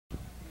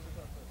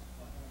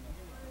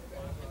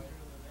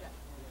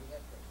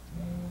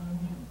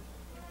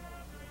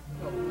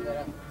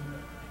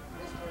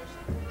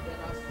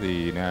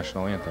the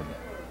national anthem.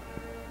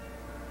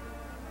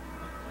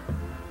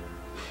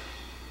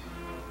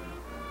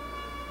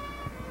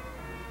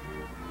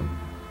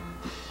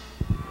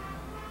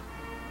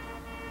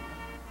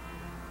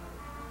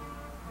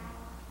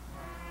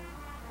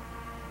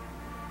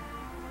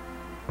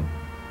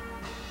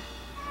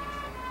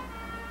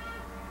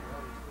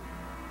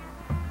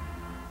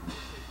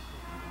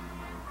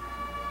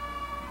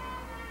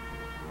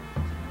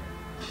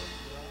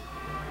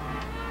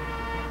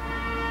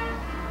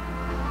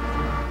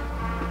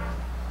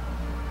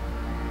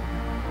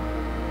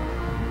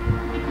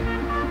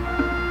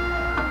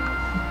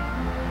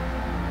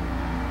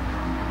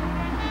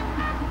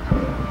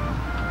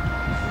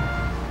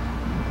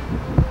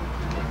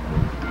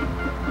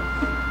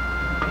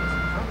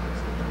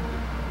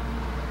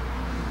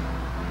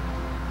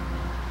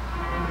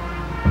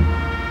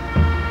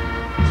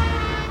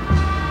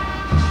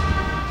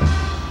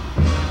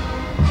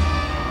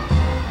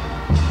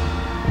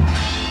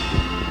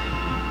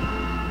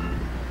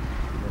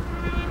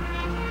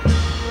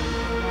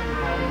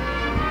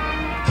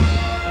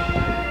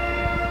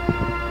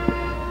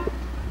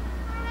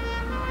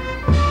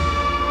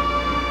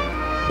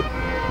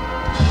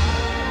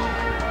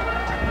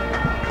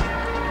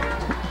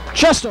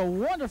 Just a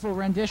wonderful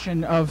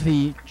rendition of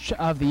the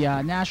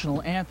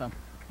national anthem.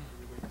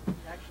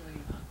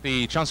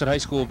 The Chelmsford High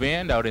School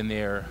band out in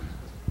their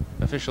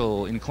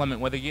official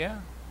inclement weather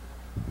gear.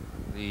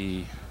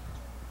 The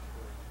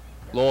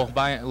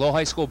Lowell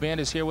High School band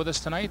is here with us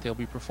tonight. They'll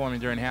be performing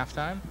during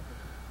halftime.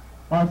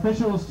 Our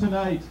officials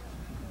tonight.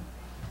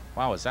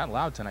 Wow, is that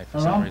loud tonight for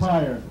some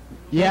reason?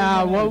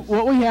 Yeah,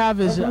 what we have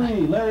is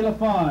Larry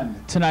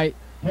LaFawn. Tonight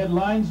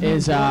Headlines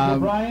is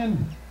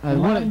Brian.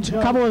 a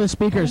couple of the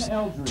speakers,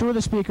 two of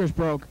the speakers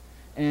broke,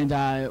 and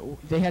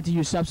they had to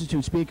use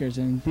substitute speakers,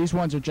 and these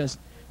ones are just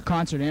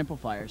concert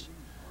amplifiers.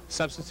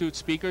 Substitute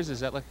speakers, is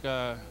that like,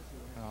 oh,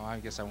 I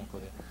guess I won't go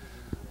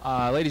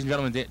there. Ladies and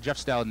gentlemen, Jeff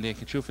Stout and Dan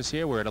Kachufis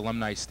here. We're at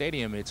Alumni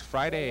Stadium. It's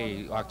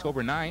Friday,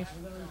 October 9th,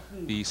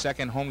 the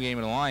second home game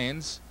in the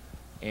Lions,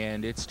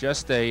 and it's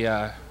just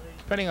a,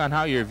 depending on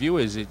how your view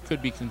is, it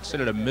could be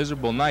considered a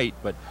miserable night,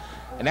 but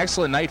an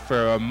excellent night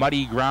for a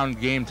muddy ground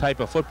game type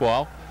of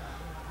football.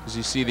 As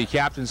you see the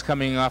captains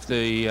coming off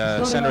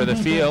the center of the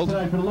field.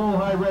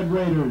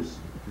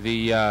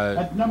 The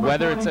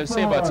weather, I'd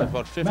say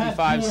about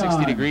 55,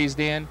 60 degrees,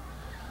 Dan.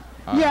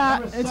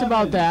 Yeah, it's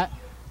about that.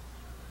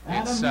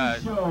 It's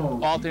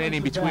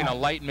alternating between a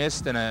light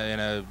mist and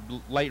a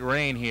light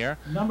rain here.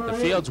 The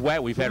field's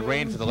wet. We've had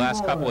rain for the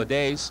last couple of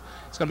days.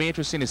 It's going to be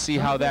interesting to see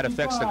how that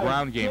affects the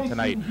ground game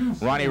tonight.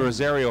 Ronnie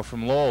Rosario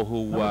from Lowell,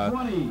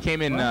 who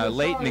came in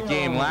late in the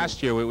game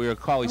last year. We were at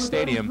Colley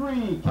Stadium,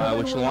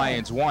 which the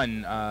Lions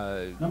won,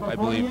 I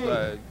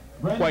believe,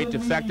 quite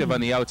effective on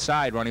the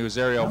outside. Ronnie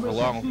Rosario for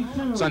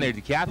long Sunday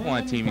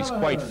decathlon team. He's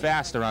quite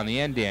fast around the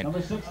end, Dan.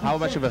 How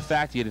much of a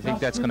factor do you think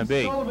that's going to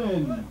be?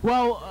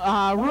 Well,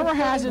 rumor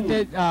has it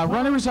that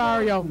Ronnie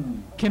Rosario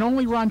can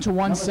only run to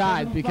one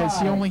side because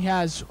he only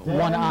has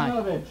one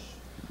eye.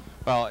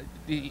 Well,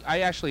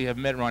 I actually have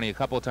met Ronnie a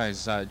couple of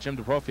times. Jim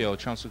DeProfio,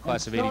 Chelmsford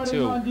class of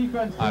 '82,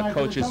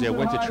 coaches their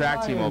winter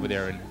track team over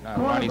there, and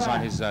Ronnie's on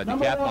his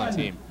decathlon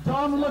team.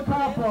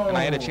 And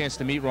I had a chance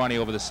to meet Ronnie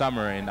over the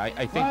summer, and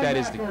I think that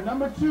is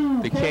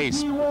the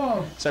case.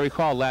 As I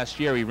recall, last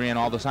year he ran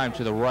all the time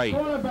to the right.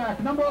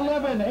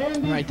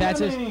 Right,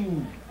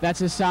 that's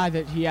his side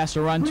that he has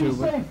to run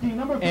to.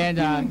 And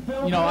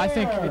you know, I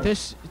think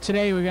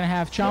today we're going to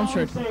have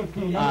Chelmsford.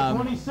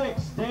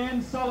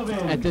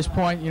 At this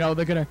point, you know,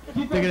 they're gonna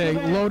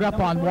load up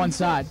on one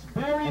side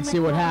and see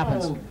what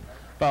happens.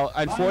 Well,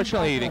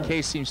 unfortunately, the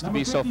case seems to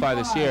be so far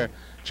this year.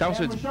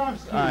 Chelmsford's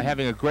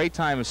having a great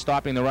time of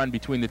stopping the run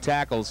between the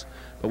tackles,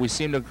 but we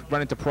seem to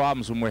run into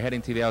problems when we're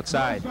heading to the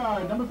outside.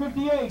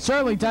 It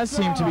certainly does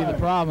seem to be the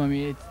problem. I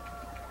mean,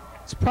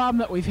 it's a problem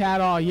that we've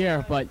had all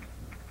year, but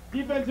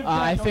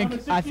I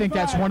think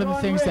that's one of the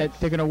things that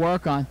they're going to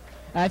work on.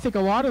 And I think a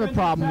lot of the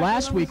problem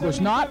last week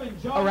was not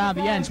around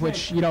the ends,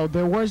 which, you know,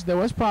 there was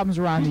problems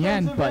around the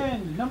end, but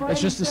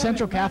it's just the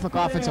Central Catholic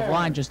offensive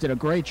line just did a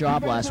great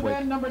job last week.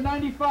 Number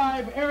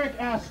 95, Eric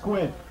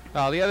Asquith.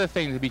 The other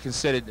thing to be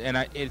considered, and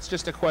it's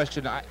just a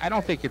question, I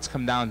don't think it's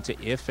come down to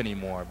if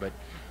anymore, but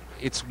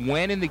it's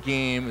when in the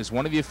game is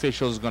one of the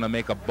officials going to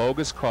make a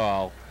bogus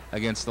call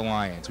against the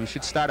Lions. We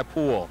should start a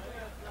pool.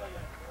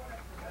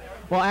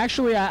 Well,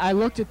 actually, I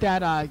looked at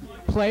that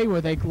play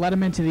where they let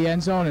him into the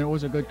end zone, and it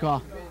was a good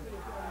call.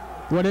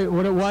 What it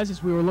was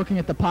is we were looking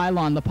at the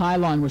pylon. The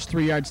pylon was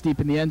 3 yards deep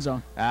in the end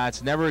zone.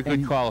 It's never a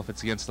good call if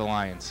it's against the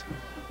Lions.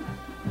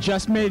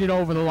 Just made it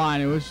over the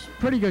line. It was a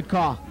pretty good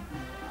call.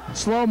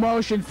 Slow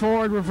motion,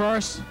 forward,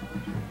 reverse,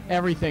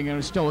 everything. It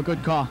was still a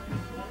good call.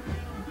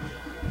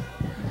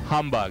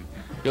 Humbug.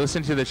 You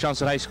listen to the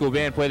Chelmsford High School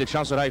band play the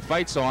Chelmsford High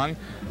fight song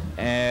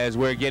as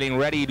we're getting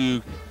ready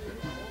to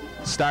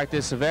start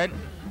this event.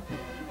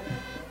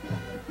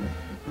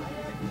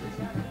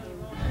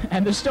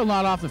 And they're still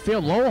not off the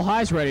field. Lowell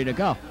High's ready to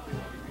go.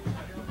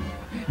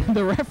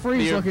 The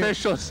referees the looking.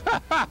 Officials.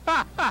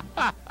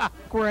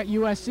 We're at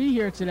USC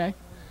here today.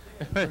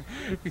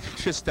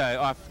 Just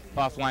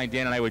offline,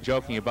 Dan and I were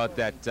joking about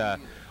that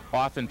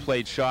often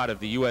played shot of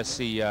the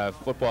USC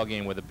football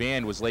game where the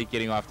band was late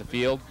getting off the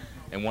field,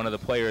 and one of the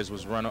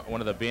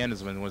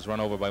bandsmen was run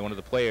over by one of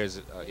the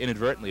players,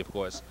 inadvertently, of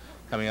course,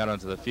 coming out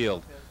onto the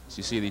field. So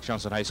you see the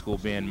Chelmsford High School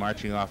band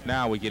marching off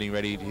now. We're getting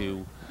ready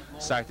to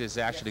start this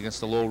action against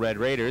the Lowell Red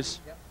Raiders.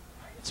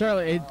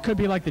 Certainly, it could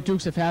be like the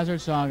Dukes of Hazzard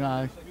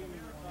song,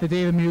 the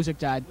day the music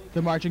died.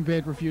 The marching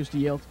band refused to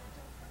yield.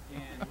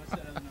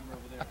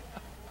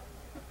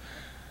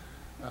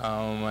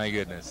 Oh, my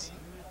goodness.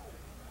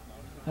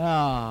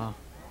 Oh.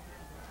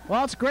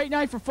 Well, it's a great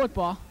night for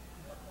football.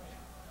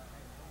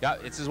 Yeah,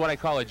 this is what I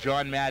call a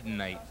John Madden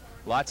night.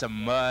 Lots of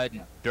mud,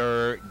 and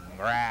dirt, and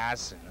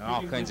grass, and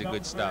all kinds of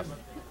good stuff.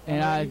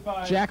 And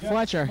Jack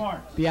Fletcher,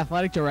 the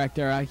athletic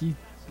director, he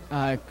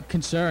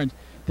concerned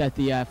that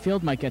the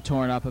field might get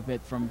torn up a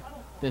bit from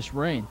this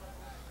rain.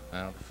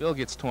 The field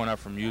gets torn up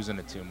from using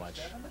it too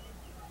much.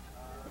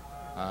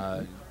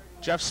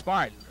 Jeff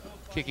Smart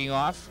kicking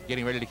off,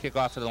 getting ready to kick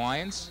off for the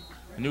Lions.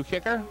 A new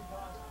kicker.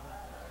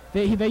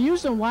 They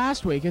used him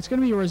last week. It's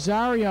going to be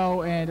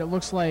Rosario, and it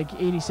looks like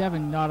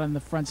 87 not on the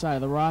front side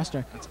of the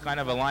roster. It's kind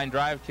of a line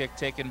drive kick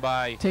taken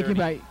by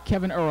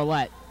Kevin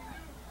Earlette.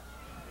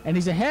 And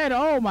he's ahead.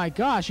 Oh, my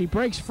gosh. He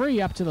breaks free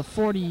up to the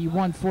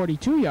 41,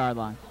 42-yard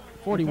line.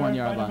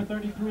 41-yard line.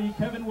 Number 33,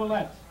 Kevin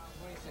Willett.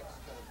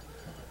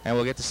 And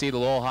we'll get to see the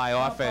Lowell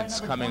High offense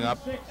coming up.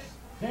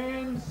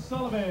 Dan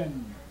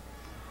Sullivan.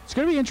 It's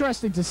going to be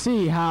interesting to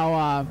see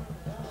how,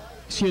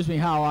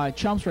 how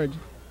Chelmsford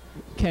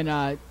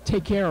can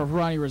take care of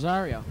Ronnie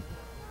Rosario.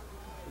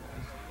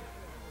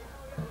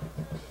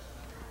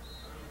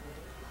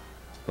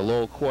 The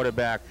Lowell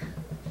quarterback,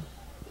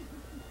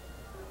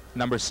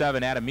 number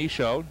 7, Adam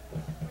Michaud.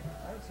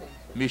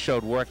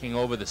 Michaud working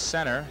over the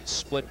center,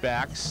 split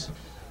backs,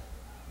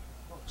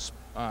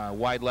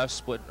 wide left,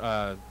 split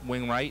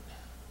wing right.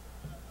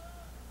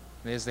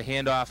 There's the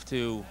handoff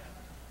to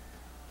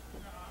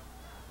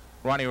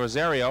Ronnie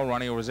Rosario.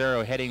 Ronnie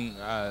Rosario heading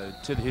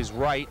to his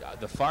right,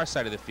 the far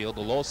side of the field,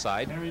 the Lowell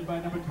side. Carried by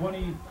number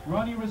 20,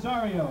 Ronnie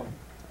Rosario.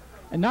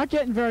 And not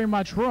getting very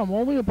much room,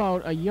 only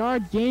about a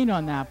yard gain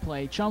on that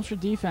play.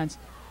 Chelmsford defense,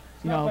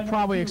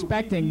 probably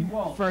expecting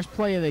first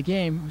play of the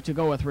game to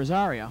go with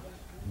Rosario.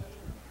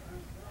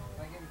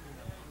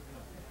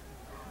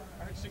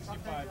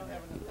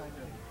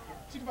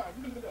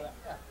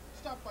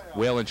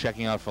 Whalen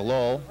checking out for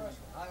Lowell.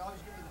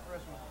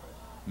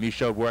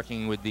 Michaud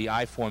working with the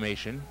I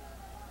formation.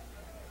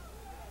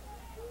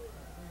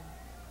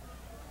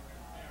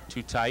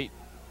 Too tight.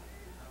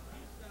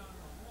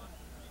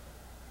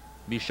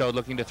 Michaud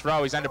looking to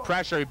throw. He's under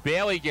pressure. He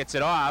barely gets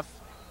it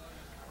off.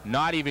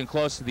 Not even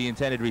close to the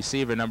intended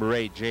receiver, number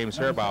 8, James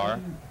Herbauer.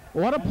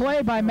 What a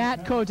play by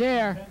Matt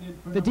Coder,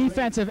 the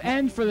defensive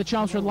end for the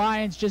Chelmsford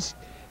Lions, just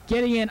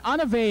getting in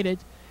unevaded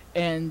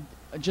and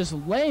just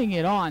laying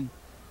it on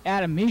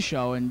Adam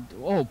Michaud. And,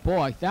 oh,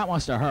 boy, that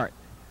must have hurt.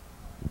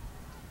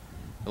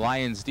 The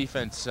Lions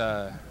defense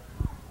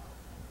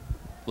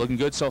looking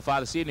good so far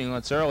this evening.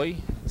 It's early.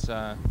 It's,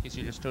 in case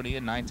you're just tuning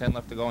in, 9:10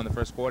 left to go in the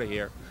first quarter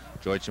here.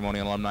 George Simone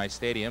Alumni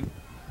Stadium.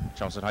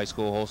 Chelmsford High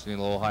School hosting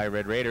the Lowell High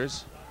Red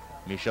Raiders.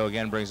 Michaud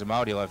again brings him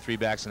out. He'll have 3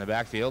 backs in the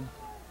backfield.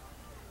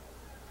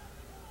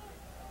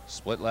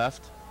 Split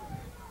left.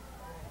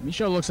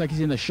 Michaud looks like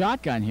he's in the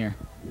shotgun here.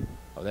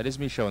 Oh, that is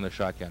Michaud in the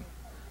shotgun.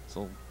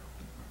 So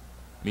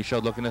Michaud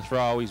looking to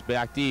throw. He's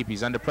back deep.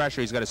 He's under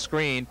pressure. He's got a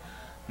screen.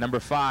 Number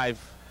 5,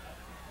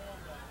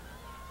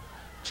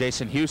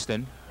 Jason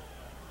Houston.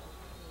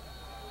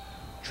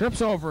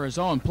 Trips over his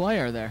own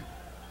player there.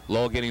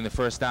 Lowell getting the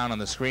first down on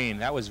the screen.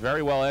 That was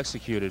very well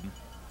executed,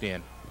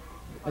 Dan.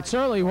 It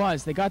certainly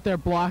was. They got their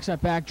blocks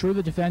up back, drew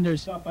the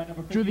defenders,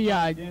 drew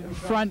the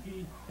front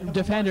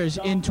defenders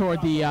in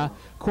toward the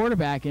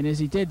quarterback, and as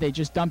he did, they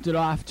just dumped it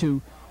off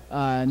to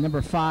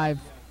number 5,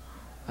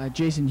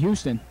 Jason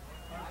Houston,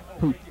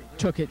 who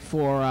took it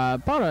for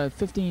about a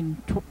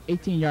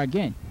 18-yard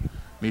gain.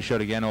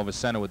 Michaud again over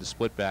center with the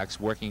split backs,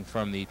 working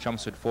from the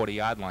Chelmsford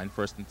 40-yard line,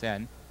 1st and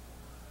 10.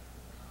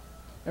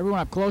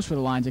 Everyone up close for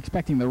the Lions,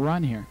 expecting the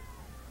run here.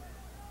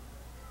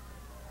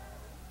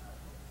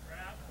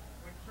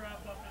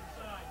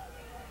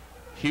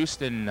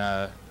 Houston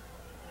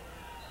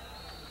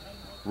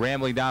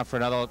rambling down for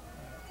another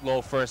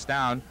Lowell first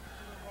down.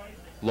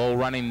 Lowell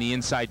running the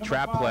inside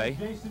trap play.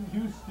 Jason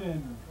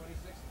Houston.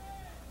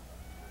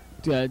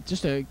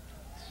 Just a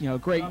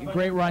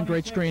great run,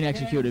 great screen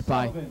executed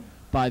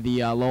by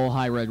the Lowell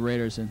High Red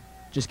Raiders, and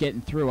just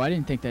getting through. I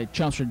didn't think that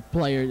Chelmsford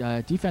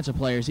defensive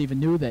players even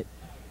knew that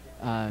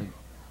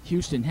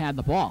Houston had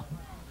the ball.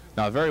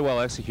 Now, very well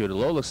executed.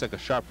 Lowell looks like a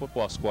sharp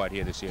football squad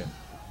here this year.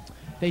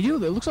 They do.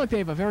 It looks like they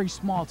have a very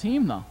small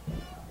team, though,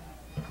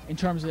 in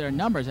terms of their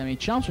numbers. I mean,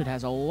 Chelmsford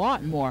has a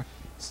lot more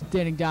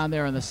standing down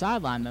there on the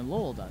sideline than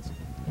Lowell does.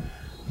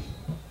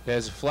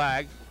 There's a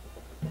flag.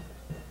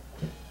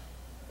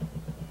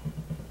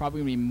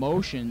 Probably going to be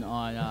motion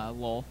on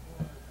Lowell.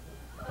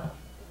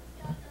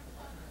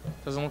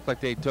 Doesn't look like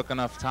they took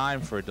enough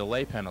time for a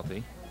delay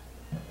penalty.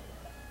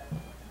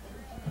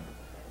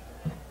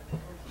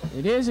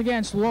 It is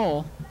against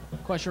Lowell. The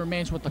question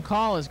remains what the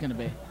call is going to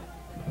be.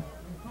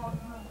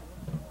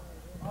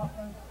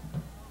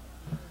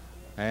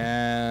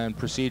 And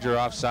procedure,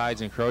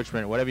 offsides,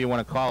 encroachment, whatever you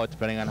want to call it,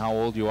 depending on how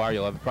old you are,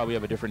 you'll probably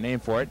have a different name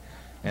for it.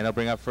 And they'll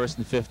bring up 1st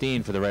and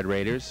 15 for the Red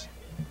Raiders.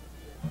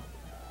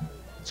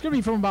 It's going to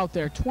be from about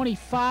their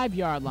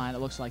 25-yard line, it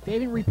looks like. They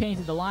haven't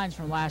repainted the lines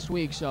from last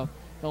week, so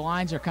the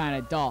lines are kind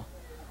of dull.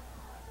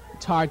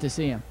 It's hard to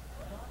see them.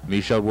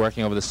 Michaud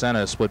working over the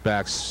center, split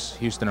backs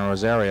Houston and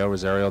Rosario.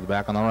 Rosario the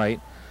back on the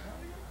right.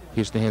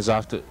 Houston hands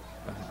off to...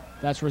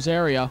 That's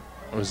Rosario.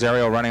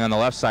 Rosario running on the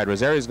left side.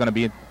 Rosario's going to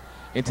be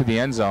into the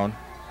end zone.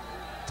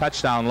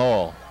 Touchdown,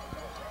 Lowell.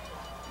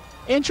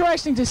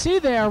 Interesting to see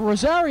there,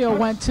 Rosario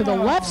went to the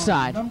left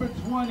side. Number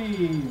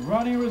 20,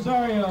 Ronnie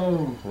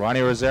Rosario.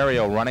 Ronnie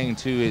Rosario running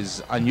to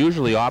his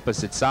unusually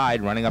opposite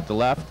side, running up the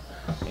left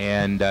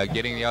and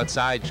getting the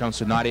outside.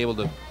 Chelmsford not able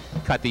to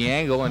cut the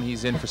angle, and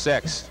he's in for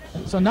 6.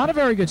 So not a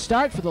very good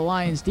start for the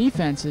Lions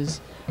defenses.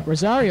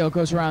 Rosario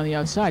goes around the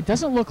outside.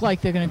 Doesn't look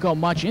like they're going to go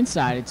much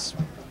inside. It's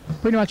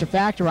pretty much a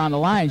factor on the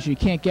Lions. You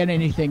can't get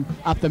anything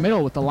up the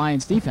middle with the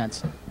Lions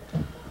defense.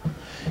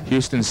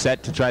 Houston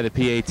set to try the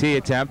PAT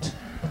attempt.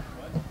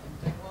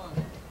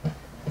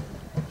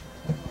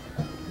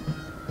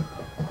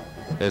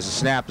 There's a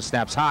snap. The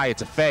snap's high.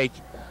 It's a fake.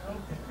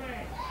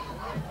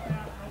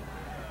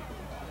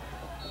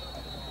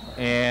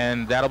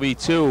 And that'll be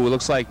 2. It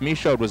looks like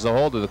Michaud was the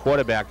holder, the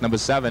quarterback, number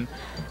 7.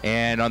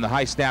 And on the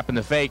high snap and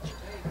the fake,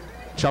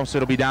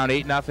 Chelmsford will be down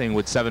 8-0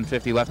 with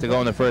 7:50 left to go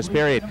in the first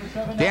period.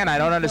 Dan, I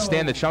don't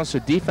understand the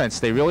Chelmsford defense.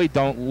 They really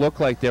don't look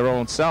like their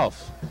own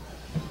self.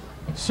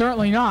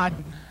 Certainly not.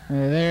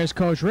 There's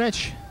Coach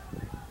Rich.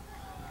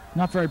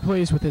 Not very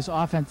pleased with his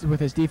offense, with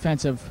his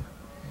defensive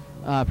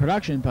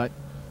production, but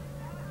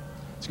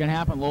it's going to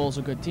happen. Lowell's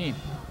a good team.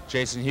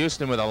 Jason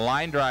Houston with a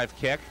line drive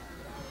kick.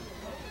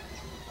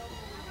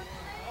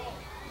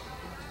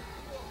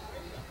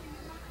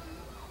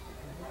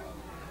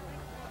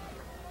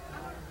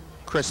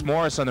 Chris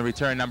Morris on the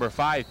return, number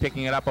 5,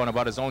 picking it up on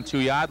about his own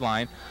 2-yard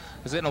line.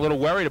 Is getting a little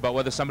worried about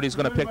whether somebody's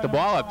going to pick the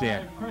ball up,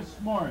 Dan.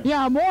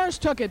 Yeah, Morris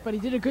took it, but he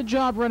did a good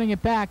job running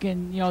it back,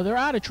 and you know they're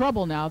out of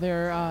trouble now.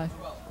 They're, I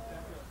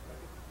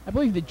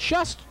believe, they're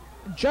just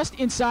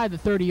inside the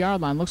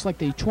 30-yard line. Looks like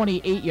the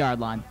 28-yard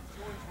line.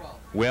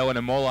 Whalen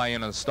and Molay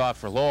in on the stop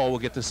for Lowell. We'll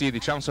get to see the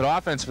Chelmsford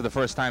offense for the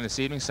first time this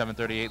evening.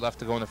 7:38 left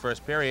to go in the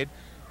first period.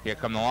 Here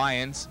come the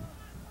Lions.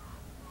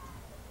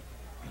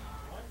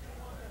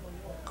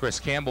 Chris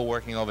Campbell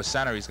working over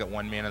center. He's got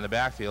one man in the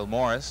backfield.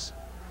 Morris.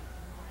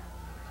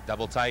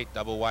 Double tight,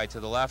 double wide to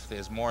the left.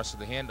 There's Morris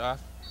with the handoff.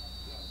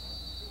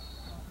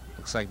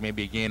 Looks like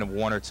maybe a gain of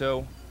 1 or 2.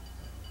 You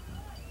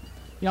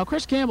know,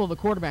 Chris Campbell, the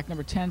quarterback,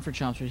 number 10 for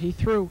Chelmsford, he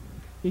threw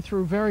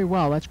very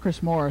well. That's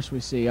Chris Morris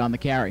we see on the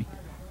carry.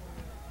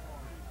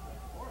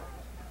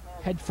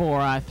 Head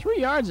for 3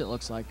 yards, it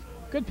looks like.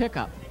 Good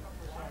pickup.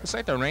 Looks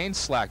like the rain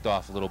slacked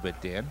off a little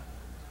bit, Dan.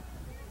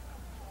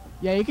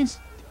 Yeah, you can.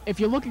 If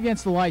you look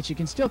against the lights, you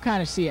can still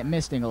kind of see it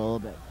misting a little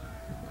bit.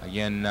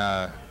 Again,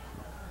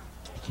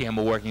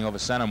 Campbell working over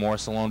center.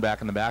 Morris alone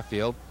back in the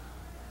backfield.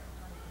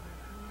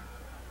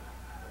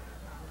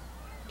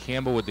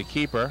 Campbell with the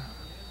keeper.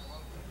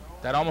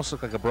 That almost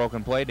looked like a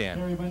broken play,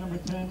 Dan.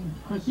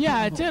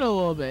 Yeah, it did a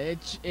little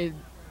bit. It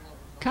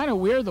kind of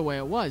weird the way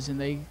it was, and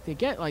they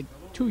get like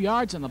 2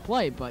 yards on the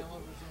play, but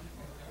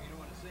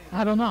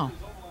I don't know.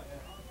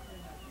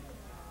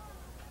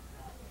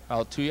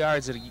 Well, 2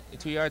 yards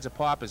a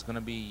pop is going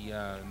to be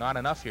not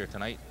enough here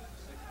tonight.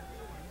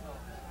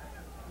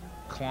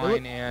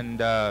 Klein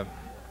and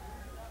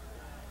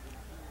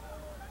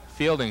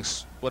Fielding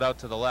split out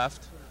to the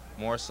left.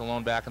 Morris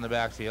alone back in the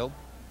backfield.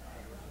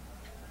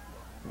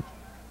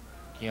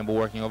 Campbell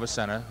working over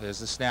center. There's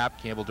the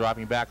snap. Campbell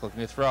dropping back,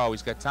 looking to throw.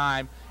 He's got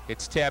time.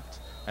 It's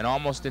tipped and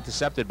almost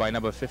intercepted by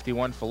number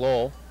 51 for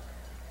Lowell.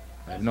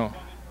 I have no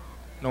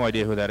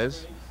idea who that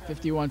is.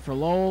 51 for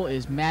Lowell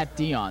is Matt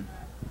Dion.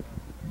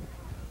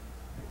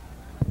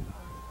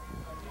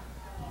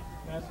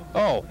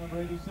 Oh.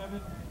 Number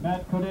 87,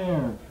 Matt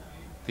Coder.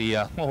 The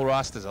whole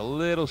roster's a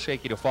little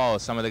shaky to follow.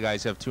 Some of the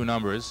guys have 2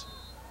 numbers.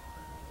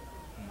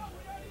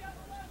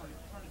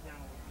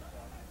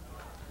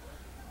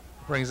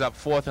 Brings up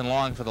 4th and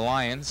long for the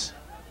Lions.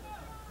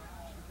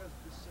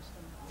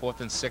 4th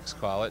and 6,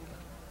 call it.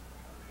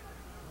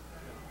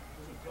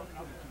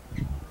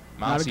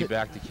 Mounsey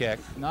back to kick.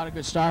 Not a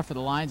good start for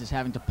the Lions, is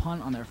having to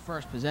punt on their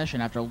first possession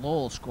after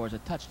Lowell scores a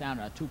touchdown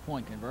and a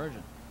 2-point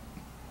conversion.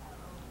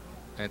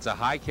 And it's a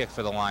high kick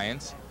for the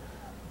Lions.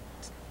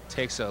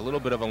 Takes a little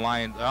bit of a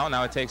line. Oh,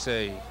 now it takes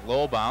a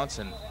Lowell bounce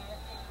and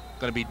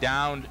going to be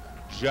down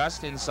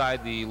just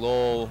inside the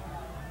Lowell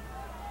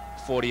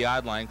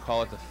 40-yard line.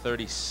 Call it the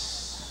 30.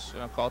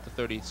 Call it the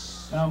 30.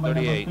 Down by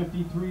 38. number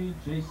 53,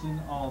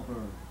 Jason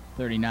Alberg.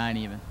 39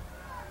 even.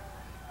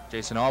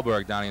 Jason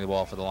Alberg downing the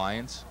ball for the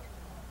Lions.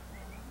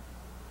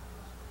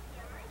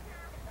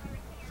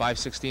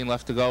 5:16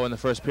 left to go in the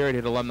first period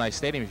here at Alumni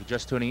Stadium. If you're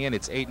just tuning in,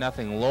 it's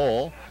 8-0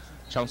 Lowell.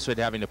 Chelmsford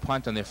having to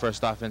punt on their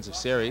first offensive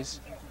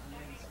series.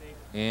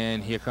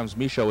 And here comes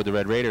Michaud with the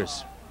Red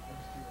Raiders.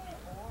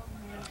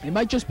 It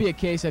might just be a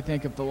case, I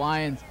think, of the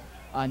Lions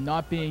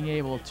not being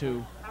able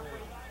to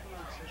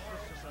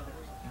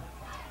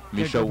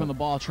get up on the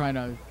ball, trying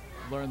to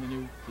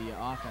learn the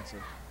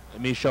offensive.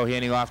 Michaud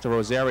handing off to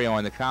Rosario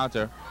on the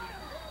counter.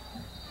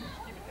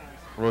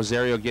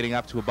 Rosario getting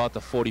up to about the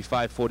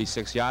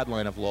 45-46 yard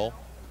line of Lowell.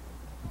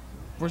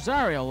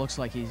 Rosario looks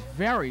like he's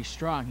very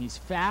strong. He's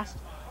fast,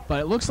 but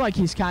it looks like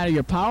he's kind of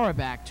your power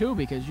back too,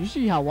 because you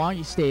see how long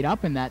he stayed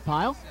up in that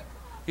pile.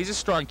 He's a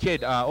strong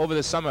kid. Over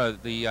the summer,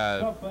 the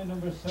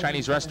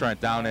Chinese restaurant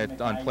down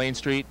on Plain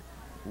Street,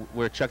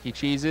 where Chuck E.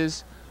 Cheese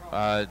is,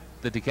 the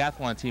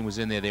decathlon team was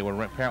in there. They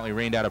were apparently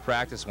rained out of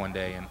practice one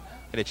day and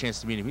had a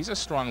chance to meet him. He's a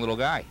strong little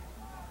guy.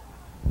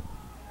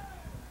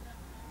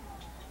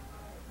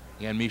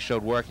 Again, Michaud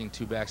working,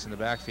 2 backs in the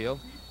backfield.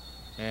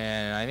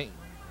 And I think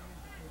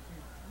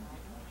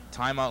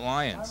timeout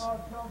Lions.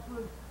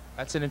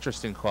 That's an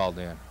interesting call,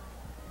 Dan.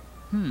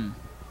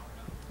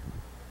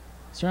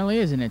 Certainly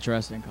is an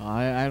interesting call.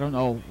 I don't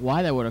know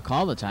why they would have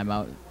called a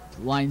timeout.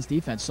 The Lions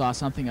defense saw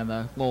something on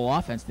the Lowell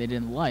offense they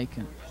didn't like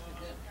and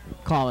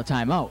call a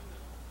timeout.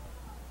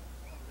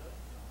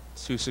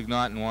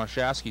 Susignant and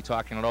Warshawski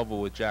talking it over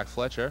with Jack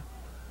Fletcher.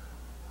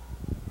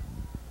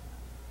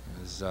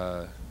 As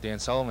Dan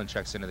Sullivan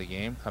checks into the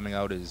game. Coming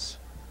out is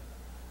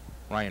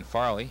Ryan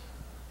Farley.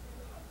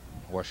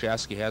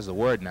 Warshawski has the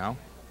word now.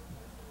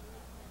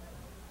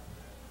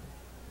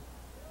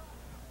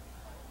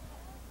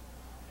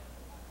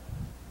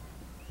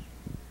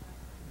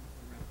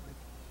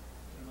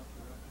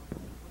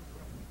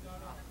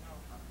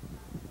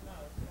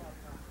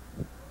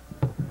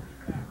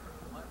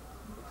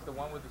 It's the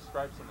one with the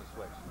stripes on the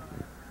switch.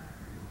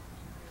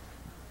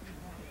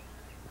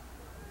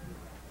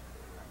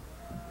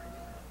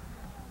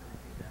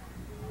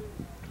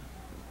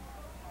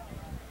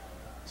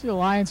 See the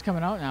Lions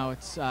coming out now.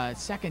 It's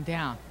second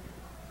down.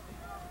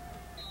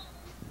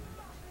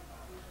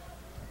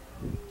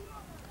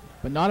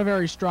 But not a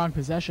very strong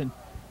possession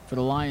for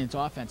the Lions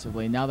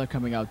offensively. Now they're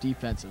coming out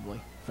defensively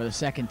for the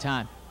second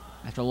time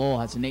after Lowell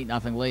has an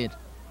 8-0 lead.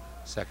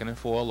 2nd and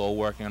 4. Lowell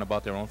working on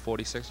about their own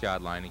 46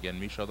 yard line. Again,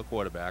 Michaud the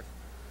quarterback.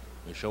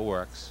 Michaud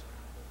works.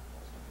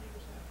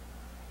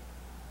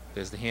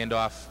 There's the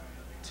handoff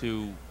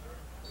to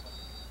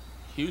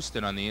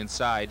Houston on the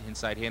inside.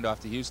 Inside handoff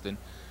to Houston.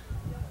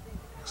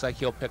 Looks like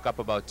he'll pick up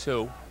about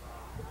 2.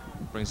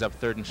 Brings up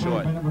 3rd and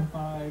short. By number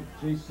 5,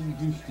 Jason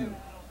Houston.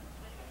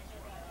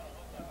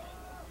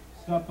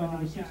 Stop by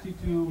number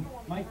 62,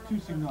 Mike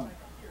Tusignan.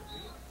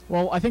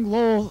 Well, I think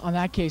Lowell, on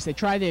that case, they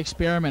tried the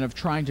experiment of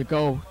trying to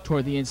go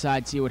toward the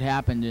inside, see what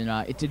happened, and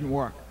it didn't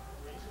work.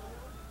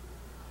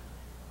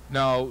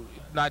 No,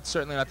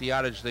 certainly not the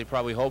yardage they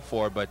probably hoped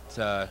for,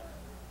 but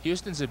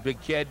Houston's a big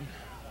kid,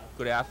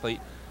 good athlete.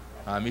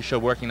 Michaud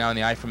working now in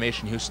the I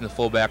formation. Houston the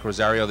fullback,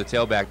 Rosario the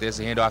tailback. There's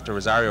the handoff to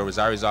Rosario.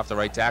 Rosario's off the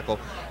right tackle.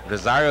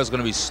 Rosario's going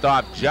to be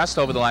stopped just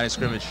over the line of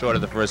scrimmage, short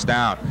of the first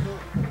down.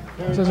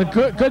 So it's a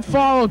good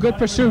follow, good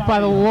pursuit by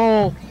the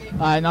Lowell,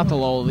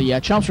 the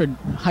Chelmsford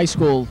High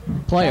School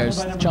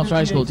players, the Chelmsford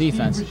High School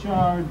defense.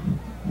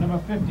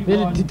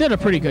 They did a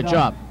pretty good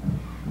job.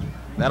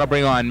 That'll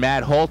bring on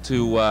Matt Holt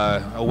to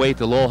await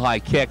the Lowell high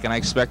kick, and I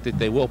expect that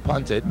they will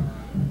punt it.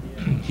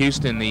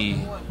 Houston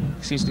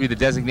seems to be the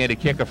designated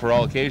kicker for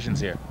all occasions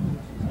here.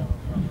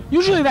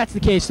 Usually that's the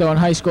case, though, in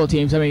high school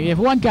teams. I mean, you have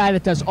one guy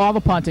that does all the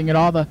punting and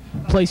all the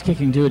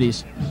place-kicking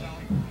duties.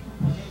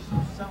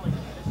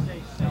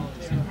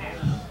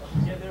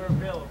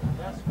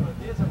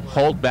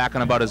 Holt back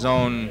on about his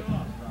own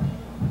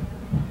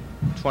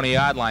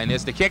 20-yard line.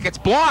 There's the kick. It's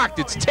blocked.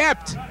 It's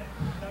tipped.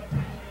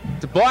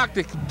 The block,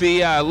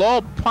 the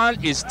Lowell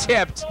punt is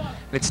tipped.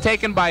 It's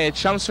taken by a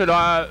Chelmsford,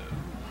 I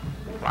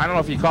don't know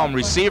if you call him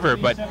receiver,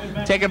 but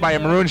taken by a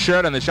maroon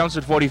shirt on the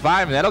Chelmsford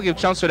 45, and that'll give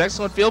Chelmsford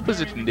excellent field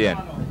position, Dan.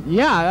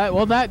 Yeah, that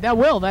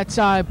will. That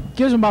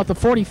gives them about the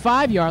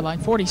 45-yard line,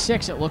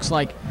 46 it looks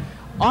like,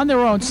 on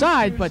their own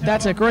side. But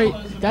that's a great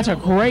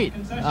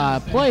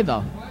play,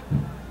 though.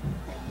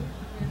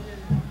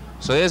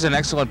 So there's an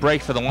excellent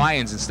break for the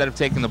Lions. Instead of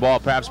taking the ball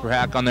perhaps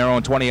on their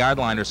own 20-yard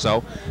line or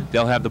so,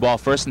 they'll have the ball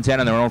 1st and 10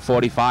 on their own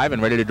 45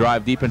 and ready to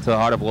drive deep into the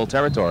heart of Lowell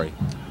territory.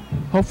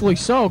 Hopefully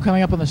so.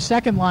 Coming up on the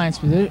second Lions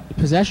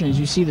possession, as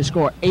you see the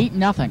score,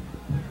 8-0.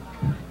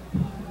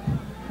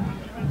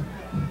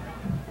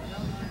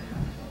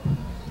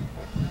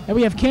 And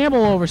we have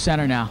Campbell over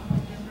center now.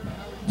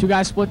 2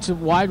 guys split to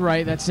wide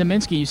right. That's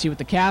Zeminski, you see with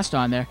the cast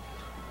on there.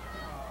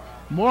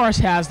 Morris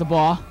has the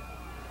ball,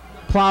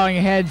 plowing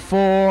ahead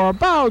for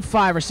about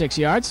 5 or 6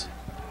 yards.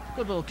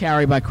 Good little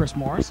carry by Chris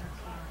Morris.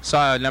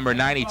 Saw number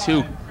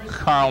 92,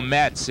 Carl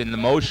Metz, in the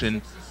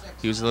motion.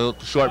 He was a little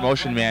short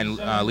motion man,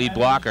 lead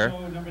blocker.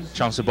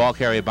 Chelmsford ball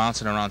carrier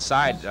bouncing around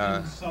side.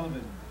 I'm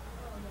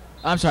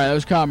sorry, that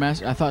was Carl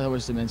Metz. I thought that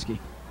was Zeminski.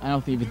 I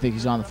don't even think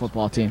he's on the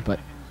football team, but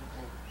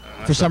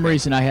for some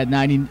reason I had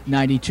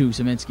 92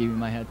 Zeminski in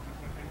my head.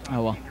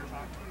 Oh well.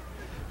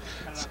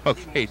 It's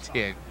okay,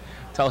 Dan.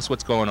 Tell us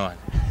what's going on.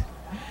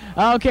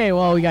 Okay,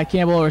 well, we got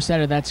Campbell over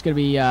center. That's going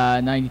to be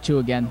 92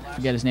 again.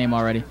 Forget his name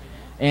already.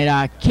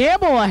 And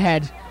Campbell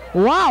ahead.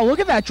 Wow, look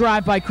at that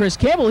drive by Chris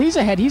Campbell. He's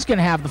ahead. He's going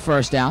to have the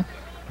first down.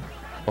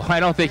 Well, I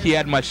don't think he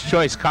had much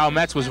choice. Kyle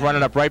Metz was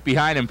running up right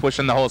behind him,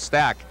 pushing the whole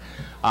stack.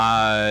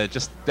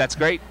 That's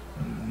great.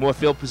 More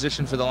field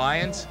position for the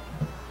Lions.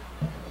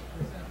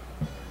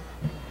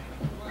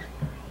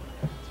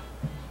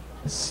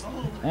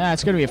 Yeah,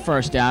 it's going to be a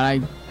first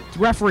down. The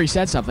referee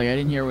said something. I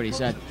didn't hear what he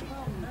said.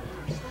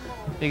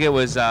 I think it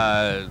was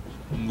Gugu.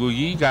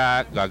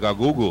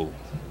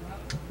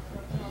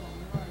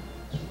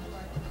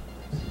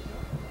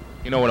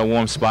 You know what a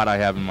warm spot I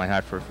have in my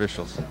heart for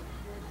officials.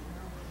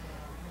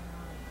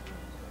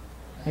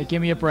 Hey,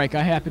 give me a break.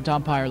 I happen to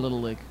umpire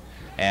Little League.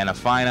 And a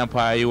fine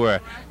umpire you were.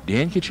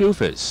 Dan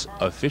Kachufas,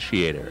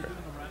 officiator.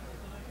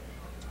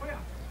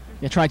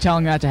 Yeah, try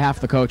telling that to half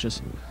the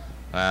coaches.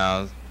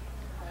 Well,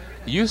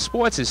 youth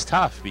sports is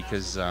tough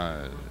because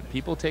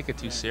people take it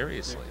too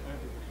seriously.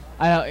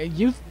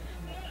 It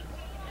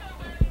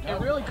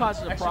really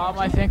causes a problem,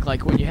 I think,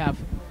 like when you have,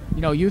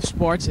 youth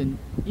sports and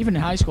even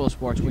in high school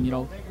sports when,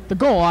 the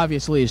goal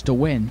obviously is to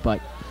win,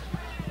 but,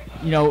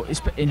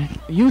 in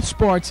youth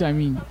sports, I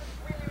mean,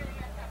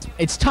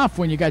 it's tough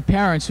when you got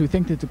parents who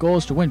think that the goal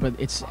is to win, but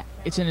it's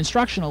an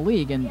instructional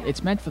league and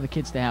it's meant for the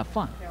kids to have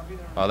fun.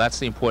 Well, that's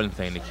the important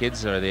thing. The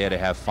kids are there to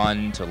have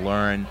fun, to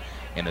learn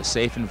in a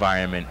safe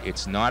environment.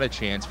 It's not a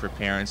chance for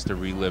parents to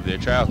relive their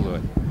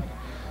childhood.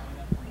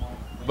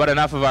 But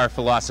enough of our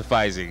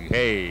philosophizing.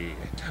 Hey,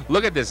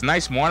 look at this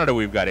nice monitor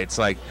we've got. It's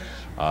like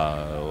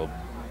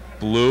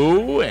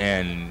blue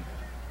and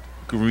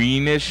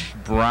greenish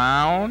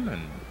brown.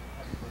 And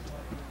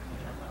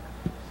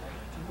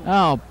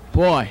oh,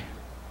 boy.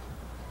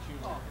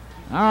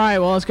 All right,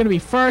 well, it's going to be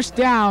first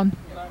down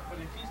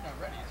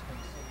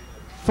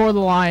for the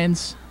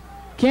Lions.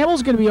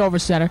 Campbell's going to be over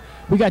center.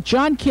 We got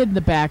John Kidd in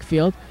the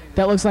backfield.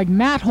 That looks like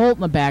Matt Holt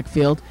in the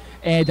backfield.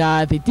 And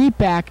the deep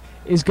back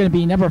is going to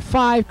be number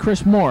 5,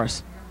 Chris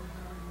Morris.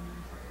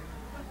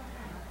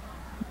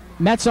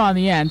 Mets on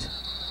the end.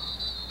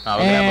 We're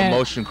going to have a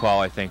motion call,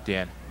 I think,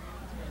 Dan.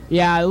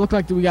 Yeah, it looked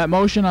like we got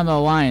motion on the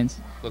Lions.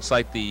 Looks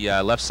like the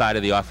left side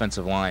of the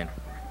offensive line.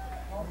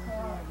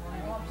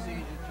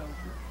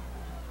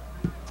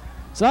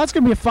 So that's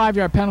going to be a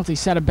 5-yard penalty,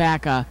 set him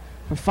back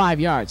for 5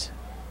 yards.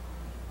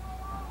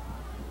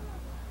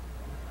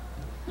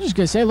 I'm just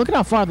going to say, look at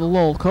how far the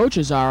Lowell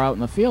coaches are out in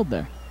the field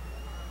there.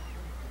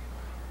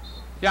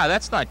 Yeah,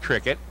 that's not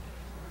cricket.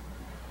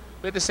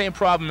 We had the same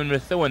problem in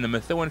Methuen. The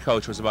Methuen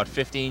coach was about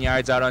 15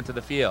 yards out onto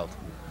the field.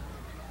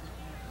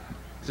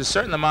 There's a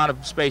certain amount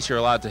of space you're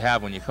allowed to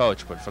have when you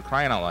coach, but for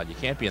crying out loud, you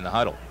can't be in the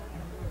huddle.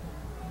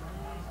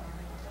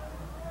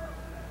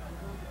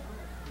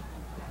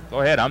 Go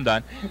ahead, I'm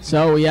done.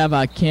 So we have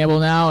Campbell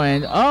now,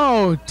 and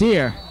oh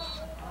dear.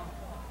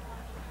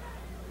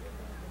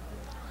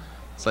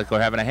 It's like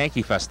we're having a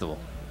hanky festival.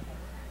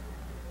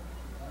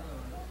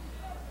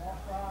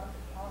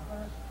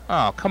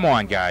 Oh, come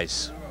on,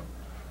 guys.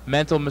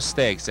 Mental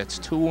mistakes. That's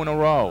 2 in a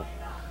row.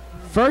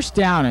 First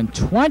down and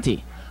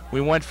 20.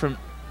 We went from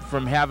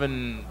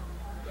having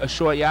a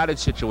short yardage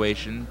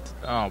situation.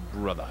 Oh,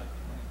 brother.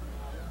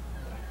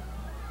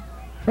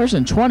 First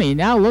and 20.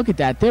 Now look at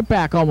that. They're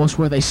back almost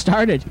where they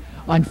started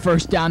on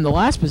first down the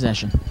last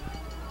possession.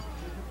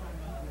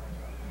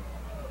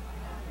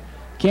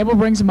 Campbell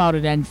brings him out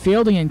at end.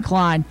 Fielding and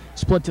Klein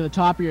split to the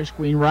top of your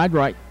screen. Wide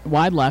right,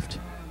 wide left.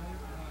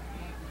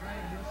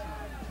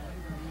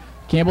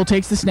 Campbell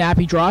takes the snap.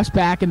 He drops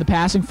back in the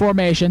passing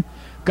formation.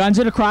 Guns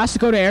it across to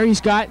go to air.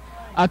 He's got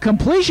a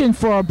completion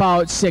for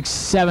about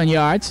 6-7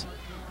 yards.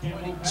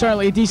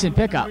 Certainly a decent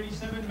pickup.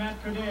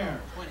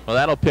 Well,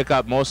 that'll pick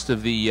up most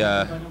of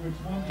the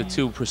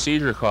 2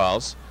 procedure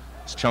calls.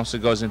 As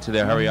Chelmsford goes into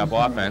their hurry-up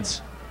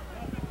offense,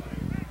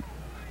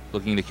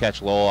 looking to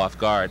catch Lowell off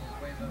guard.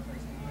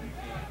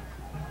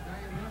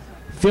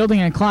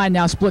 Fielding and Klein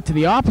now split to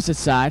the opposite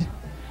side.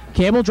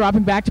 Campbell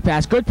dropping back to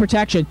pass. Good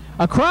protection.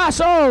 Across.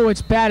 Oh,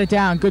 it's batted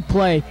down. Good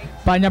play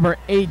by number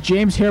 8,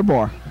 James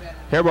Hirbor.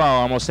 Hirbor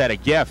almost had a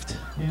gift.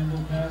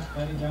 Campbell pass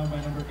batted down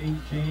by number 8,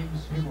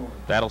 James Hirbor.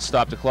 That'll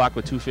stop the clock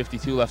with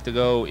 2:52 left to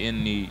go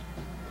in the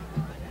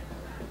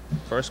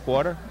first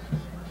quarter.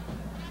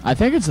 I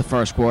think it's the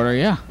first quarter,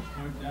 yeah.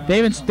 They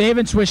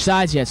haven't switched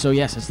sides yet, so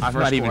yes, it's the first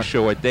quarter. I'm not even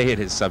sure what day it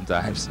is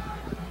sometimes.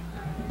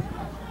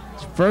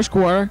 First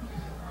quarter.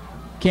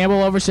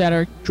 Campbell over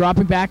center,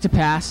 dropping back to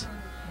pass.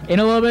 In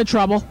a little bit of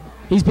trouble.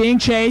 He's being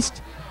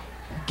chased.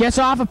 Gets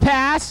off a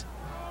pass.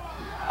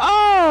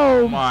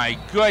 Oh! My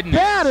goodness.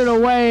 Batted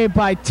away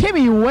by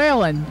Timmy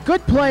Whalen.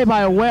 Good play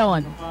by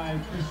Whalen.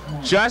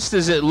 Just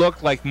as it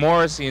looked like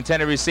Morris, the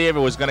intended receiver,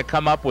 was going to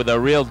come up with a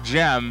real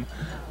gem,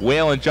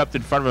 Whalen jumped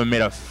in front of him and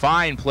made a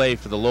fine play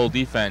for the Lowell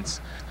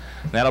defense.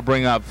 That'll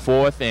bring up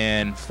 4th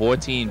and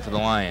 14 for the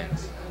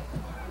Lions.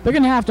 They're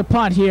going to have to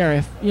punt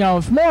here.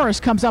 If Morris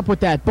comes up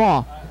with that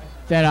ball,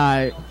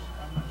 then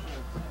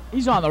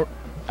he's on the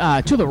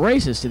to the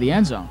races to the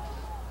end zone,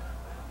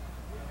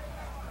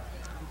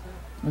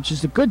 which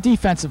is a good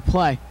defensive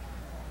play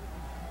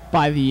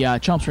by the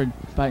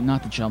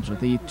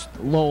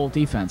Lowell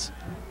defense.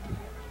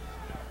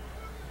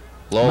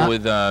 Lowell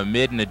with a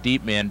mid and a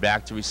deep man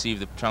back to receive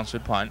the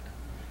Chelmsford punt.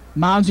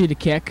 Mounsey to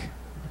kick.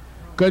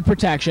 Good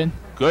protection.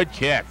 Good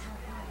kick.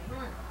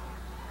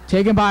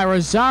 Taken by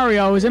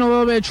Rosario, who's in a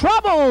little bit of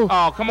trouble.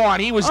 Oh, come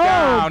on. He was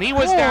down. He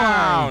was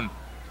down.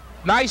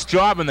 Nice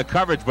job in the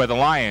coverage by the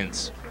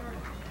Lions.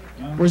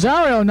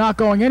 Rosario not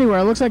going anywhere.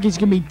 It looks like he's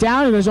going to be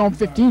down at his own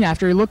 15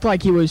 after he looked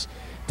like he was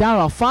down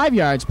about 5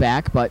 yards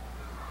back, but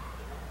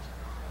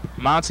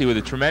Mounsey with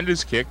a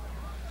tremendous kick.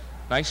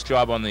 Nice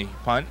job on the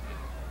punt.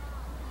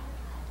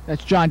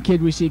 That's John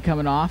Kidd we see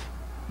coming off,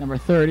 number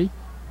 30.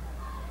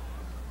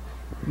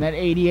 And that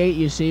 88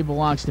 you see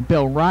belongs to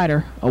Bill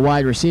Ryder, a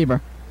wide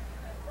receiver.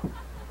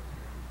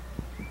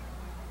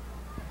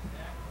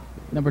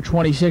 Number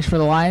 26 for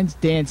the Lions,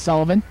 Dan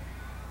Sullivan.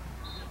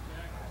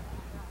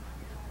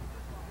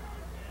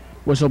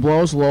 Whistle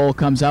blows, Lowell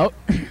comes out.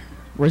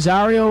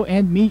 Rosario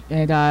and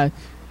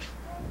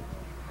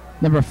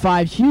number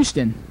 5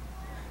 Houston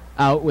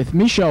out with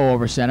Michaud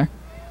over center.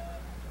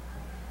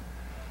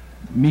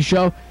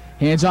 Michaud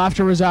hands off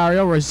to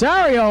Rosario.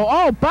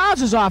 Rosario,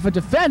 bounces off a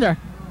defender.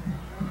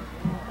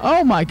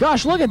 Oh my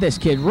gosh, look at this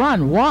kid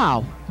run,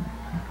 wow.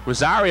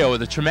 Rosario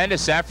with a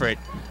tremendous effort.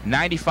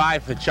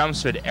 95 for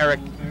Chelmsford.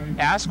 Eric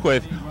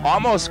Asquith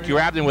almost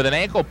grabbed him with an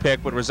ankle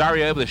pick, but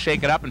Rosario able to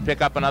shake it up and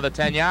pick up another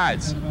 10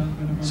 yards.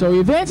 So he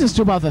advances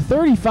to about the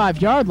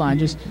 35-yard line,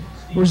 just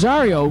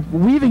Rosario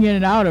weaving in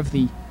and out of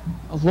the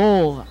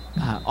Lowell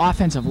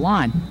offensive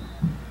line.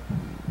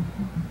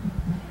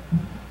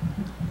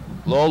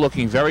 Lowell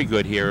looking very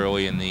good here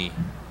early in the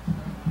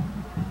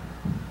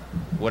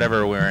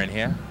whatever we're in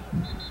here.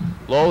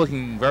 Lowell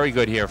looking very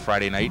good here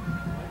Friday night.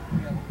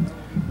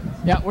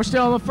 Yeah, we're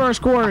still in the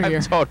first quarter here.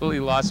 I'm totally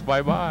lost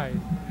my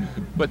mind.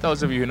 But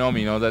those of you who know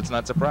me know that's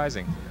not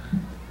surprising.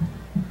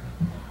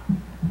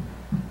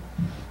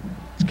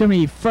 It's going to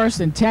be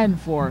 1st and 10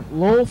 for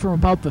Lowell from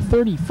about the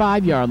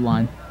 35-yard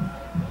line.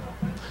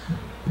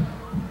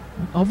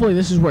 Hopefully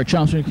this is where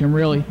Chelmsford can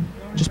really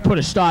just put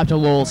a stop to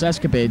Lowell's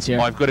escapades here.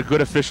 Oh, I've got a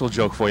good official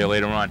joke for you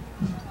later on.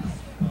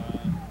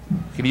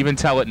 You can even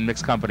tell it in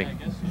mixed company.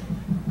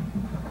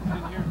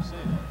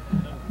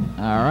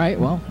 All right,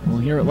 well, we'll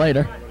hear it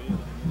later.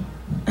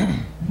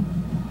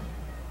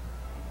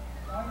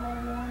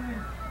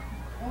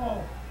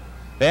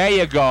 There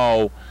you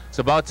go. It's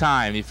about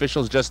time. The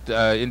officials just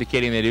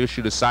indicating they'd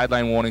issued a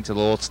sideline warning to the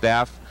Lowell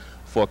staff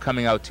for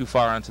coming out too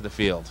far onto the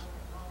field.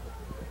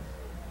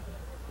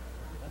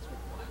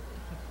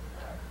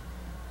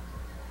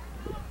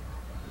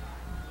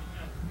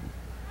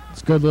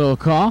 It's a good little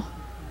call.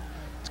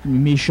 It's going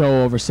to be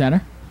Michaud over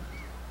center.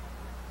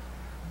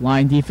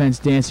 Line defense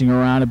dancing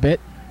around a bit.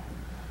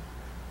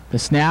 The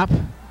snap.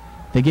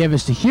 They give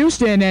us to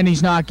Houston, and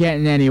he's not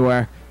getting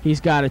anywhere. He's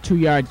got a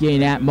 2-yard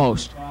gain at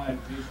most.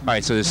 All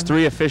right, so there's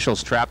 3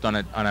 officials trapped on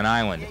an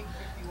island.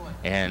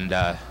 And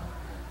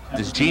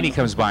this genie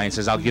comes by and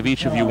says, I'll give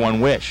each of you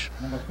one wish.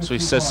 So he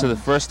says to the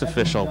first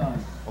official,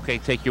 okay,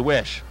 take your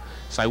wish.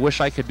 So I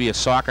wish I could be a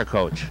soccer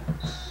coach.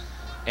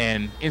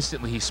 And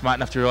instantly he's smart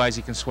enough to realize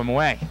he can swim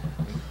away.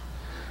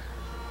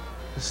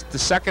 The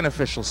second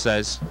official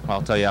says, well,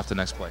 I'll tell you after the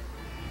next play.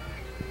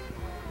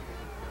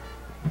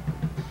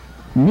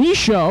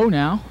 Michaud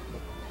now.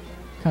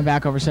 Come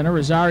back over center.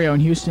 Rosario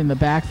and Houston in the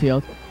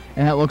backfield.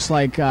 And that looks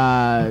like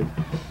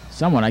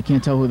someone. I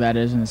can't tell who that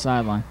is in the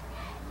sideline.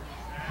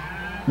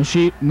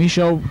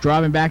 Michaud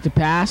driving back to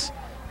pass.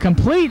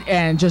 Complete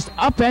and just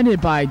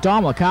upended by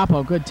Dom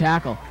Lacapo. Good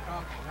tackle.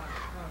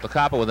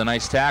 Lacapo with a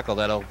nice tackle.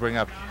 That'll bring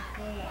up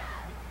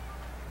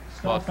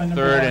about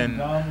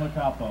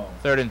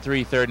 3rd and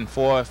 3, 3rd and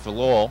 4 for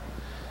Lowell.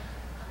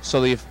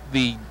 So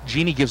the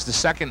genie gives the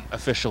second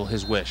official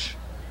his wish.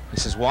 He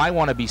says, well, I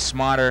want to be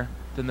smarter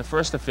than the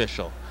first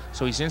official.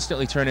 So he's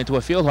instantly turned into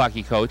a field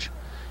hockey coach,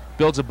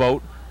 builds a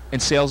boat, and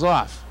sails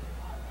off.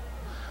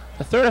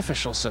 The third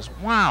official says,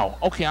 wow,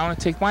 okay, I want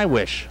to take my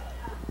wish.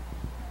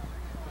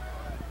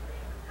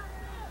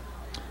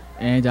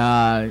 And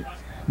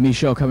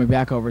Michaud coming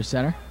back over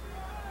center.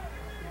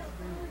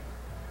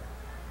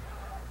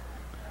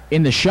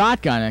 In the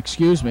shotgun,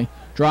 excuse me.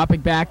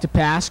 Dropping back to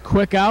pass.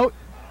 Quick out.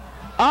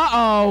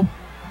 Uh-oh.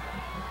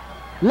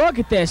 Look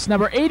at this.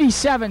 Number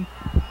 87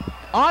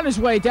 on his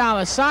way down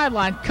the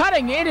sideline,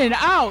 cutting in and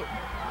out.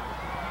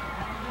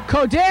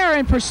 Coder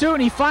in pursuit,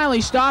 and he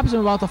finally stops him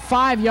about the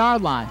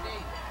 5-yard line.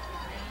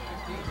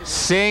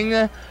 Sing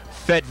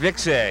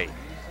Fetvixe.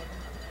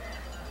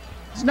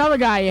 It's another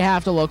guy you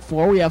have to look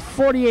for. We have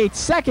 48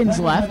 seconds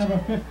left.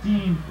 Number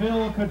 15,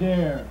 Bill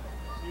Coder.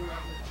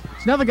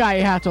 It's another guy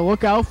you have to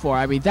look out for.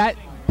 I mean, that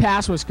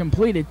pass was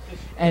completed,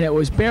 and it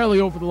was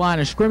barely over the line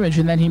of scrimmage,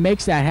 and then he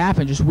makes that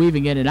happen, just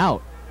weaving in and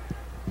out.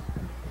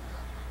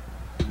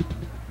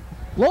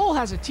 Lowell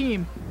has a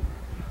team.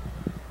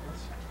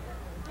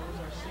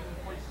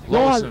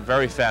 Lowell has some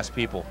very fast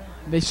people.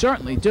 They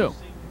certainly do.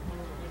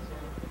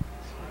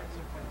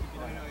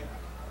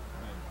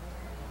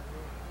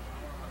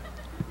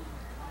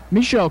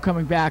 Michaud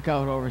coming back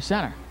out over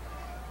center.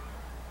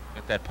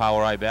 Got that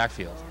power eye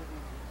backfield.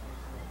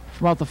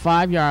 From about the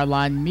 5-yard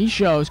line,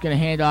 Michaud is going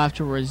to hand off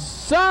to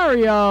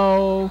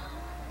Rosario.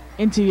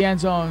 into the end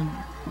zone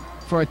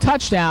for a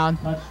touchdown.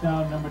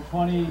 Touchdown number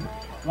 20,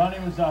 Ronnie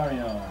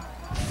Rosario.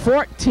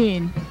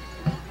 14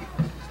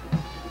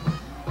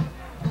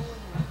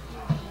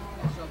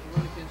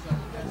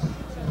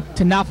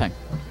 to nothing.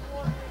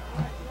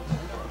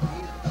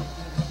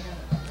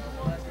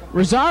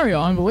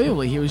 Rosario,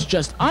 unbelievably, he was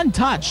just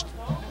untouched.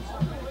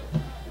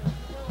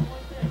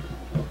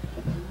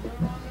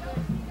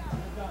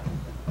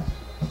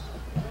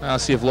 I'll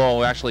see if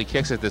Lowell actually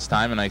kicks it this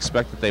time, and I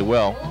expect that they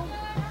will.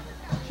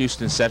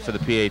 Houston set for the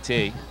PAT.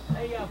 Hey,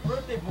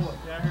 birthday boy.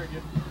 Yeah, I heard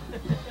you.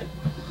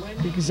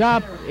 Pick is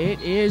up.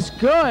 It is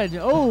good.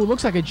 Oh,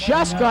 looks like it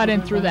just got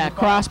in through that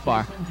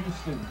crossbar.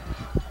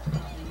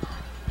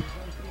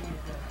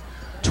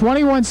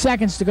 21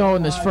 seconds to go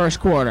in this first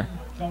quarter.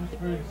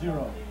 Chelmsford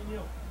 0.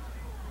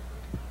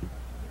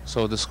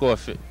 So the score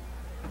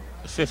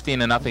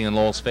 15-0 in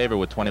Lowell's favor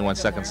with 21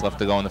 seconds left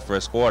to go in the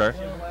first quarter.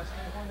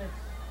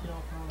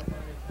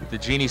 The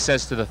genie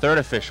says to the third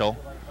official,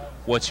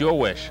 "What's your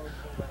wish?"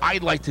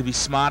 "I'd like to be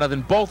smarter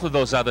than both of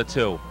those other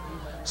two."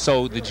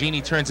 So the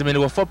genie turns him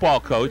into a football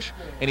coach,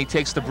 and he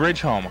takes the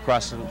bridge home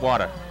across the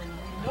water.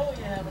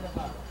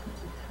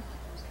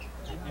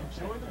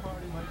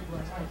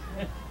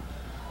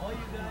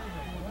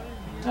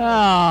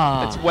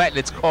 Oh. It's wet and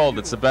it's cold.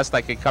 It's the best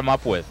I could come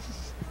up with.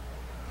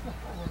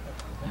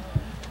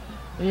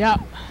 Yep.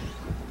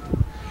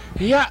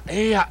 Yeah.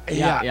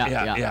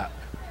 Yeah.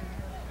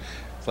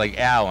 It's like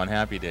Al on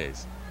Happy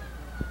Days.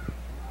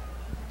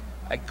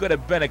 I could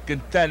have been a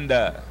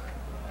contender.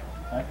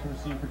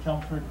 Accuracy for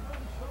Chelmsford.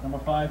 Number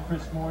 5,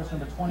 Chris Morris.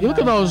 Number 20. You look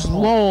at those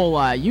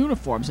Lowell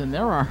uniforms, and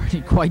they're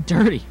already quite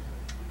dirty.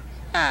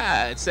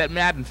 It's that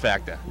Madden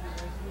factor.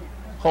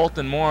 Holt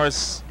and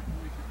Morris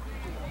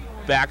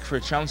back for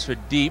Chelmsford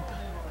deep.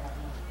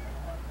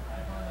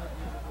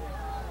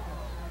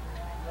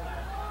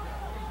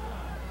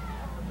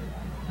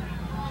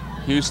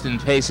 Houston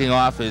pacing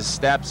off his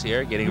steps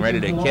here, getting ready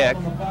to kick.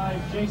 Number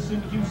 5,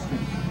 Jason Houston.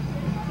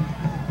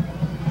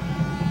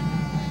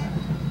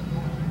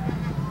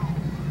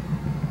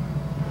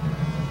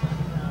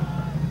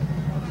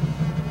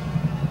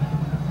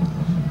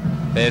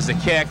 There's the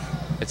kick.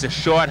 It's a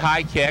short,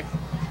 high kick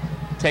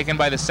taken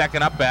by the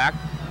second up back.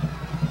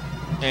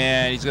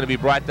 And he's going to be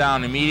brought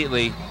down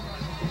immediately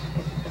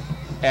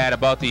at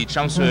about the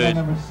Chelmsford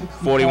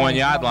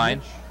 41-yard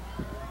line.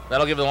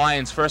 That'll give the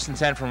Lions first and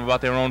 10 from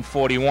about their own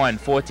 41.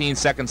 14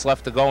 seconds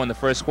left to go in the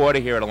first quarter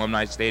here at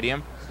Alumni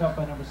Stadium.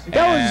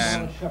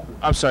 And,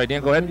 I'm sorry,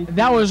 Dan, go ahead.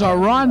 That was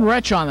Ron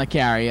Rich on the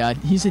carry.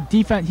 He's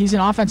an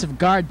offensive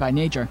guard by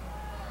nature.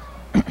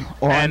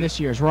 Or on this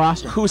year's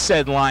roster. Who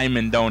said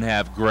linemen don't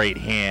have great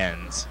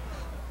hands?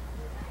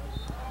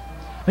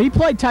 He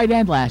played tight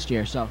end last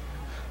year, so.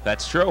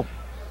 That's true.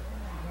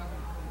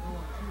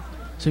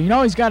 So you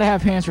know he's got to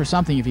have hands for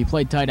something if he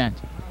played tight end.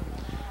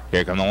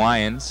 Here come the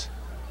Lions.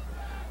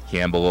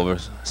 Campbell over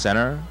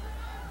center.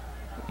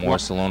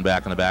 Morris alone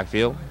back in the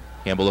backfield.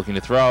 Campbell looking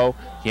to throw.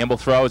 Campbell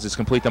throws. It's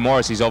complete to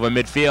Morris. He's over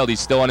midfield. He's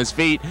still on his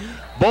feet.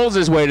 Bowls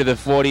his way to the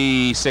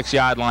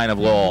 46-yard line of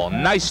Lowell.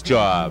 Nice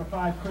job.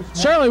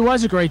 Certainly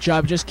was a great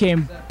job. Just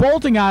came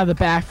bolting out of the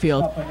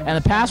backfield, and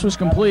the pass was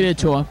completed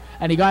to him,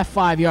 and he got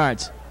 5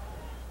 yards.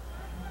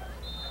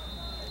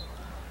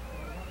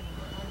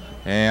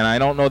 And I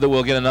don't know that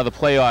we'll get another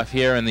playoff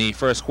here in the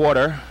first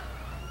quarter.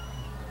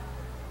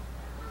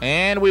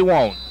 And we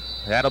won't.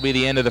 That'll be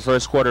the end of the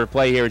first quarter of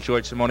play here at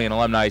George Simonian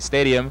Alumni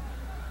Stadium.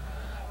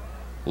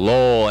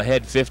 Lowell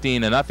ahead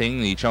 15-0.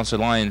 The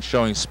Chelmsford Lions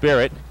showing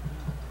spirit.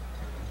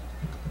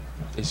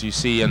 As you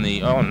see in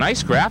the,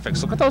 nice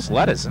graphics. Look at those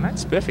letters, isn't that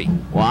spiffy?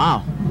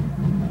 Wow.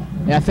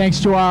 Yeah,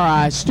 thanks to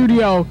our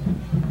studio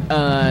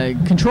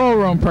control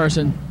room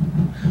person.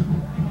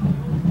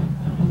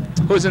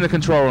 Who's in the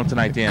control room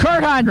tonight, Dan?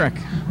 Kurt Heinrich.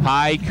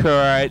 Hi,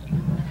 Kurt.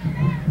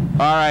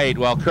 All right,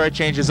 while Kurt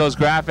changes those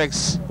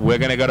graphics, we're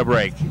going to go to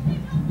break.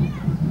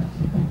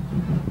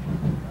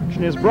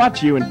 Is brought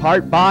to you in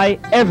part by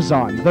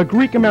Evzon, the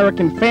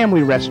Greek-American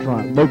family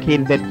restaurant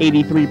located at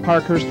 83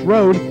 Parkhurst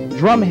Road,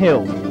 Drum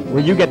Hill,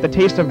 where you get the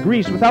taste of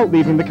Greece without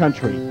leaving the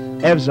country.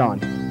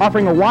 Evzon,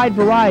 offering a wide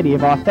variety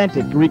of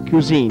authentic Greek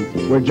cuisine,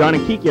 where John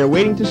and Kiki are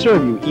waiting to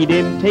serve you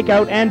eat-in,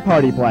 take-out, and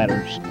party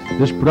platters.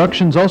 This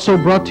production's also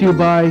brought to you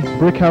by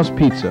Brickhouse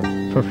Pizza.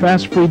 For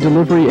fast, free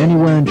delivery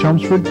anywhere in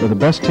Chelmsford or the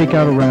best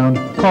takeout around,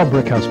 call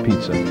Brickhouse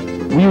Pizza.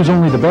 We use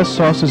only the best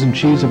sauces and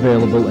cheese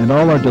available, and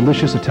all our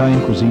delicious Italian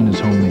cuisine is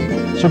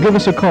homemade. So give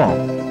us a call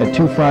at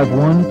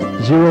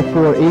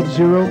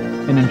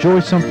 251-0480 and enjoy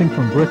something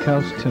from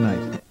Brickhouse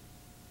tonight.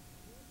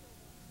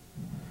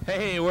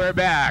 Hey, we're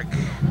back.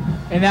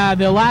 And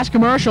the last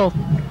commercial,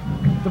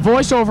 the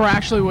voiceover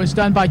actually was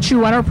done by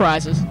Chew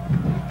Enterprises.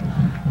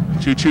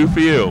 Choo-choo for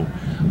you.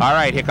 All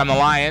right, here come the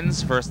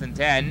Lions. First and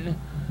 10.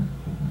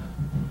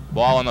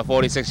 Ball on the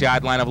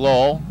 46-yard line of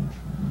Lowell.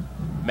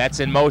 Mets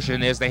in motion.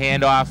 There's the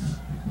handoff.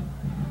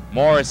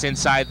 Morris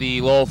inside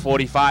the Lowell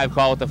 45,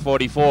 call it the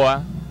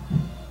 44.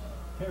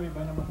 Carried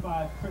by number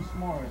 5, Chris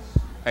Morris.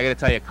 I got to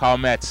tell you, Carl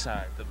Metz,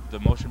 the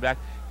motion back,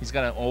 He's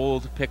got an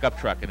old pickup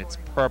truck, and it's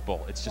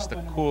purple. It's just the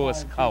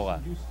coolest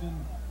color.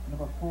 Houston,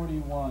 number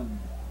 41,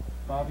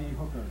 Bobby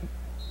Hooker.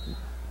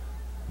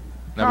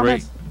 Number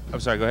 8. I'm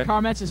sorry, go ahead.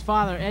 Carl Metz's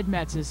father, Ed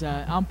Metz, is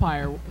an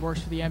umpire,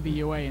 works for the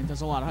MBUA and does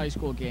a lot of high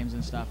school games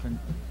and stuff, and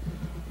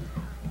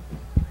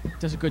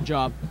does a good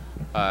job.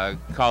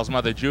 Carl's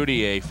mother,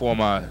 Judy, a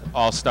former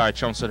all-star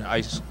Chelmsford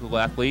High School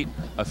athlete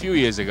a few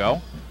years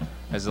ago.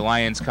 As the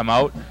Lions come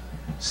out,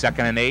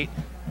 2nd and 8.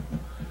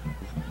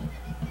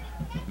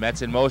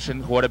 Metz in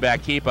motion,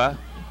 quarterback keeper.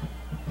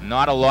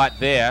 Not a lot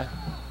there.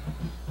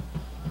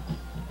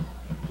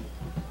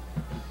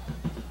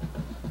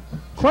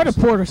 Quite a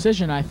poor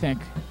decision, I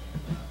think.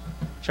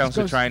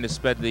 Chelmsford trying to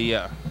spread the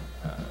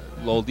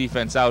Lowell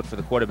defense out for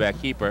the quarterback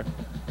keeper.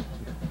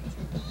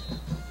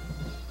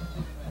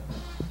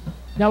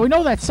 Now, we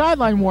know that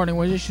sideline warning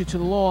was issued to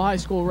the Lowell High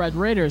School Red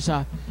Raiders.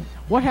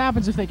 What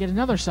happens if they get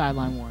another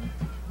sideline warning?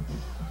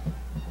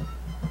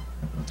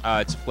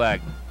 It's a flag.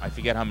 I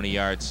forget how many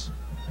yards.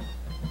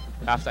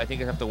 I think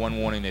it's after one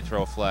warning they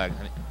throw a flag.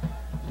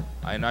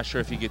 I'm not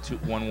sure if you get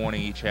one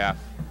warning each half.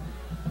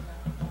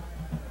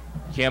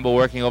 Campbell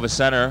working over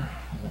center.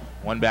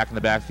 One back in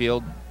the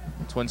backfield.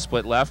 Twin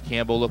split left.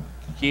 Campbell look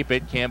keep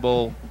it.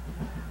 Campbell.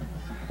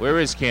 Where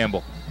is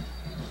Campbell?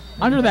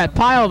 Under that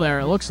pile there,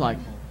 it looks like.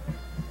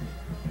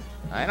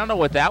 I don't know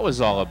what that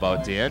was all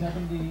about,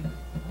 Dan.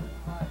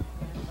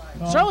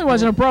 Certainly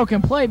wasn't a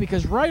broken play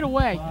because right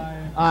away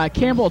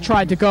Campbell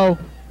tried to go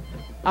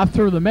up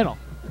through the middle.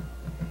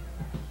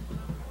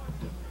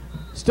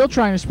 Still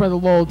trying to spread the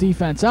Lowell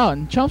defense out,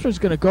 and Chelmsford's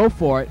going to go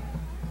for it.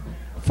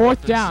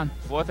 Fourth down.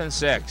 4th and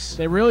 6.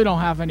 They really don't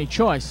have any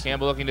choice.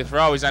 Campbell looking to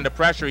throw. He's under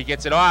pressure. He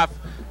gets it off.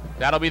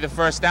 That'll be the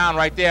first down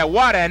right there.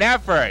 What an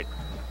effort.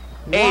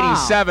 Wow.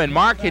 87.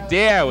 Mark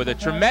Adair with a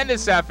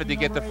tremendous effort to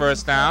get the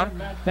first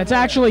down. That's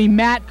actually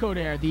Matt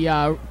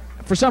Coder.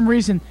 For some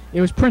reason,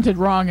 it was printed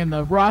wrong in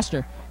the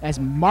roster as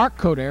Mark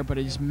Coder, but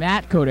it is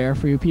Matt Coder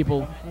for you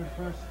people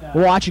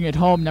watching at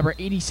home. Number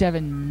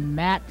 87,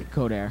 Matt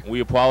Coder.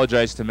 We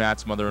apologize to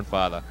Matt's mother and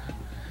father.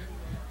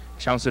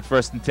 Chelmsford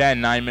 1st and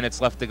 10. 9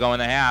 minutes left to go in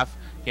the half.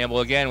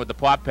 Campbell again with the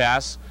pop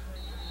pass,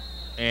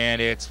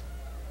 and it's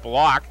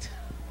blocked.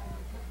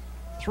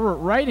 Threw it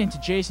right into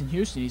Jason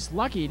Houston. He's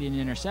lucky he didn't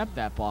intercept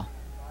that ball.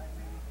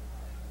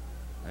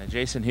 And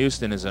Jason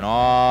Houston is an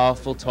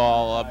awful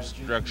tall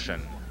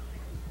obstruction.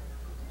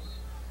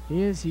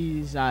 He is.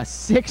 He's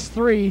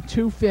 6'3",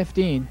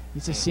 215.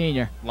 He's a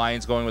senior.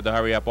 Lions going with the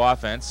hurry-up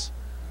offense.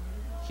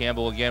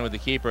 Campbell again with the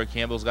keeper.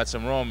 Campbell's got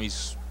some room.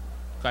 He's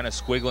kind of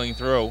squiggling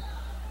through.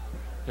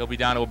 He'll be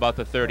down to about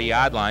the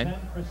 30-yard line.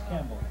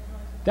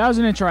 That was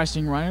an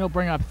interesting run. It'll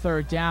bring up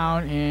 3rd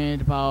down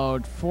and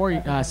about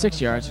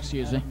 6 yards,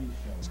 excuse me.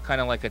 It's kind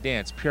of like a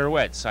dance.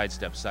 Pirouette,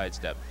 sidestep,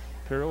 sidestep.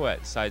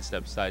 Pirouette,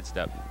 sidestep,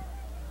 sidestep.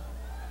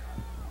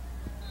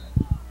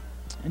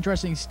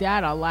 Interesting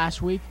stat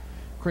last week.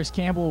 Chris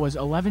Campbell was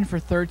 11 for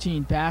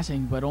 13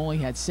 passing, but only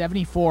had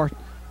 74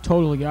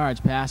 total yards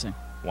passing.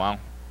 Wow.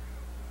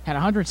 Had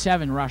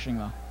 107 rushing,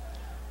 though.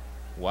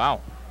 Wow.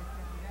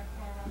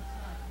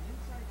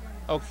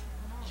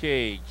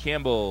 Okay,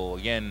 Campbell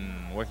again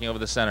working over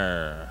the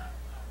center.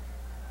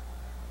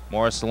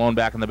 Morris alone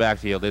back in the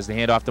backfield. There's the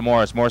handoff to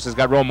Morris. Morris has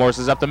got room. Morris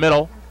is up the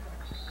middle.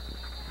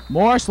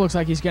 Morris looks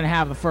like he's going to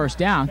have the first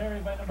down.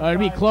 It'll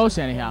be close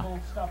anyhow.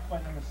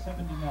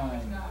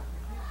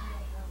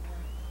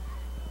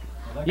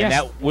 Yes. And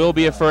that will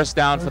be a first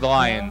down for the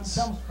Lions.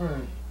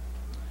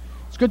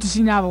 It's good to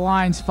see now the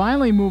Lions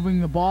finally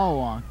moving the ball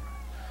along.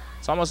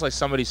 It's almost like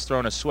somebody's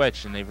thrown a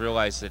switch and they've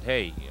realized that,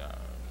 hey,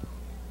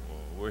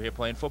 we're here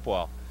playing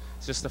football.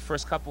 It's just the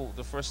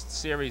first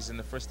series and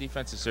the first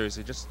defensive series,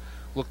 it just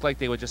looked like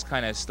they were just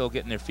kind of still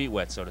getting their feet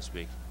wet, so to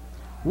speak.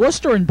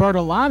 Worcester and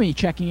Bertolami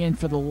checking in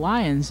for the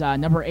Lions,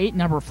 number 8 and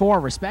number 4,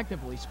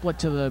 respectively, split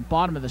to the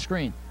bottom of the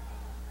screen.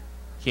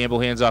 Campbell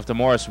hands off to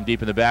Morris from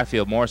deep in the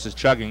backfield. Morris is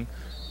chugging,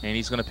 and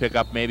he's going to pick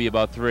up maybe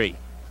about 3.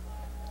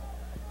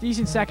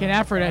 Decent second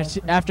effort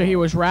after he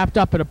was wrapped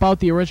up at about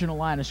the original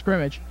line of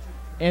scrimmage.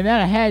 And then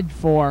ahead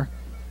for,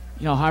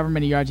 however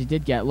many yards he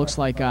did get. Looks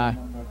like a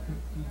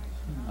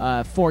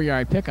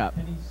 4-yard pickup.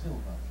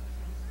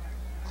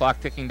 Clock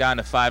ticking down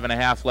to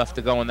 5.5 left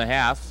to go in the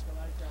half.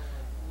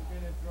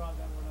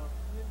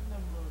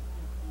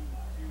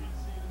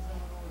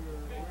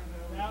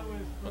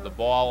 With the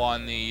ball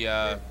on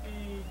the,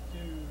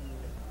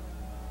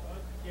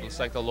 looks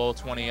like the low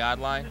 20-yard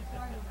line.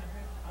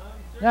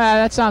 Yeah,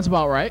 that sounds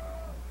about right.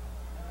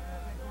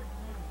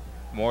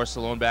 Morris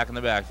alone back in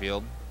the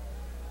backfield.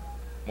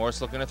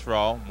 Morris looking to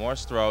throw.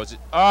 Morris throws.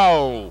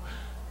 Oh!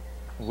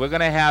 We're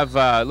going to have,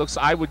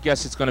 I would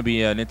guess it's going to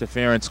be an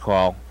interference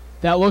call.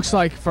 That looks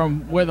like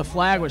from where the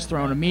flag was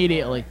thrown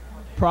immediately.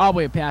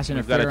 Probably a pass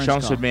interference call. We've got a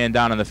Chelmsford man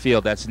down on the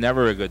field. That's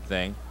never a good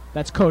thing.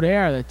 That's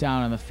Coder that's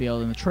down on the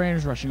field, and the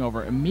trainer's rushing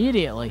over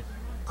immediately.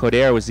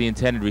 Coder was the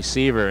intended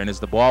receiver, and as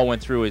the ball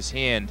went through his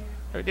hand,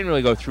 or it didn't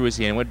really go through his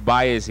hand, it went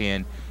by his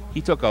hand,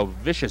 he took a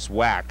vicious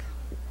whack.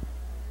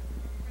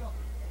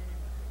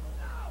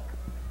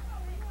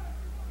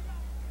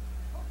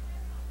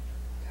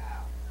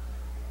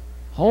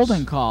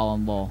 Holding call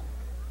on Lowell.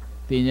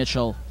 The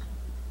initial,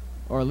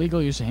 or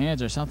illegal use of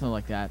hands or something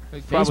like that. I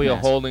think probably a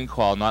holding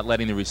call, not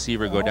letting the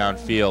receiver go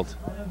downfield.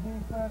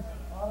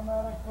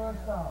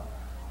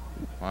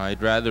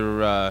 I'd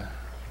rather, a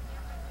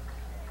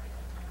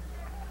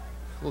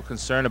little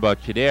concerned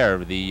about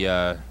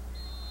Kader.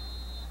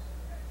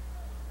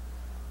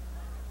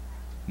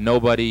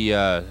 Nobody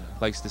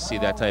likes to see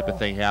that type of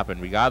thing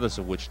happen, regardless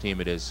of which team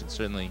it is. And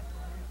certainly,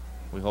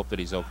 we hope that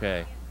he's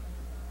okay.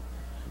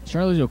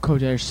 Charlie's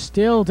Kader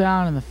still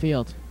down in the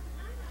field.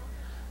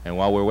 And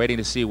while we're waiting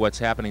to see what's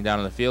happening down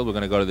in the field, we're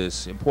going to go to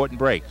this important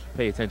break.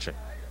 Pay attention.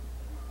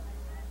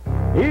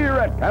 Here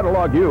at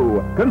Catalog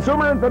U,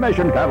 consumer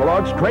information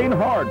catalogs train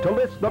hard to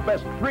list the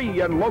best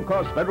free and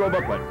low-cost federal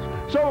booklets.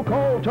 So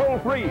call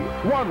toll-free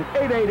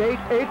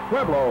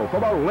 1-888-8-PUEBLO for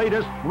the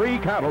latest free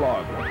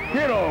catalog.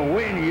 It'll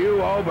win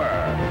you over.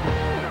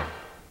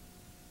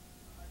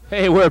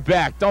 Hey, we're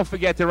back. Don't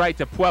forget to write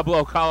to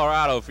Pueblo,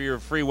 Colorado for your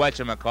free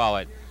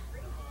whatchamacallit.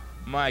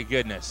 My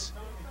goodness.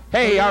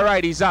 Hey, all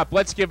right, he's up.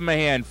 Let's give him a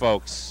hand,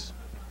 folks.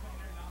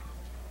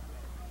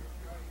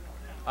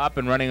 Up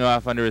and running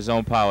off under his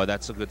own power.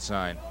 That's a good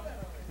sign.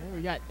 Okay,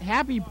 we got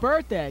happy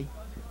birthday.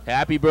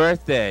 Happy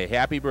birthday.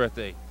 Happy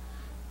birthday.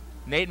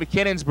 Nate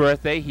McKinnon's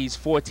birthday. He's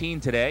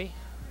 14 today.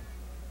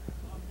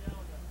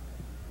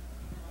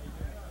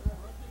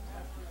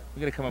 We're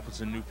going to come up with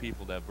some new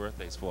people to have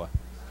birthdays for.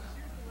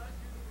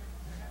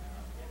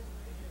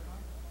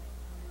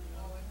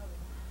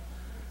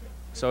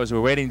 So as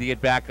we're waiting to get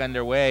back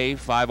underway,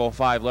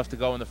 5:05 left to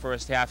go in the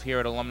first half here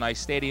at Alumni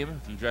Stadium.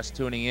 If you're just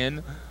tuning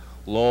in,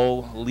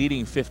 Lowell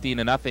leading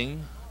 15-0,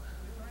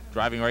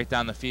 driving right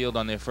down the field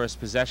on their first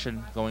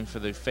possession, going for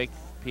the fake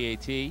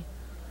PAT.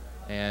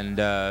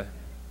 And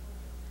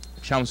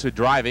Chelmsford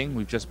driving.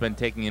 We've just been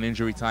taking an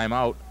injury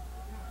timeout.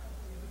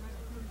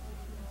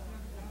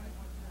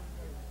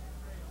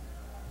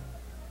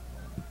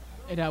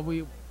 And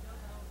we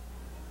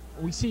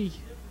see,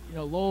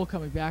 Lowell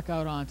coming back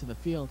out onto the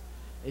field.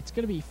 It's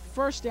going to be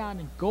first down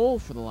and goal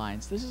for the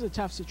Lions. This is a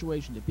tough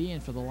situation to be in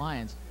for the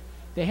Lions.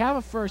 They have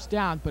a first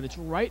down, but it's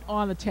right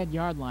on the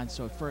 10-yard line,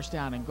 so first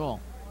down and goal.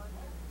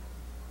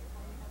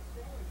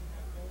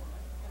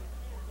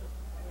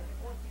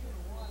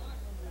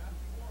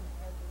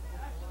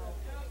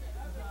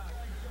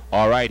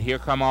 All right, here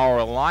come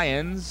our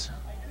Lions.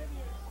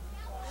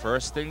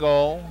 First and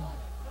goal.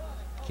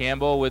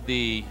 Campbell with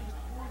the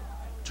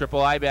triple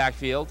I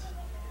backfield.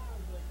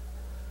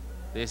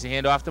 There's a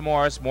handoff to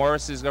Morris.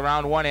 Morris is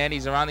around one end.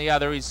 He's around the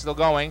other. He's still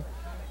going.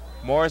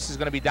 Morris is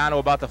going to be down to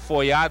about the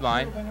 4-yard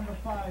line.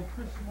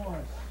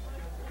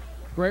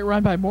 Great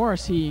run by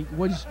Morris. He's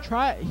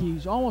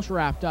almost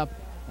wrapped up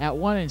at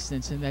one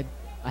instance and then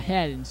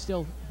ahead and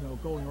still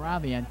going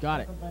around the end.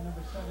 Got it.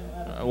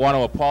 I want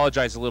to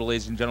apologize a little,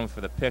 ladies and gentlemen,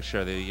 for the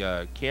picture.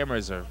 The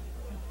cameras are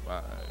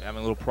having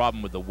a little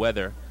problem with the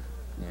weather,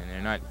 and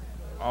they're not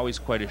always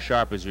quite as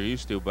sharp as you're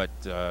used to, but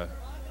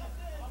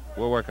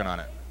we're working on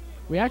it.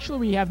 We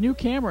have new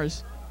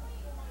cameras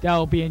that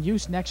will be in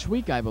use next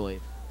week, I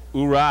believe.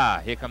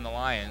 Hoorah! Here come the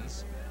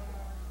Lions.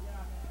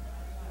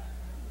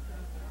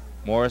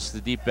 Morris,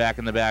 the deep back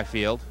in the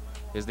backfield.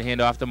 Here's the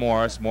handoff to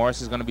Morris.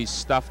 Morris is going to be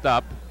stuffed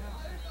up.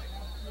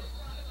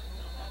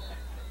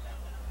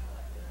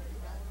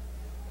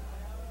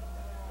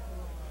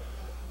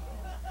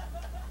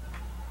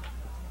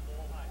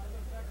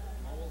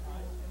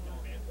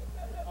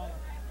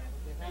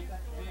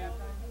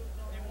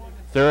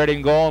 Third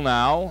and goal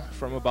now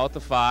from about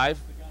the 5.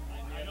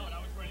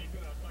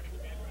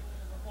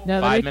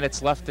 Now 5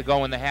 minutes left to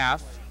go in the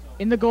half.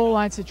 In the goal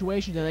line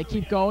situation, do they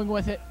keep going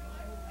with it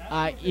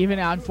even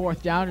on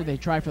fourth down, or do they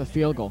try for the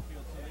field goal?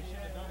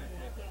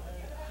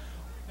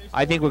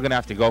 I think we're going to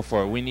have to go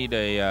for it. We need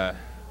a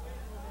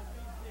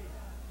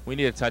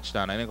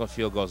touchdown. I think a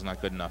field goal is not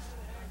good enough.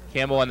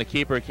 Campbell on the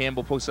keeper.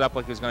 Campbell pulls it up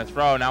like he's going to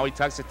throw. Now he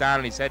tucks it down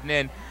and he's heading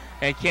in.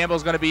 And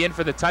Campbell's going to be in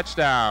for the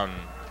touchdown.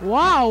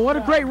 Wow, what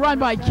a great run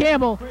by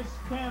Campbell,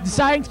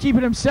 deciding to keep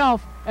it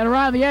himself and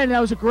around the end.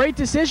 That was a great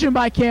decision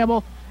by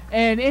Campbell,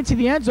 and into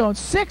the end zone,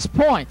 6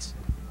 points.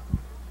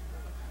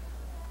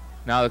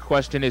 Now the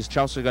question is,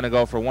 Chelsea going to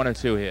go for 1 or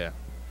 2 here?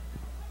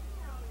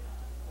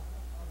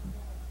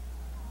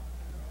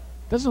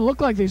 Doesn't look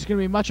like there's going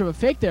to be much of a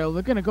fake there.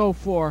 They're going to go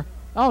for,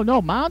 oh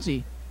no,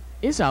 Mounsey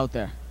is out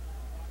there.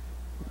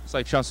 Looks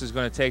like Chelsea's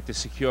going to take the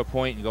secure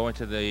point and go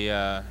into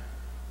the,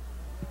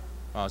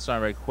 it's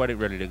not quite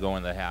ready to go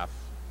in the half.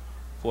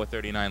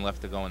 4:39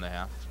 left to go in the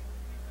half.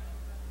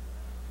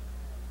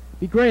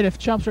 Be great if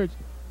Chelmsford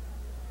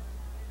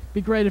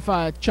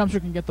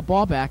can get the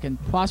ball back and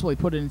possibly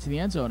put it into the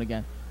end zone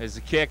again. There's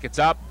the kick. It's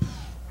up,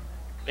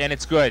 and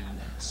it's good.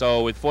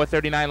 So with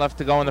 4:39 left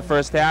to go in the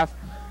first half,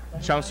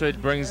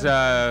 Chelmsford brings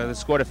the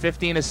score to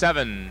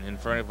 15-7 in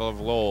front of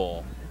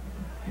Lowell.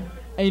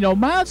 And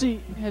Mounsey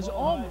has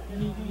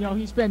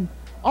he's been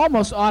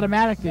almost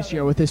automatic this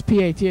year with his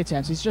PAT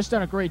attempts. He's just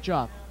done a great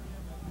job.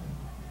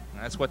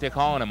 That's what they're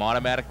calling him,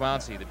 Automatic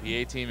Mounsey, the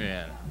PAT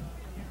man.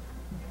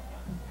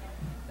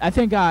 I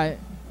think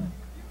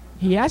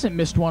he hasn't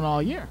missed one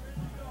all year.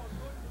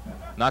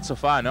 Not so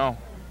far, no.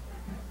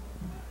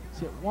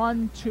 Is it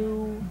 1,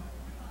 2,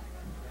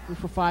 3,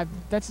 4, 5?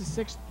 That's a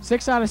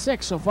 6 out of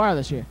 6 so far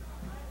this year.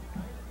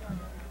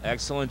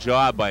 Excellent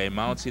job by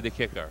Mouncey, the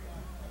kicker.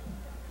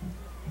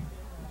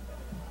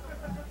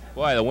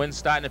 Boy, the wind's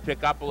starting to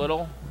pick up a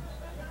little.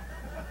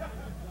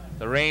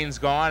 The rain's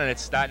gone, and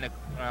it's starting to,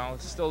 well,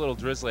 it's still a little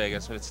drizzly, I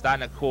guess, but it's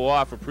starting to cool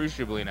off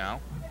appreciably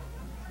now.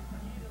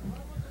 I'm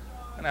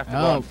going to have to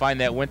go and find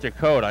that winter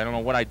coat. I don't know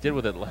what I did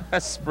with it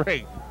last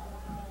spring.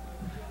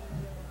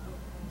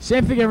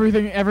 Same thing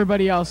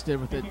everybody else did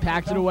with it.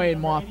 Packed it away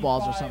in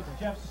mothballs or something.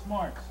 Jeff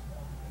Smart.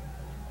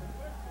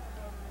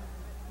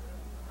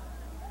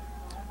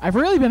 I've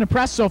really been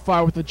impressed so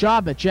far with the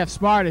job that Jeff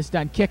Smart has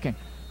done kicking.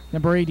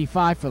 Number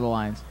 85 for the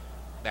Lions.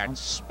 That's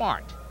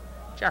Smart.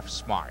 Jeff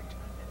Smart.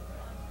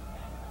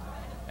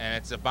 And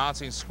it's a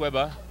bouncing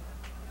squibber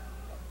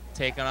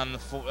taking on the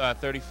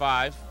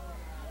 35.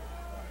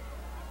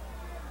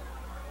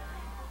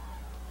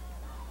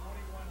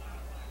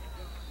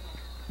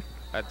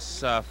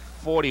 That's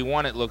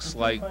 41, it looks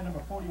like. By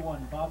number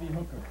 41, Bobby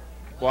Hooker.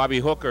 Bobby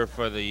Hooker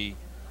for the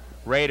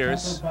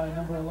Raiders. By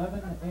number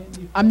 11,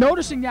 Andy. I'm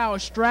noticing now a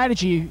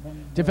strategy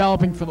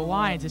developing for the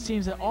Lions. It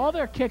seems that all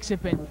their kicks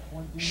have been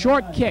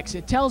short kicks.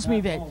 It tells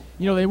me that,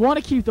 you know, they want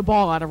to keep the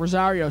ball out of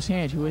Rosario's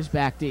hand, who is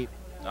back deep.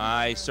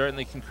 I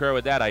certainly concur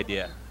with that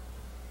idea.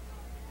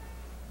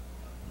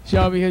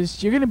 So,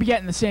 because you're going to be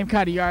getting the same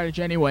kind of yardage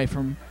anyway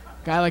from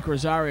a guy like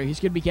Rosario. He's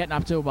going to be getting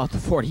up to about the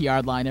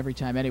 40-yard line every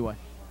time anyway.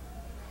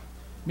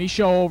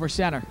 Michaud over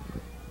center.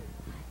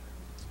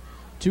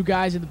 Two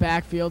guys in the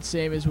backfield,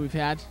 same as we've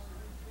had.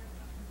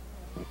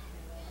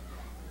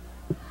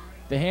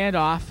 The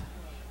handoff.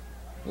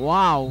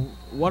 Wow,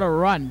 what a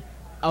run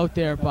out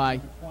there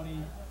by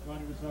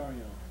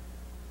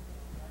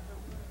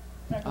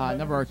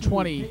number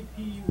 20,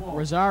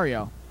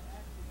 Rosario.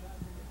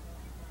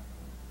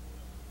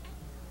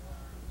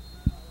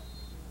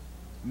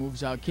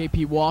 Moves out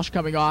KP Walsh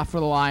coming off for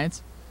the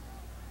Lions.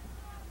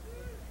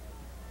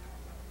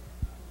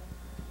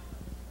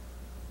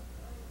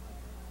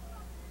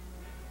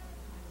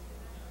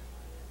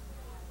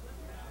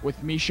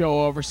 With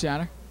Michaud over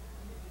center.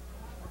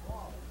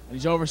 And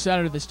he's over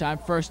center this time.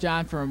 First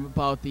down from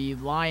about the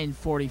Lion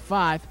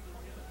 45.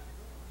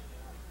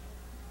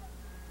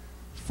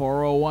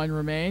 4:01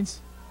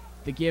 remains.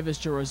 The give is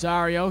to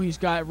Rosario. He's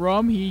got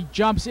room. He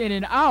jumps in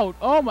and out.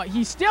 Oh my,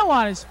 he's still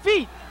on his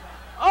feet.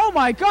 Oh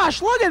my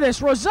gosh, look at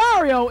this.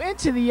 Rosario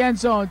into the end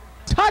zone.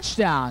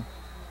 Touchdown.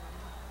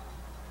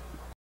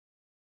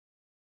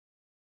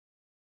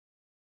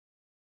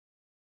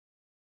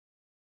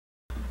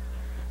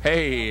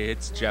 Hey,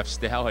 it's Jeff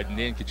Stalwart and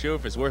Dan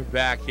Kachufis. We're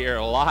back here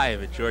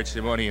live at George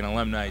Simonian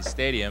Alumni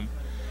Stadium,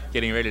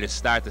 getting ready to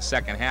start the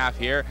second half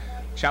here.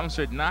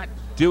 Chelmsford not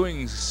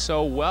doing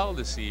so well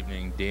this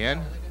evening,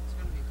 Dan.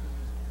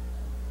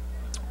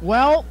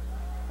 Well,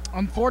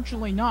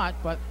 unfortunately not,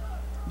 but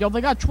you know,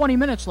 they got 20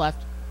 minutes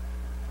left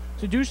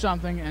to do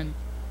something, and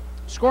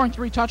scoring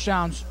 3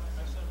 touchdowns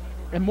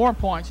and more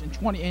points in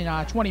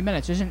 20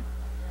 minutes isn't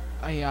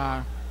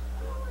a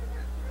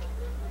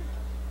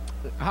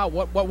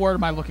what word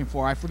am I looking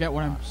for? I forget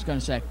what I'm going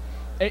to say.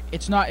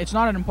 It's not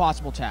an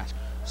impossible task.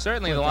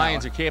 Certainly the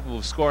Lions are capable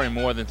of scoring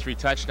more than 3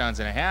 touchdowns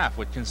and a half.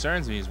 What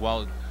concerns me is,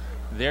 while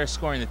they're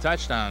scoring the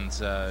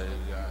touchdowns,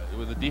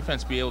 will the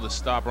defense be able to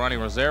stop Ronnie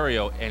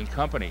Rosario and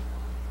company?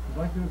 I'd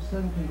like to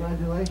extend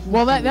congratulations.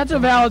 Well, that's a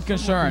valid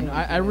concern.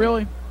 I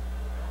really...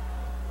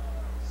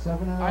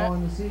 7-0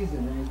 in the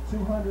season, and it's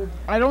 200.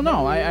 I don't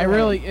know. I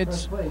really...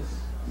 It's...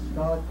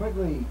 Scarlett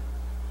Quigley.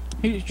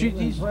 He's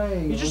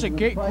just a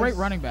great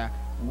running back.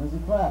 And Lizzie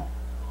Clapp.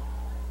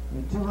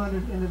 The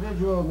 200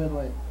 individual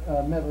medley,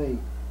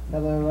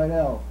 Heather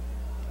Ryder.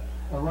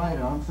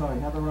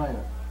 Heather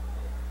Ryder.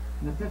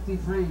 And the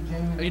 53,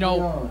 Jamie. You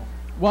know,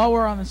 while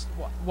we're on this,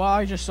 while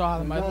I just saw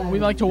them, we'd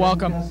like to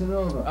welcome.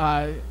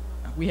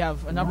 We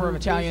have a number of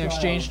Italian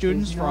exchange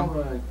students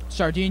from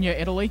Sardinia,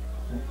 Italy,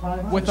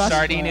 with us.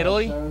 Sardinia,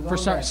 Italy? For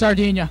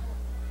Sardinia.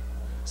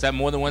 Is that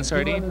more than one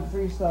sardine?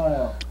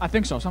 I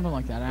think so, something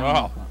like that.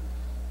 Oh.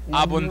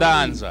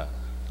 Abbondanza.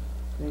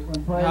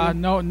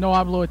 No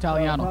hablo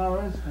Italiano.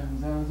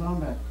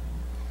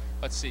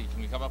 Let's see,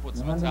 can we come up with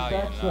some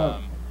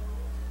Italian?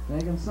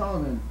 Megan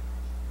Sullivan.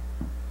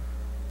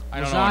 I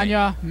don't know.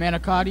 Lasagna,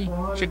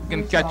 manicotti.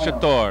 Chicken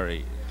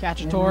cacciatore.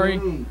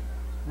 Cacciatore.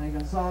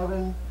 Megan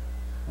Sullivan.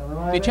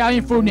 The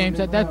Italian food names,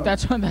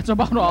 that's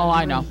about all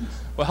I know.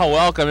 Well,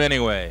 welcome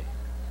anyway.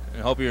 I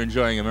hope you're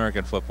enjoying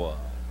American football.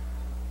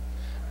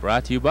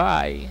 Brought to you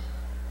by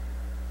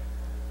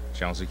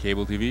Chelmsford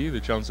Cable TV, the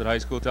Chelmsford High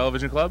School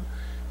Television Club.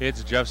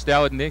 It's Jeff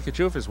Stalwart and Dan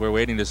Kachufis. We're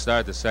waiting to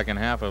start the second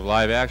half of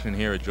live action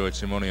here at George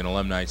Simonian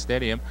Alumni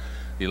Stadium.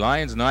 The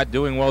Lions not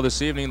doing well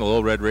this evening. The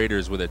Little Red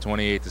Raiders with a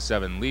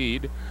 28-7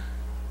 lead.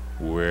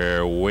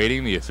 We're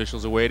waiting. The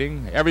officials are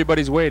waiting.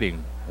 Everybody's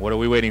waiting. What are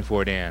we waiting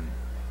for, Dan?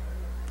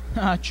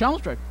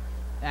 Chelmsford,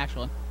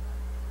 actually.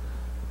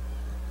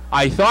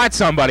 I thought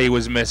somebody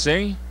was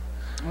missing.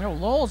 You know,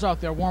 Lowell's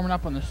out there warming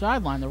up on the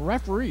sideline. The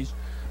referees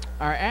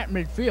are at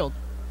midfield.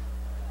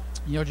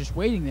 just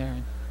waiting there.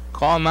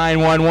 Call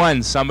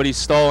 911. Somebody's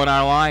stolen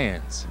our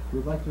Lions.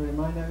 We'd like to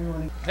remind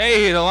everyone.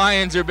 Hey, the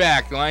Lions are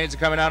back. The Lions are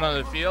coming out on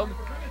the field.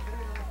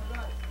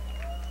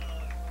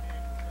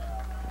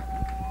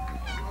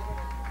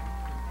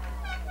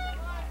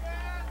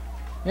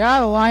 Yeah,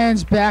 the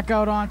Lions back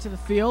out onto the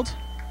field.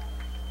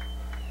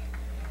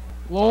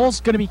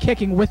 Lowell's going to be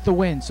kicking with the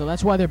wind, so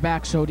that's why they're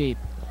back so deep.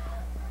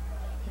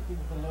 Kicking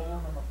for Lowell,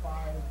 number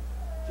 5,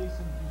 Jason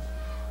Houston.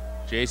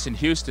 Jason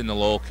Houston, the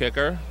Lowell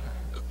kicker.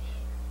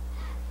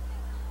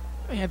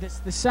 Yeah,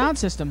 the sound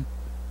system,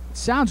 it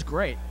sounds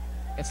great.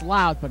 It's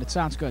loud, but it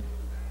sounds good.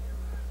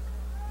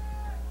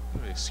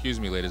 Excuse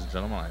me, ladies and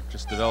gentlemen. I've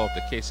just developed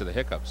a case of the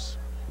hiccups.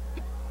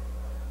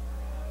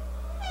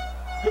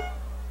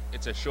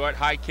 It's a short,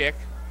 high kick.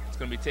 It's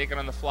going to be taken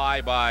on the fly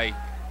by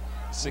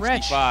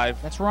 65.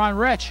 Rich. That's Ron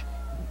Rich.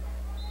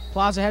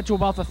 Plows ahead to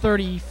about the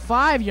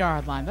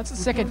 35-yard line. That's the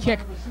second kick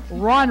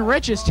Ron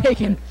Rich has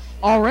taken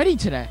already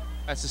today.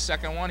 That's the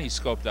second one he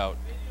scoped out.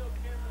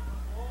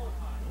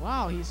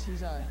 Wow, he's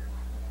a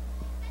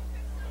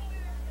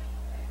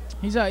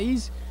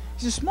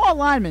small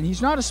lineman.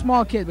 He's not a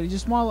small kid, but he's a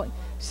small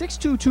 6'2",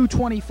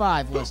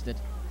 225 listed.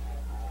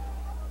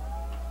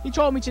 He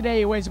told me today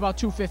he weighs about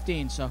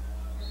 215, so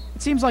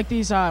it seems like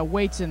these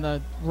weights in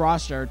the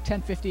roster are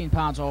 10, 15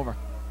 pounds over.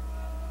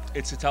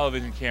 It's a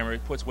television camera.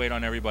 It puts weight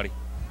on everybody.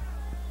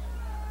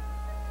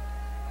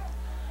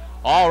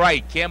 All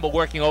right, Campbell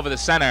working over the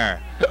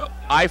center.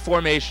 I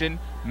formation.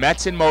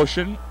 Mets in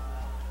motion.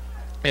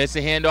 It's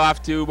a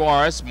handoff to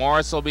Morris.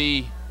 Morris will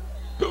be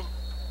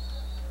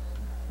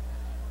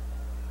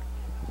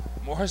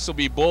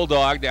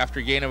bulldogged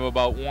after a gain of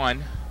about 1.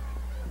 Handoff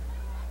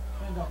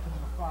to number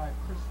 5,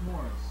 Chris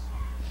Morris.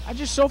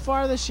 So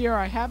far this year,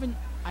 I haven't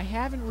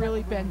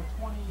really been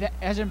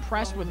as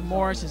impressed with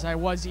Morris as I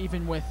was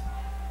even with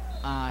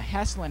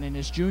Heslin in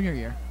his junior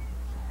year.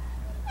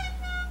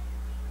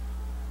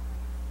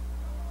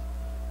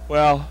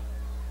 Well,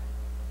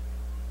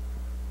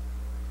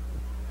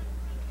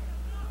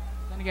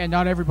 then again,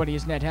 not everybody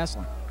is Ned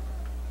Heslin.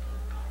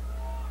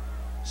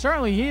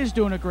 Certainly, he is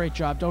doing a great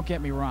job. Don't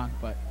get me wrong,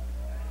 but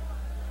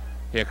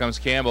here comes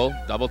Campbell,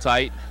 double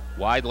tight,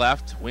 wide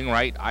left, wing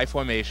right, I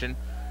formation.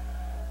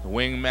 The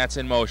wing Mets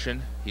in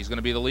motion. He's going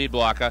to be the lead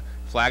blocker.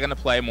 Flag on the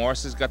play.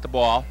 Morris has got the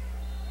ball.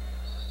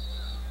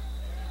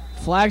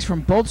 Flags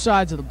from both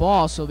sides of the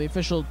ball, so the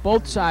officials,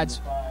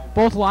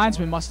 both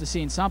linesmen must have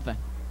seen something.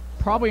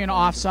 Probably an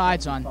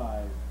offsides on.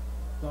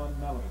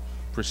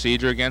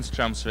 Procedure against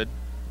Chelmsford.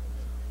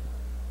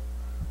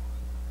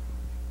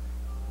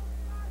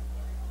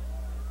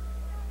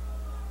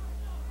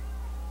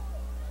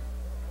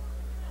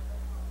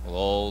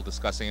 Lowell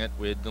discussing it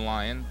with the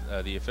Lions,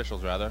 the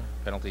officials rather.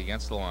 Penalty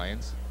against the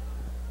Lions.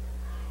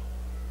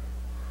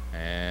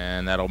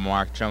 And that'll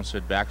mark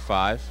Chelmsford back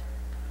 5.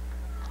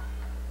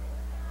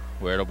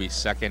 Where it'll be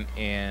 2nd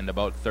and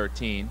about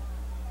 13.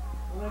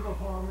 Illegal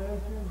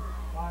formation,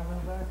 5 in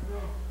the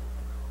backfield.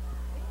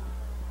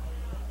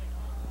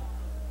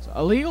 So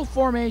illegal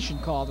formation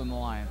called on the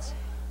Lions.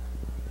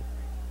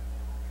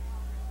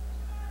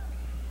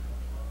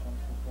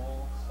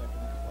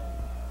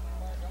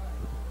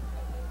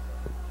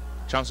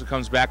 Chelmsford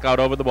comes back out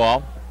over the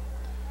ball.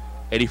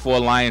 84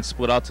 Lions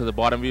split out to the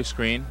bottom of your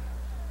screen.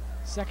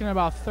 2nd and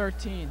about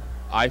 13.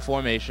 I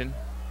formation.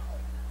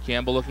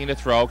 Campbell looking to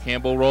throw.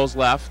 Campbell rolls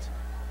left.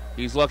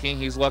 He's looking,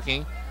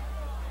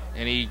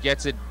 and he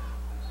gets it,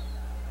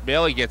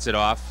 barely gets it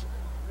off.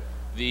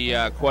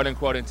 The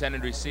quote-unquote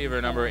intended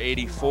receiver, number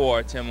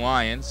 84, Tim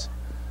Lyons.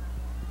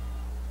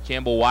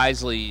 Campbell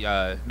wisely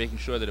making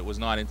sure that it was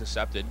not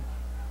intercepted.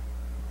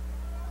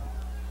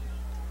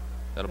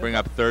 That'll bring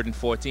up 3rd and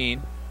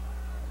 14.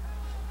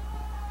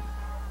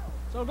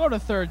 So we'll go to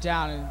 3rd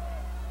down, and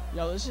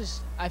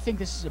I think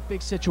this is a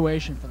big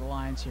situation for the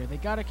Lions here. They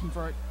got to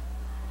convert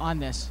on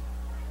this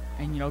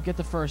and get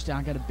the 1st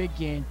down, get a big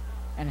gain,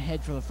 and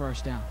head for the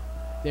 1st down.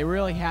 They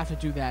really have to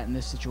do that in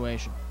this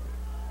situation.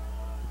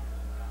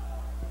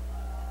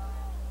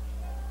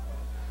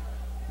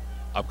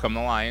 Up come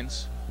the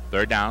Lions.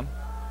 3rd down.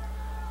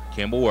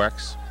 Campbell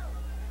works.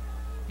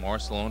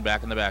 Morris alone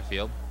back in the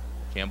backfield.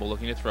 Campbell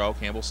looking to throw.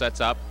 Campbell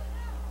sets up.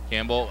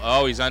 Campbell,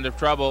 he's under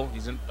trouble.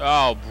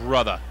 Oh,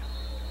 brother.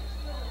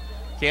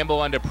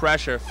 Campbell under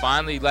pressure,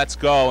 finally lets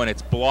go, and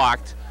it's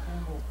blocked.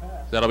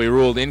 That'll be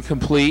ruled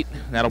incomplete.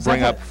 That'll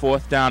bring up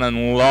 4th down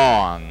and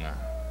long.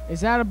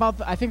 Is that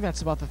about I think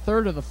that's about the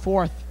 3rd or the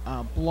 4th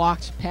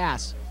blocked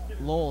pass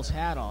Lowell's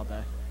had all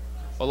day.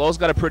 Well, Lowell's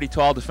got a pretty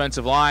tall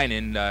defensive line,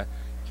 and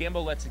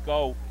Campbell lets it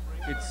go.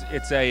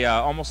 It's a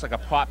almost like a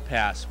pop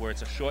pass, where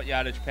it's a short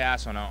yardage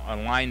pass on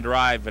a line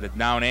drive at a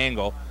down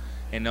angle,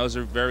 and those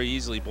are very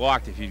easily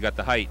blocked if you've got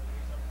the height.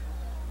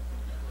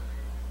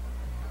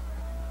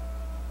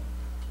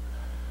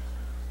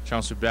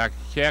 Chelmsford back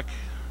kick.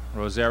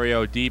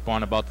 Rosario deep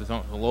on about the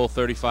Lowell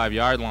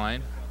 35-yard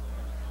line.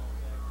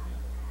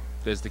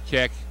 There's the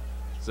kick.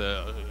 It's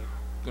going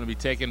to be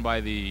taken by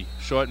the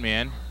short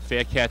man.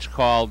 Fair catch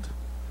called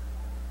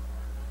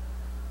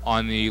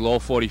on the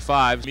Lowell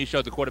 45.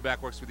 Michaud, the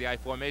quarterback, works with the I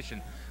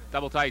formation.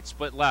 Double tight,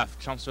 split left.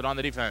 Chelmsford on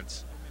the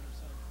defense.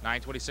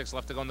 9:26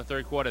 left to go in the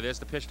third quarter. There's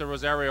the pitch to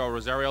Rosario.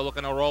 Rosario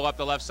looking to roll up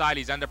the left side.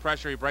 He's under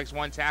pressure. He breaks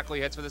one tackle.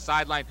 He heads for the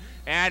sideline.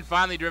 And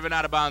finally driven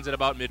out of bounds at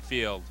about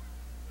midfield.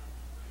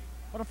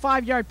 What a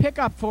 5-yard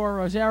pickup for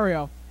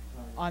Rosario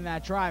on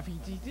that drive. He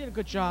did a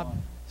good job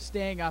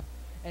staying up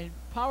and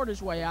powered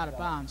his way out of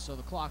bounds, so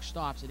the clock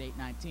stops at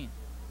 8:19.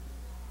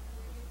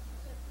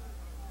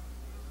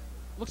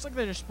 Looks like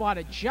they're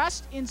spotted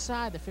just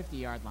inside the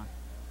 50-yard line.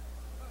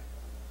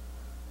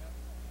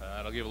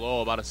 That'll give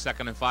Lowell about a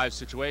 2nd and 5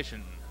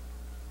 situation.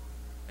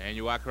 And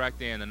you are correct,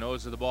 Dan. The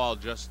nose of the ball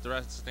just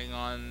resting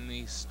on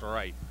the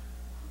stripe.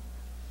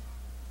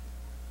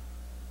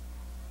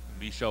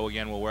 Michaud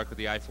again will work with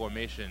the I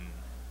formation.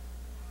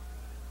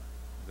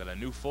 We've got a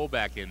new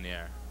fullback in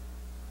there.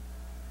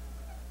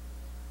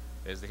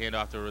 There's the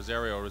handoff to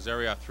Rosario.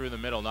 Rosario through the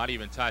middle, not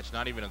even touched,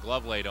 not even a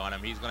glove laid on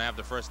him. He's going to have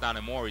the first down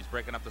and more. He's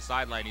breaking up the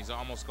sideline. He's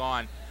almost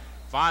gone.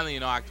 Finally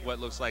knocked what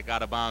looks like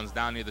out of bounds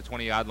down near the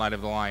 20-yard line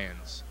of the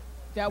Lions.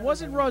 That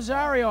wasn't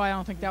Rosario, I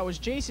don't think. That was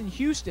Jason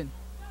Houston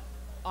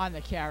on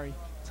the carry.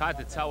 It's hard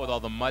to tell with all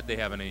the mud they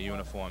have in their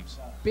uniforms.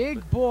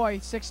 Big boy,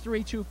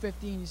 6'3",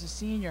 215. He's a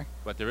senior.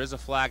 But there is a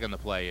flag in the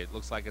play. It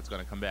looks like it's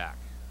going to come back.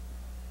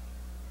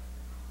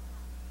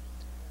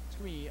 It's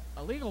going to be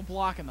a legal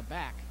block in the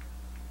back.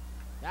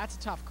 That's a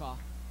tough call.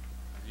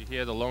 You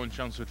hear the lone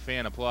Chelmsford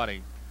fan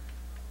applauding.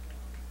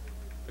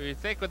 Do you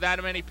think with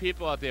that many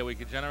people out there we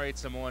could generate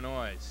some more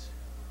noise?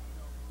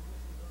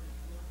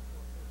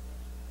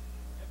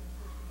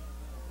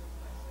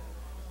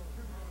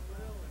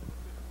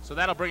 So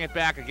that'll bring it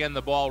back again,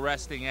 the ball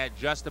resting at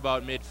just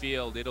about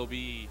midfield. It'll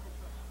be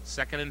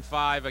 2nd and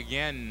 5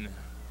 again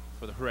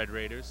for the Red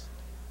Raiders.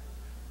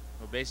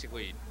 We'll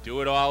basically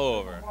do it all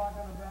over.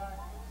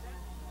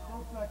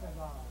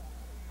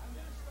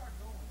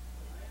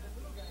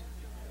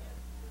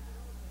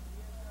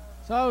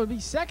 So it would be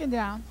 2nd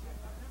down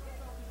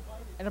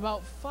and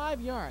about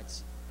 5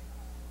 yards.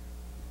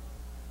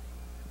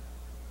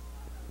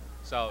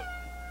 So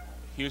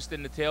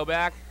Houston, the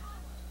tailback.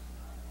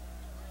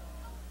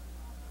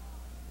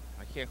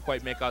 I can't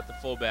quite make out the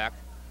fullback.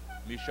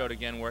 Michaud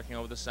again working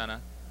over the center.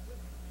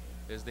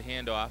 There's the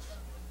handoff.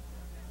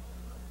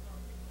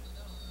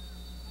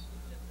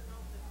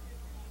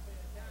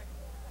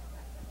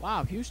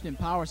 Wow, Houston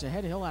powers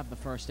ahead. He'll have the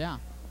first down.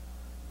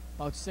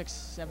 About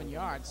 6-7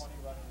 yards.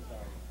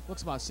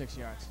 Looks about 6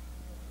 yards.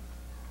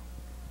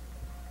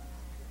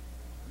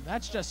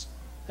 That's just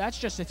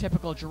a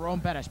typical Jerome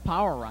Bettis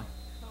power run.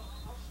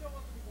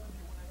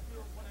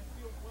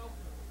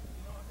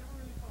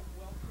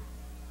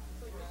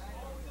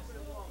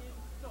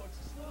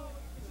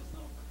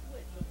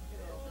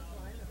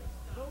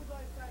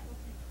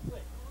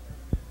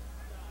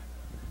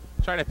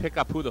 Trying to pick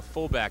up who the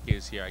fullback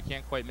is here. I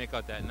can't quite make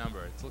out that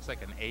number. It looks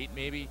like an 8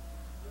 maybe.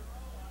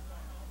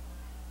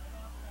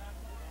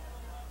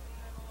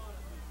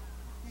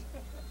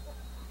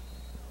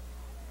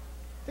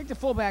 I think the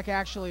fullback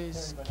actually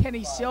is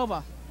Kenny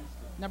Silva,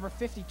 number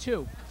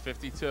 52.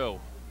 52,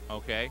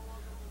 okay.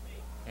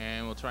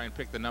 And we'll try and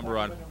pick the number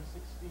on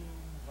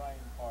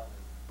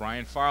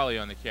Brian Farley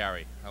on the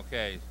carry.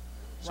 Okay.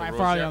 So Brian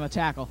Farley on the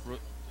tackle.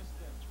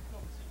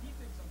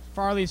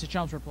 Farley's a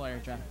Chelmsford player,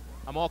 Jeff.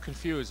 I'm all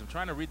confused. I'm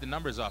trying to read the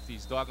numbers off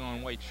these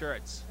doggone white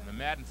shirts, and the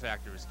Madden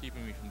factor is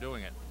keeping me from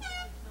doing it.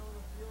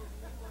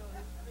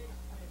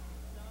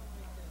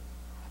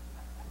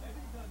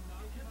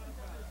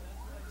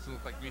 Doesn't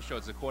look like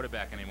Michaud's the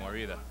quarterback anymore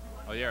either.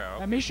 Oh, yeah.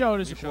 Okay.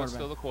 Michaud is the Michaud's quarterback.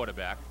 still the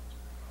quarterback.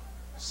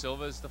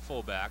 Silva's the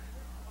fullback.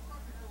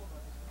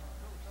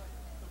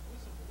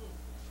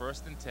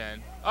 1st and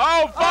 10.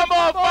 Oh,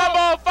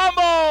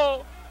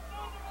 fumble!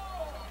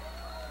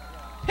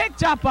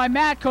 Picked up by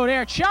Matt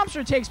Coder.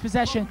 Chelmsford takes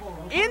possession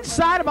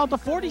inside about the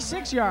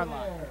 46-yard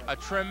line. A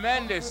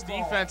tremendous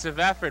defensive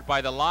effort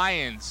by the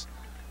Lions.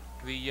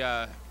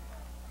 The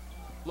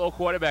low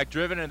quarterback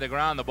driven into the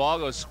ground. The ball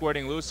goes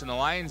squirting loose, and the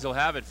Lions will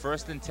have it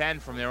 1st and 10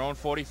 from their own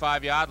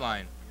 45-yard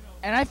line.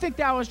 And I think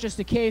that was just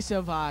a case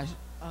of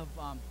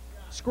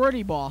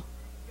squirty ball.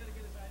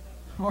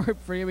 Or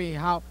for me,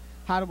 how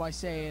do I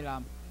say it?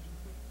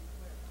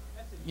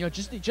 You know,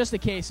 just a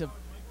case of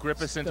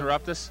Grippus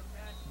interruptus.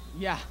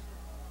 Yeah.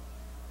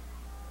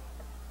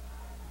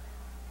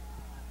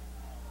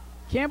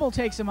 Campbell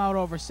takes him out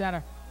over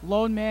center.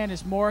 Lone man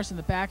is Morris in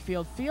the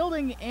backfield.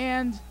 Fielding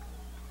and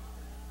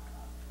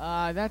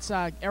that's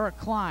Eric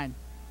Klein.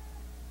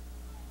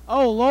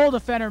 Oh, Lowell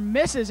defender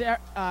misses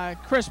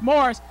Chris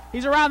Morris.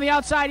 He's around the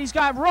outside. He's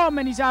got room,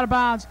 and he's out of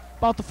bounds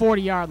about the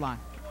 40-yard line.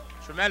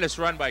 Tremendous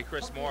run by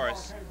Chris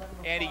Morris,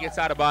 and he gets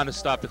out of bounds to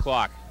stop the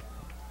clock.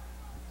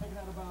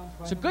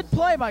 It's a good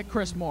play by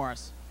Chris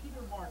Morris.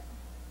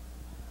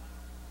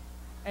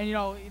 And, you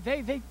know,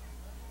 they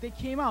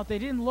came out. They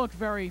didn't look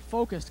very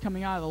focused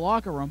coming out of the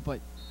locker room, but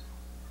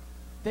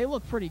they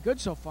look pretty good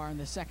so far in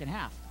the second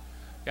half.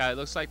 Yeah, it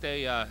looks like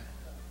they have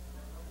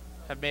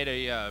made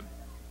a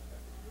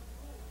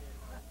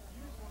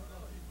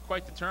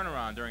quite the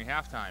turnaround during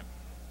halftime.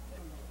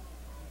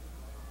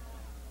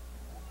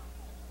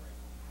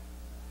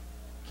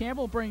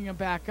 Campbell bringing him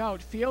back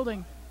out,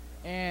 fielding,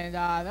 and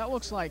that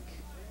looks like,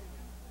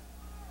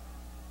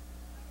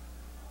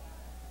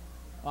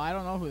 well, I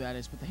don't know who that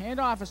is, but the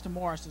handoff is to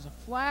Morris. There's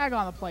a flag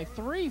on the play,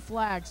 3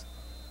 flags.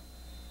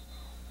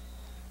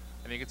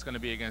 I think it's going to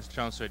be against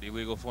Chelmsford,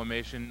 illegal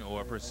formation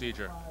or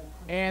procedure.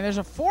 And there's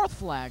a 4th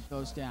flag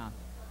goes down.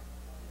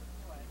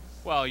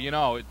 Well, you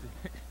know,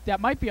 That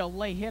might be a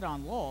late hit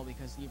on Lowell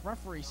because the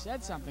referee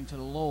said something to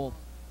the Lowell,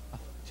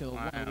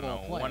 I don't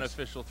know. players. One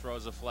official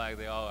throws a flag,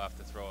 they all have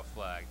to throw a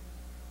flag.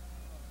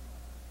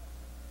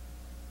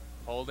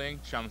 Holding,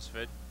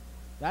 Chelmsford.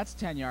 That's a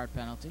 10-yard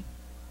penalty.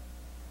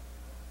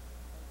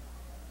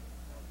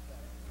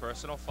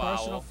 Personal foul.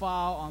 Personal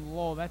foul on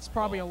Lowell. That's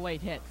probably a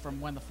late hit from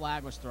when the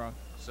flag was thrown.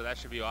 So that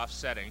should be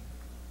offsetting.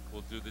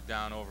 We'll do the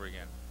down over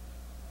again.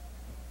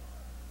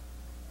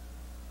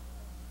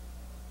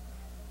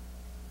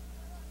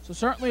 So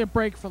certainly a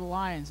break for the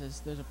Lions as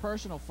there's a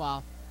personal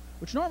foul,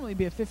 which normally would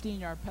be a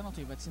 15-yard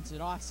penalty, but since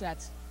it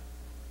offsets,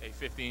 A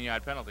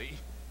 15-yard penalty.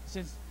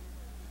 Well,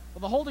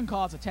 the holding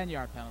call is a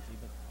 10-yard penalty,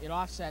 but it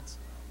offsets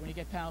when you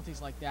get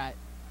penalties like that.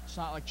 It's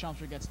not like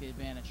Chelmsford gets the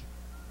advantage.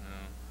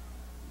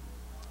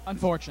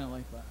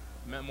 Unfortunately,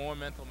 but More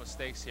mental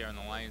mistakes here on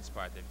the Lions'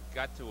 part. They've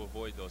got to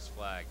avoid those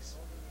flags.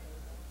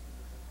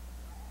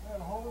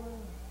 Holdeman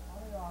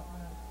on the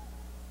offense.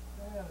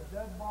 They had a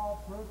dead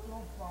ball,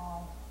 personal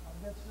foul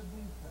against the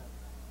defense.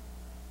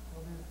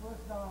 It'll be the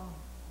first down,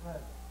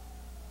 red.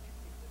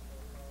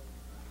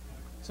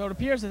 so it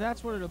appears that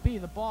that's what it'll be.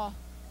 The ball.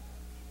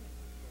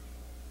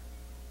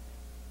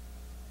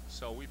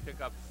 So we pick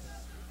up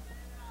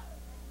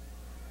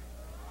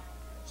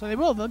So they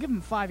will. They'll give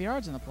him 5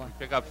 yards in the play.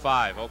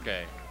 5.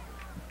 Okay.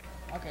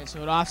 Okay,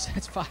 so it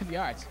offsets 5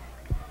 yards.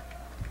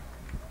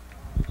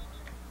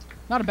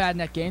 Not a bad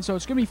net gain. So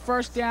it's going to be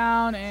first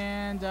down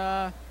and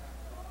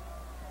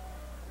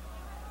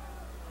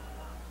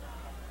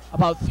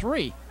about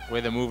 3. The way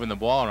they're moving the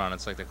ball around,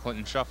 it's like the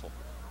Clinton shuffle.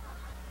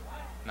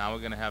 Now we're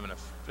going to have an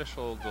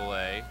official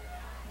delay.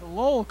 The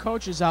Lowell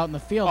coach is out in the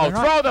field. Oh, They're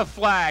not- throw the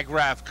flag,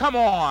 ref. Come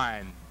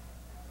on.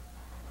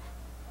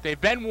 They've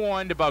been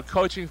warned about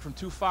coaching from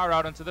too far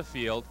out onto the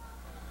field,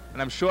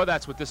 and I'm sure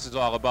that's what this is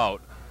all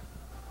about.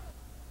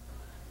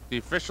 The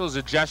officials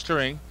are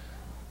gesturing,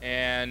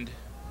 and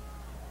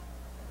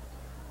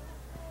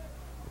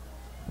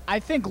I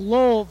think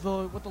Lowell,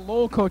 what the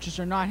Lowell coaches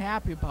are not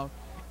happy about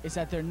is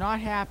that they're not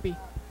happy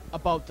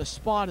about the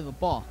spot of the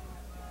ball.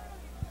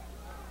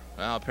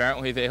 well,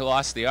 apparently they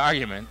lost the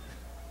argument.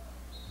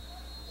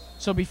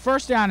 So it'll be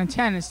first down and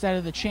 10 instead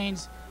of the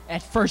chains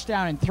at first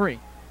down and 3.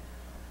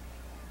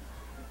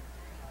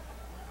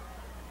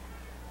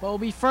 But it'll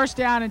be first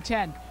down and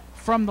 10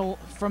 from the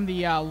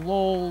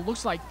Lowell,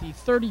 looks like the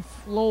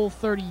Lowell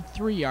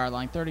 33-yard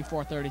line,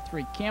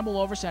 34-33. Campbell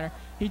over center.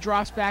 He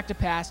drops back to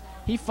pass.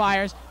 He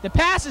fires. The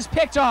pass is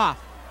picked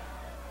off.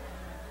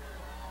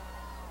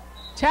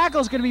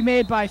 Tackle is going to be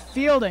made by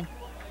Fielding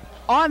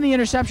on the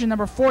interception,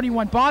 number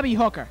 41, Bobby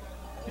Hooker.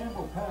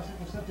 Campbell pass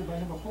intercepted by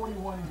number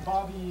 41,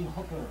 Bobby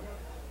Hooker.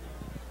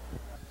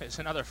 There's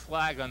another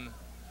flag on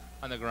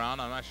the ground.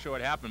 I'm not sure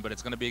what happened, but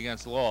it's going to be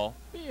against Lowell.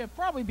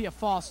 Probably be a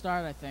false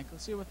start, I think.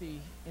 Let's see what the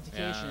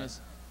indication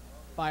is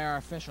by our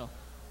official.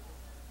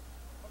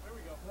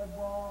 Red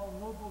ball,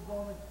 local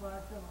zone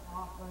extraction,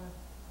 offense.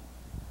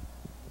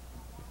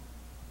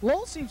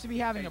 Lowell seems to be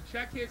having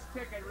Check his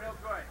ticket real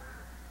good.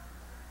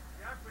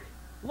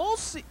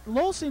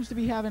 Lowell seems to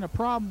be having a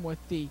problem with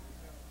the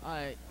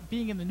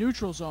being in the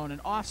neutral zone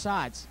and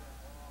offsides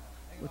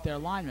with their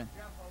linemen.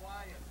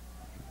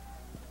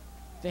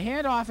 The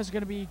handoff is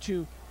going to be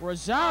to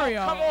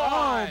Rosario. Oh, come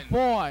on. Oh,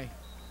 boy.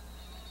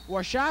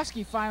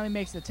 Warshawski finally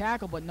makes the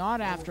tackle, but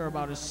not after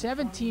about a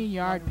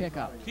 17-yard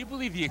pickup. Can you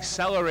believe the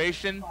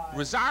acceleration?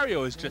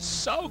 Rosario is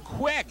just so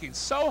quick and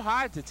so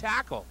hard to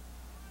tackle.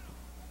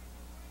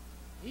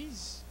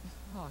 He's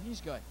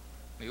good.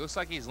 He looks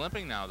like he's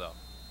limping now, though.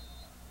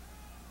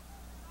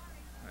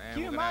 And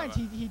Keep we're in gonna mind,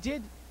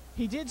 have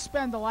he did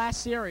spend the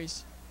last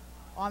series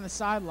on the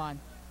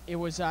sideline. It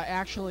was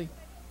actually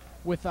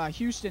with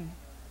Houston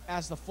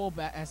as the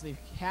fullback, as the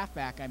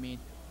halfback, I mean.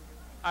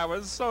 I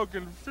was so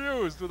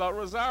confused without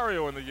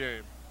Rosario in the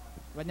game.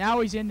 But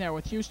now he's in there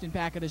with Houston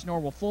back at his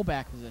normal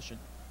fullback position.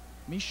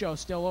 Michaud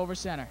still over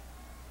center.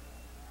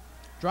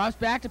 Drops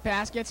back to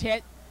pass, gets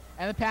hit,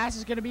 and the pass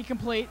is going to be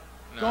complete.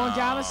 No. Going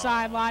down the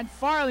sideline,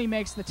 Farley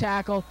makes the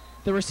tackle.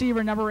 The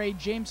receiver, number 8,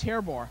 James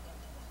Hairbor,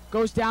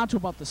 goes down to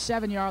about the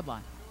 7-yard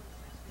line.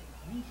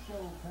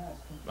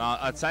 Well,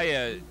 I'll tell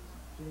you,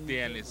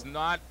 Dan, it's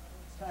not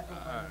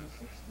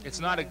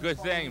a good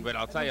thing, but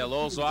I'll tell you,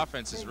 Lowell's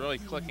offense is really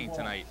clicking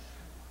tonight.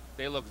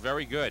 They look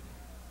very good.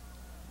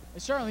 They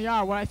certainly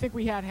are. What I think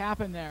we had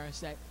happen there is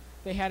that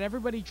they had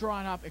everybody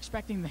drawn up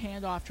expecting the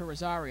handoff to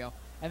Rosario,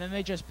 and then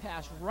they just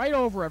passed right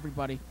over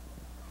everybody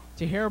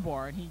to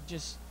Hairbor, and he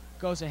just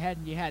goes ahead,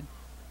 and you had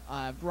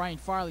Ryan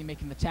Farley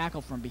making the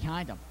tackle from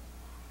behind him.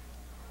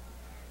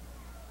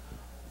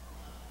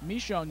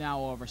 Michaud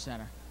now over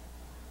center.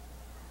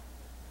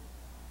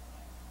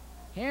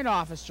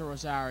 Handoff is to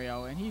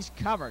Rosario, and he's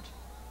covered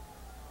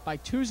by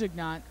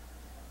Tuzignant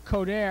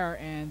Coder,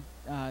 and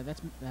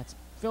that's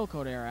Phil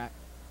Coder.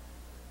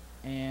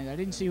 And I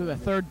didn't see who the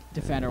third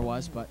defender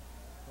was, but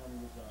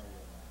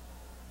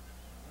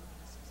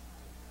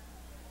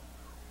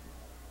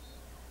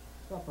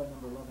Stop by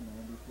number 11,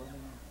 Andy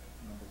Fleming,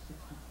 number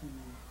 62,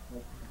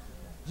 left.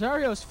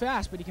 Rosario's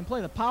fast, but he can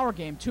play the power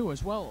game too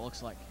as well, it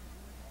looks like.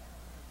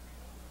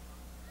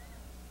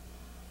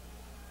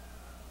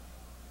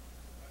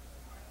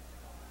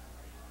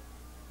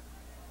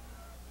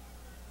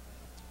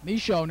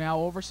 Michaud now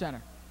over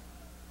center.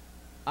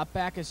 Up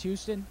back is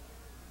Houston.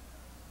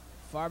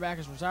 Far back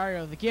is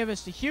Rosario. The give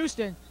is to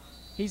Houston.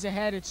 He's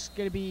ahead. It's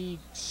going to be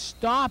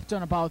stopped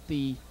on about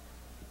the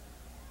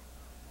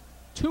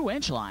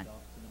 2-inch line.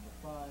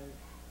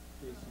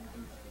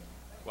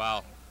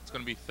 Wow, it's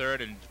going to be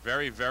third and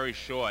very, very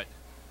short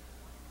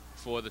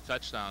for the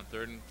touchdown.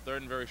 Third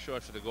and very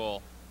short for the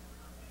goal.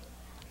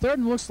 Third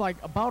and looks like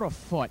about a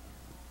foot.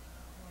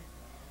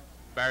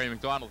 Barry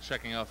McDonald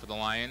checking out for the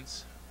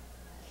Lions.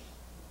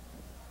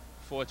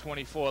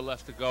 4:24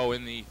 left to go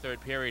in the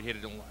third period here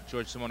at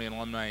George Simonian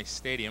Alumni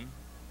Stadium.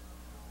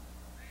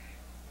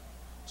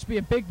 This will be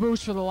a big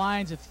boost for the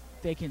Lions if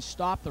they can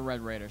stop the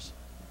Red Raiders.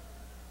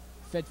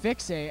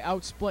 Fedvixe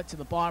outsplit to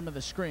the bottom of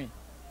the screen.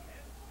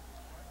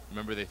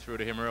 Remember, they threw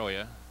to him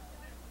earlier.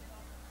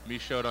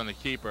 Michaud on the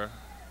keeper.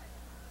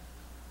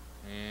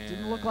 And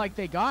didn't look like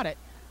they got it.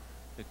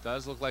 It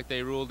does look like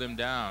they ruled him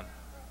down.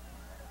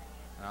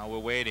 Now we're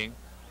waiting.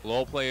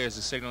 Lowell players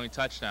are signaling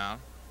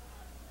touchdown.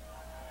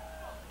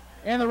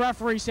 And the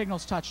referee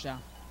signals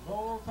touchdown.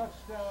 Lowell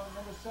touchdown,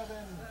 number 7,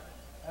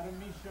 Adam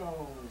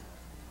Michaud.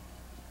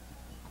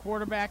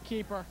 Quarterback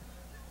keeper.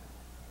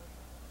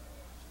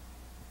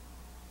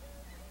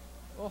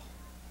 Oh.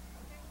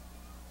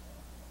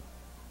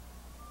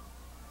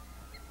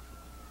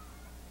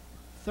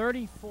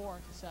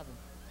 $34-7.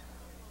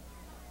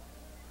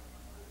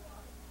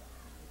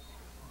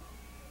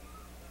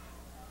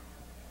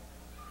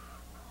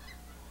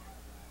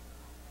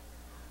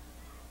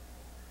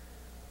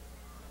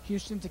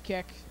 Houston to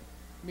kick.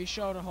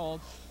 Michaud to hold.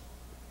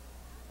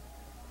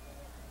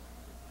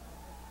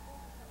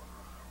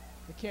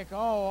 The kick, oh,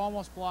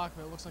 almost blocked,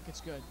 but it looks like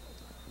it's good.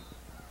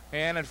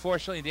 And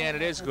unfortunately, Dan,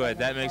 it is good.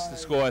 That makes the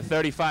score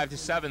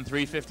 35-7,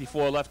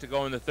 3:54 left to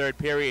go in the third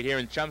period here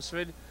in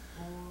Chelmsford.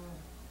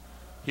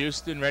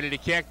 Houston ready to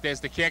kick. There's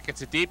the kick.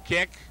 It's a deep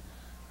kick.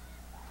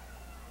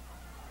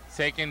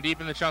 Taken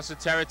deep in the Chelmsford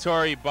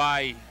territory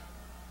by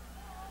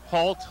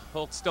Holt.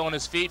 Holt still on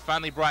his feet,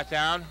 finally brought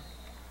down.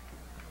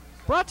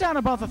 Brought down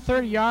about the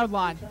 30-yard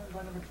line.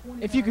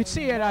 If you could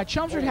see it,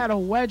 Chelmsford had a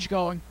wedge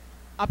going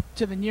up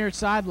to the near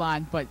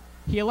sideline, but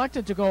he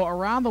elected to go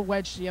around the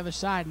wedge to the other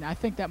side, and I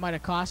think that might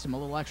have cost him a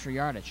little extra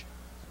yardage.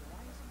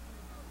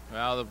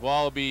 Well, the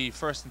ball will be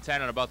 1st and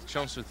 10 at about the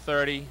Chelmsford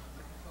 30.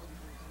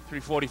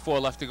 3:44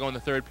 left to go in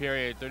the third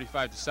period.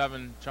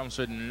 35-7.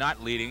 Chelmsford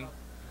not leading.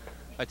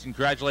 I'd like to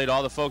congratulate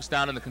all the folks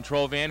down in the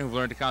control van who've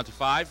learned to count to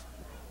 5.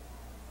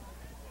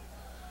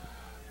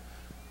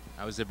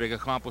 That was their big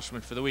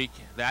accomplishment for the week.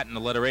 That and the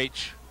letter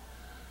H.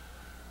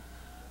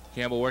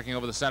 Campbell working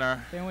over the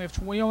center.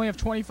 We only have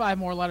 25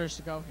 more letters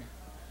to go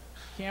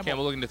here.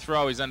 Campbell looking to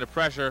throw. He's under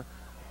pressure.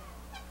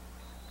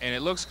 And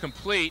it looks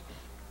complete.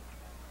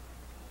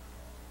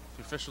 If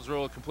the officials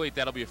rule it complete,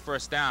 that'll be a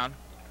first down.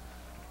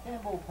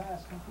 Campbell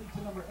pass complete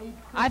to number 8.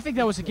 I think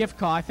that was a gift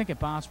call. I think it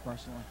bounced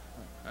personally.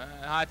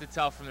 Hard to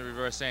tell from the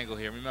reverse angle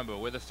here. Remember,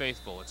 we're the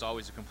faithful. It's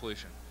always a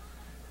completion.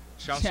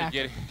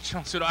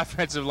 Chelmsford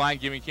offensive line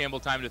giving Campbell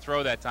time to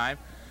throw that time.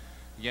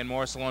 Again,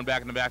 Morris alone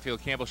back in the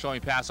backfield. Campbell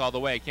showing pass all the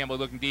way. Campbell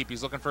looking deep.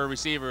 He's looking for a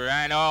receiver.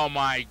 And oh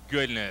my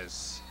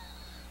goodness.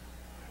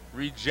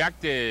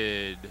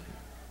 Rejected.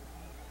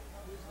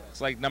 It's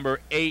like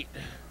number 8,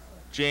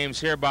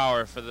 James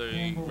Herbauer for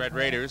the Red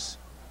Raiders.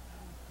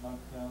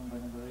 Knocked down by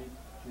number 8,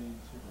 James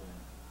Herbauer.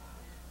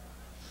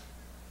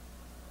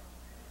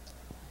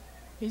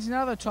 He's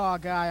another tall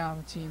guy on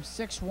the team,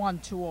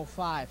 6'1",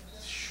 205.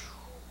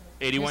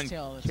 81,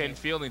 Ken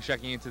Fielding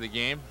checking into the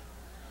game.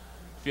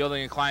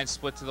 Fielding and Klein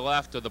split to the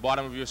left or the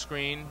bottom of your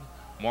screen.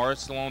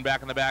 Morris alone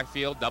back in the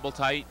backfield, double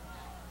tight.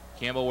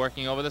 Campbell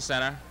working over the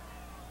center.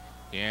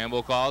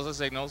 Campbell calls the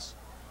signals.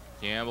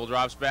 Campbell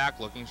drops back,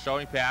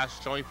 showing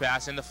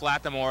pass in the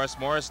flat to Morris.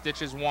 Morris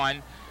ditches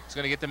one. He's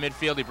going to get to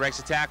midfield. He breaks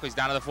the tackle. He's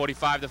down to the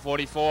 45, the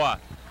 44.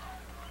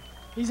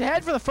 He's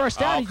ahead for the first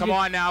down. Oh, come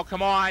on now,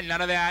 come on. None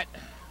of that.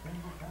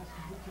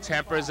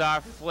 Tempers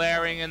are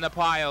flaring in the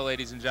pile,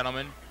 ladies and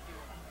gentlemen.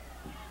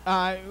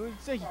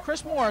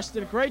 Chris Morris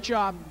did a great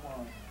job.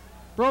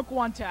 Broke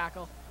one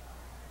tackle.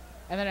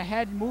 And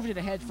then moved it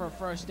ahead for a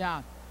first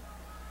down.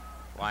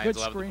 Lions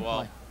love the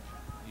ball.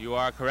 You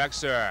are correct,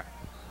 sir.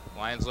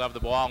 Lions love the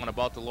ball on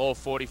about the low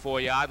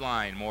 44-yard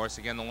line. Morris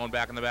again, the lone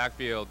back in the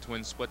backfield.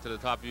 Twin split to the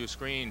top of your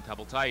screen.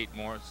 Double tight.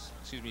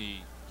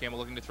 Campbell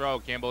looking to throw.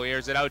 Campbell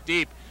airs it out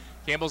deep.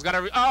 Campbell's got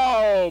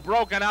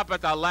broken up at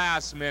the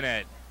last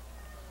minute.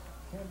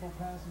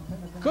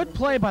 Good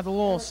play by the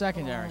Lowell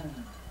secondary.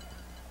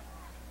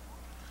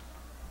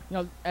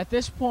 At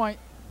this point,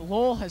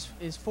 Lowell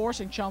is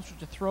forcing Chelmsford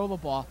to throw the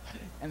ball,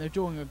 and they're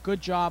doing a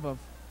good job of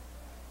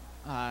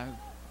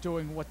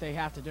doing what they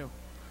have to do.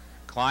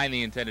 Klein,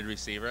 the intended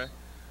receiver.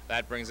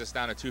 That brings us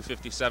down to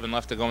 2:57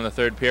 left to go in the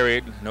third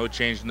period. No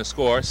change in the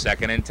score.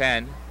 2nd and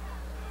 10.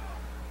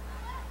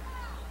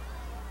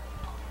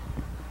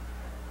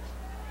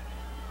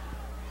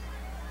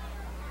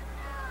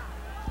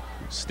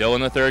 Still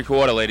in the third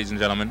quarter, ladies and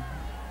gentlemen.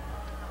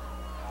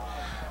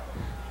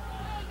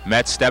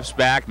 Metz steps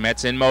back.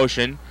 Metz in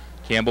motion.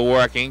 Campbell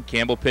working.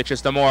 Campbell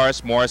pitches to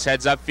Morris. Morris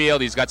heads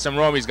upfield. He's got some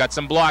room. He's got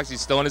some blocks. He's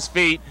still on his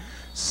feet.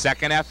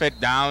 Second effort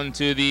down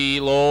to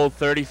the Lowell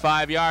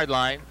 35-yard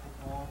line.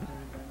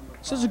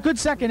 So it's a good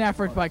second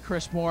effort by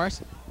Chris Morris,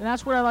 and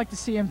that's what I'd like to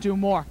see him do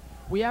more.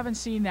 We haven't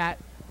seen that,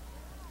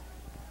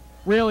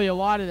 really a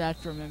lot of that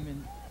from him,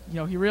 and you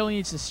know he really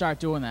needs to start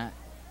doing that.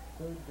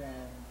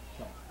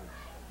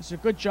 It's a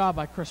good job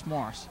by Chris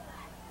Morris.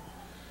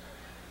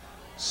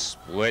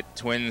 Split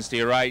twins to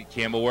your right.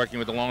 Campbell working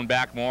with the lone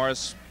back,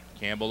 Morris.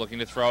 Campbell looking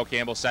to throw.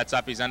 Campbell sets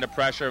up. He's under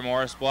pressure.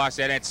 Morris blocks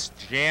it. It's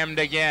jammed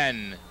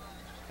again.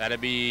 That'd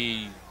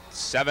be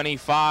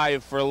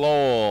 75 for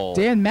Lowell.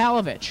 Dan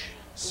Malovich.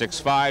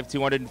 6'5",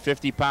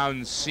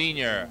 250-pound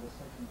senior.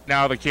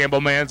 Now the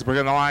Campbell man's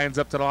bringing the Lions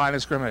up to the line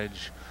of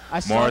scrimmage.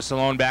 Morris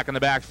alone back in the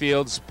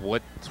backfield.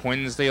 Split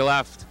twins to your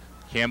left.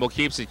 Campbell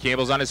keeps it.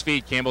 Campbell's on his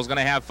feet. Campbell's going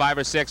to have 5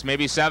 or 6,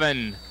 maybe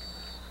 7.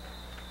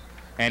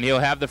 And he'll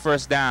have the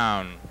first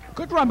down.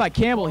 Good run by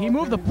Campbell. He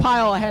moved the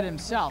pile ahead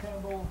himself.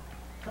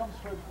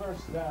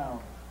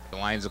 The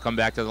Lions will come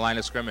back to the line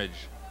of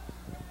scrimmage.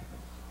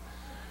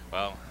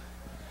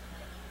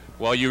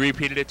 Well, you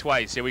repeated it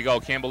twice. Here we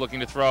go. Campbell looking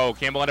to throw.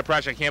 Campbell under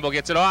pressure. Campbell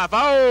gets it off.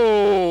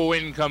 Oh,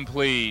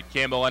 incomplete.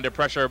 Campbell under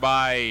pressure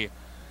by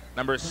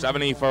number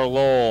 70 for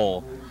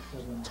Lowell,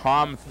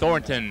 Tom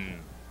Thornton.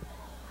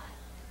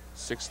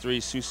 6'3",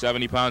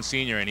 270-pound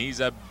senior, and he's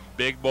a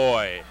big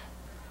boy.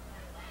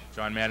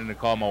 John Madden to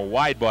call him a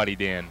wide body,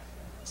 Dan.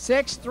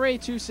 6'3",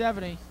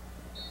 270.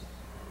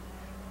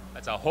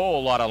 That's a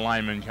whole lot of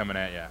linemen coming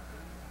at you.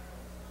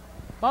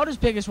 About as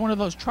big as one of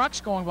those trucks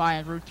going by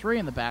on Route 3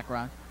 in the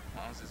background.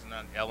 Well, this is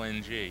not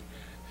LNG.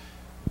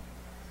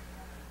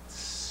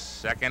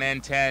 2nd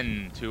and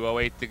 10,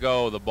 2:08 to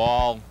go. The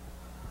ball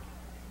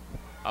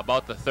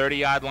about the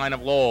 30-yard line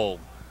of Lowell.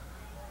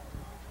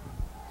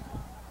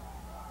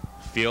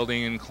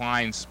 Fielding and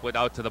Klein split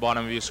out to the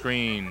bottom of your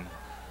screen.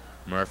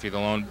 Murphy the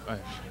lone,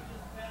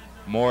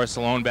 Morris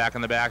alone back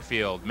in the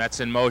backfield. Metz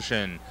in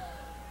motion.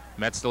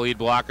 Metz the lead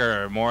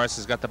blocker. Morris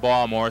has got the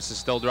ball. Morris is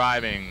still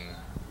driving.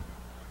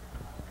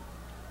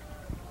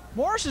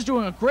 Morris is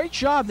doing a great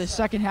job this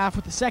second half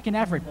with the second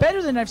effort.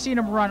 Better than I've seen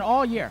him run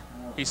all year.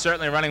 He's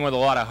certainly running with a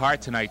lot of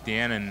heart tonight,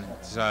 Dan, and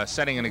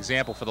setting an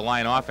example for the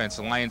Lion offense.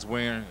 The Lions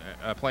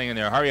playing in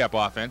their hurry-up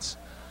offense.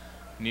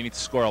 You need to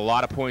score a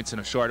lot of points in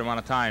a short amount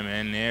of time.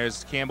 And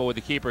there's Campbell with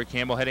the keeper.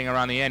 Campbell heading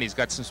around the end. He's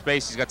got some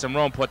space. He's got some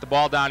room. Put the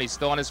ball down. He's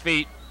still on his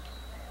feet.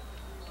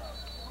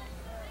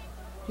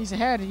 He's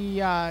ahead.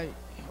 He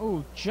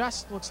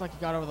just looks like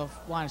he got over the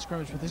line of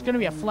scrimmage. But there's going to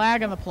be a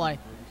flag on the play.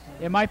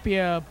 It might be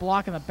a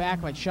block in the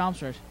back by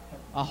Chelmsford.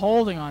 A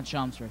holding on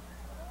Chelmsford.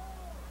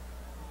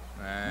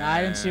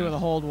 I didn't see where the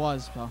hold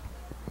was. So.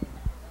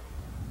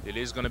 It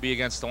is going to be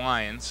against the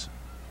Lions.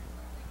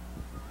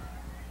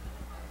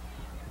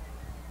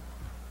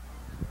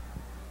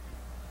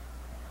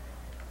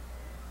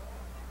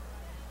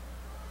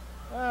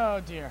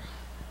 Oh, dear.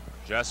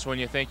 Just when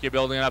you think you're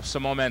building up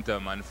some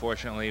momentum,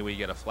 unfortunately, we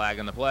get a flag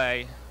in the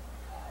play.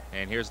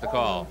 And here's the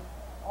call.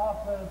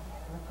 Offense,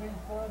 repeat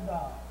third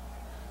down.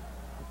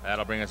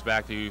 That'll bring us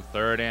back to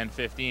 3rd and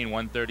 15,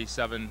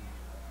 137.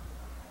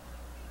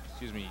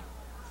 Excuse me,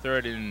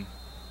 3rd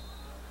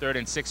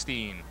and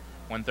 16,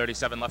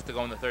 137 left to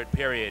go in the third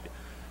period.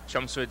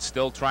 Chelmsford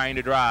still trying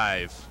to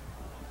drive.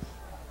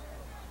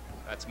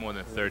 That's more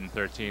than 3rd and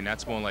 13.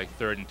 That's more like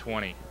 3rd and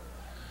 20.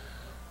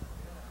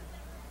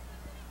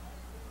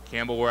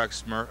 Campbell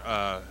works.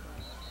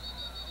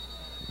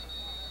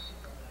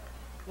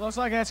 Looks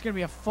like that's going to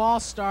be a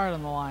false start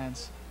on the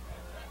Lions.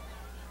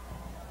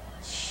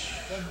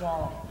 Good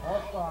ball.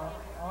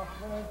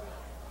 Offense.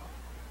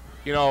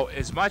 You know,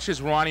 as much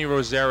as Ronnie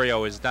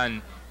Rosario has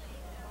done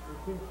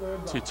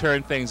to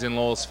turn things in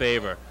Lowell's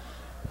favor,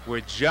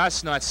 we're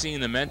just not seeing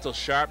the mental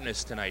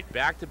sharpness tonight.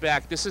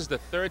 Back-to-back. This is the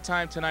 3rd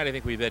time tonight I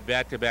think we've had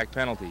back-to-back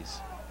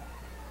penalties.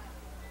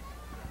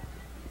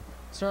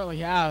 Certainly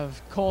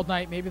have. Cold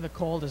night. Maybe the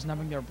cold is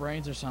numbing their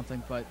brains or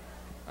something, but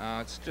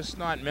it's just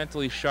not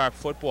mentally sharp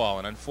football.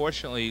 And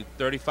unfortunately,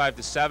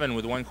 35-7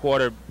 with 1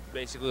 quarter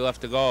basically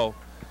left to go.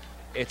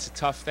 It's a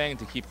tough thing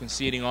to keep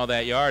conceding all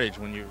that yardage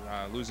when you're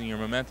losing your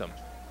momentum.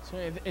 So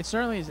it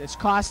certainly is. It's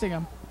costing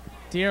them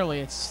dearly.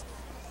 It's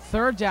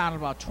 3rd down at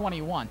about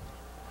 21.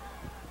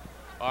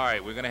 All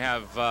right, we're going to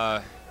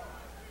have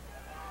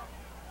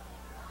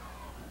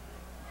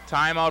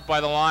timeout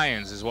by the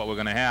Lions is what we're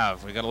going to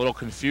have. We got a little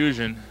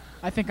confusion.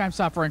 I think I'm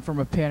suffering from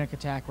a panic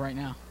attack right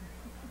now.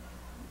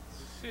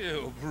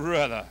 Phew,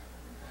 brother.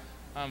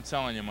 I'm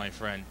telling you, my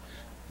friend.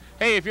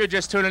 Hey, if you're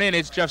just tuning in,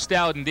 it's Jeff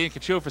Stallion and Dean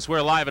Kachufis.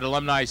 We're live at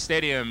Alumni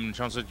Stadium,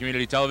 Chelmsford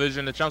Community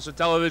Television, the Chelmsford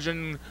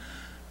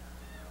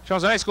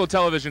Chelmsford High School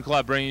Television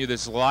Club bringing you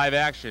this live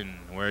action.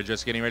 We're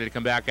just getting ready to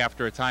come back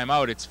after a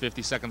timeout. It's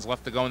 50 seconds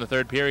left to go in the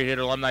third period here at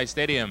Alumni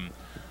Stadium.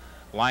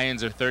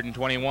 Lions are 3rd and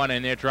 21,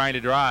 and they're trying to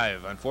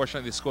drive.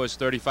 Unfortunately, the score is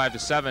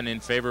 35-7 in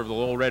favor of the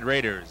Lowell Red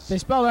Raiders. They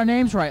spelled our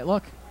names right,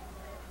 look.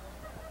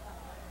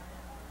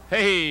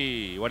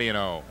 Hey, what do you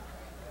know?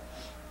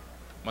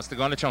 Must have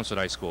gone to Chelmsford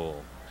High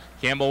School.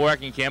 Campbell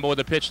working. Campbell with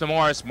the pitch to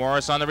Morris.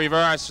 Morris on the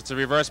reverse. It's a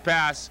reverse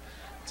pass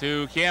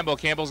to Campbell.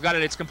 Campbell's got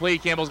it. It's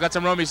complete. Campbell's got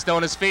some room. He's still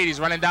on his feet. He's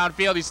running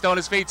downfield. He's still on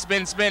his feet.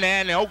 Spin, spin,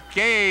 and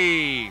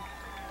okay.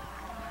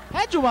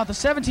 Had you about the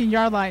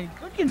 17-yard line.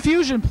 Good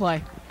confusion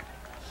play.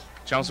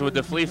 Chelmsford with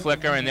the flea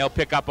flicker, and they'll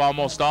pick up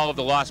almost all of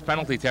the lost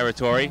penalty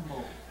territory.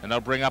 And they'll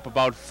bring up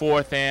about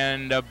 4th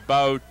and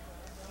about...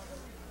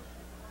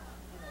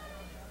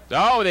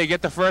 Oh, they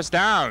get the first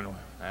down.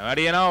 What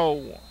do you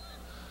know?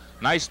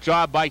 Nice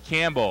job by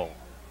Campbell.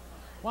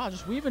 Wow,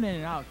 just weaving in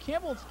and out.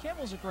 Campbell's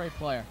a great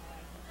player.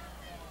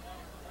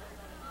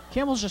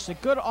 Campbell's just a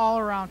good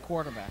all-around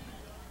quarterback.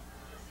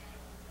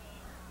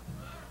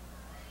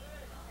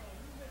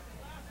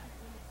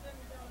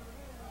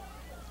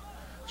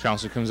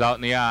 Chelmsford comes out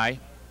in the eye.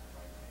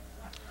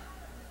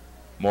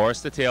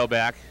 Morris the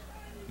tailback.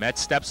 Metz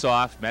steps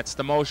off. Metz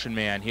the motion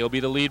man. He'll be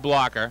the lead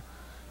blocker.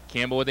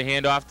 Campbell with the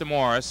handoff to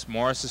Morris.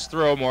 Morris is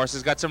through. Morris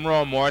has got some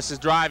room. Morris is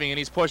driving, and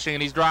he's pushing,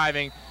 and he's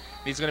driving.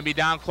 He's going to be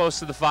down close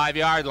to the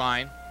 5-yard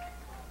line.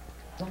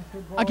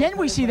 Again,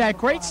 we see that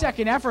great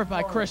second effort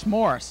by Chris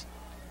Morris.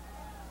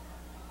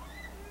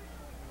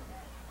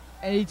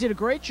 And he did a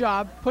great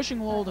job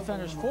pushing Lowell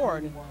defenders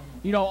forward.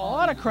 You know, a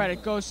lot of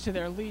credit goes to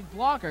their lead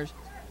blockers,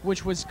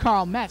 which was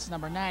Carl Metz,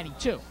 number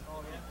 92.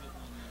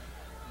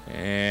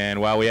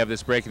 And while we have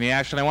this break in the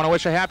action, I want to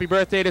wish a happy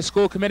birthday to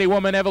school committee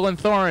woman Evelyn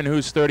Thorin,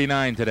 who's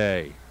 39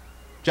 today.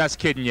 Just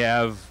kidding,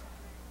 Yev.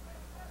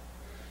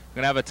 We're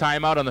going to have a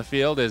timeout on the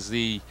field as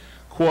the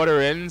quarter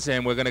ends,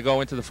 and we're going to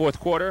go into the fourth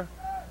quarter.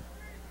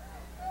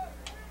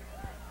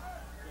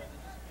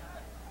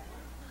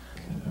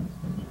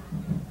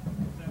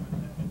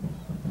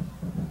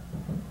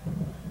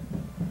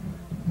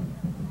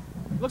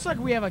 Looks like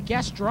we have a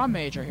guest drum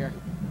major here.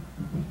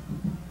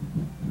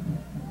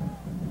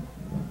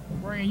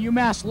 Wearing a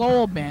UMass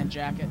Lowell band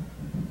jacket.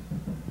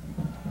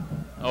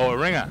 Oh, a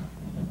ringer.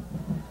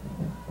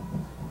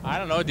 I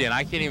don't know, Dan.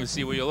 I can't even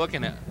see what you're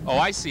looking at. Oh,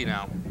 I see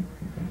now.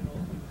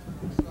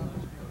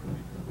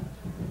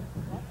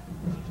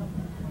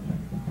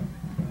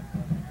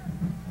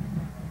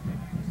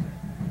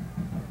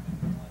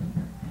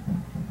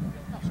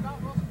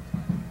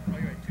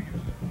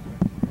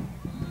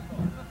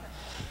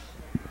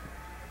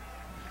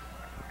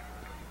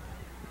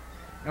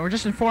 And we're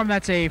just informed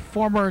that's a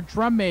former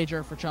drum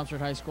major for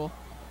Chelmsford High School.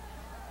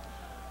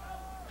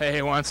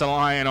 Hey, once a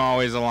lion,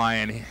 always a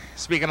lion.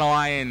 Speaking of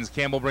lions,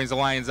 Campbell brings the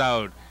Lions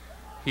out.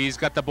 He's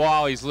got the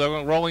ball. He's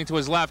rolling to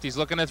his left. He's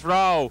looking to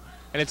throw,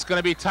 and it's going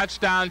to be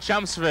touchdown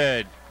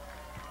Chelmsford.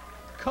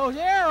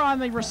 Coder on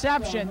the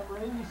reception.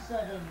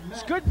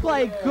 It's good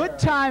play, good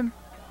time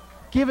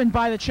given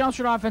by the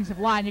Chelmsford offensive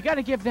line. You got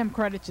to give them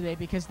credit today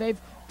because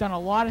they've done a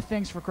lot of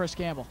things for Chris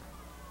Campbell.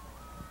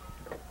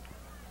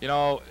 You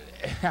know,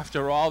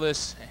 after all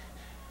this,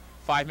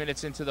 5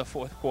 minutes into the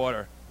fourth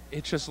quarter,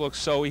 it just looks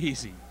so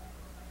easy.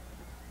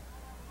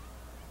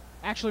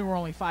 Actually, we're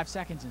only 5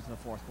 seconds into the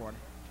fourth quarter.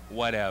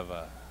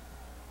 Whatever.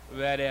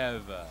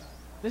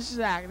 This is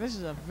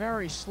a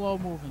very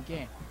slow-moving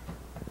game.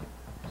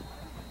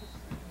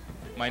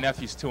 My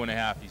nephew's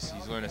 2.5.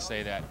 He's learned to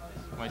say that.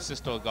 My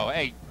sister will go,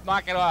 "Hey,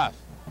 knock it off."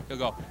 He'll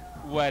go,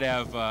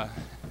 "Whatever."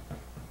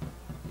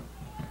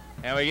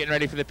 And we're getting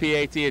ready for the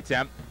PAT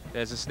attempt.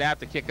 There's a snap.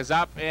 The kick is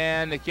up,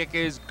 and the kick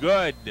is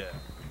good.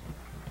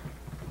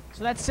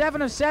 So that's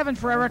 7 of 7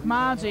 for Eric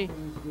Mounsey.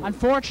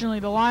 Unfortunately,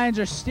 the Lions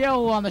are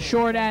still on the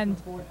short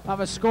end of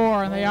a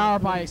score, and they are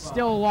by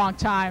still a long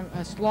time,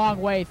 a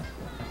long way.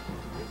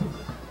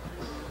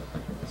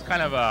 It's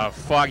kind of a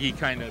foggy,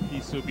 kind of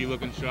pea-soupy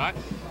looking shot.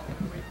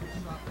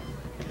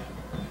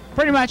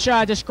 Pretty much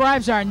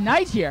describes our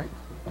night here.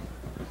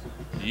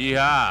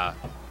 Yeah.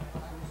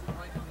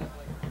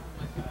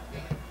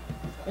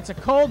 It's a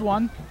cold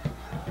one.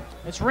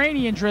 It's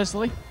rainy and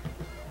drizzly.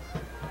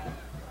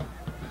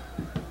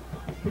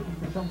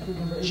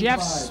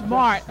 Jeff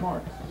Smart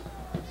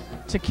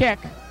to kick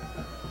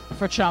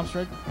for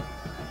Chelmsford.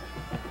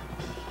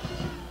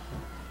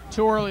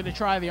 Too early to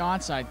try the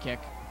onside kick.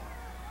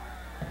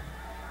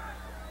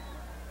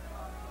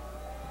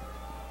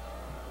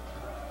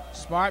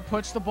 Smart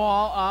puts the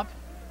ball up.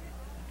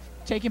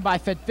 Taken by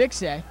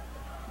Fetvixe.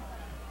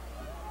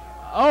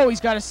 Oh,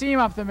 he's got a seam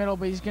up the middle,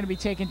 but he's going to be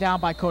taken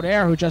down by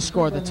Coder, who just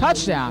scored the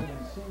touchdown.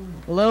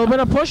 A little bit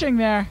of pushing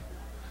there.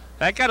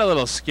 That got a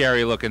little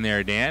scary looking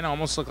there, Dan.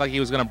 Almost looked like he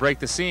was going to break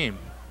the seam.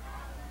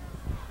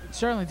 It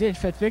certainly did.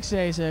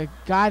 Fetvixe is a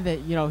guy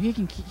that, you know, he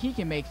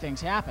can make things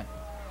happen.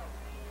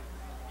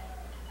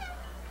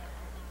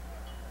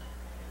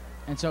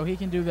 And so he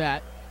can do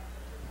that.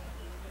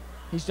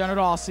 He's done it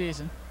all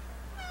season.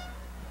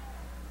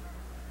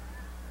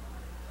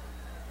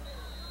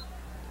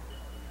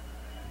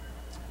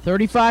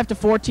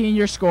 35-14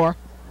 your score.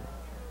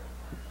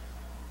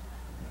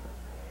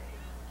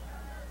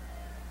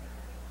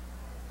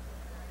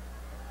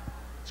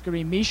 It's going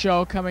to be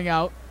Michaud coming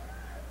out.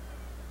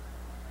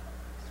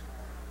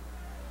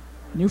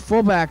 New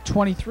fullback,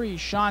 23,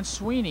 Sean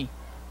Sweeney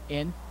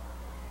in.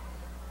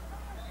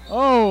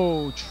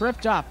 Oh,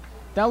 tripped up.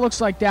 That looks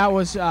like that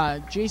was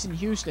Jason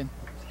Houston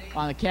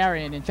on the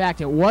carry, and in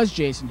fact, it was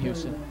Jason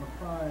Houston.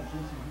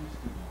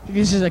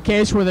 This is a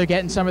case where they're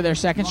getting some of their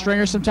second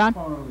stringers sometime.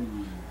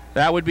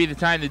 That would be the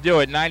time to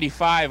do it.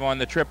 95 on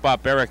the trip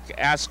up, Eric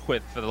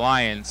Asquith for the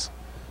Lions.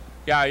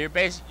 Yeah, you're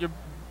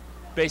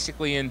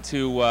basically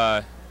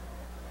into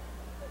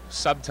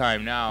sub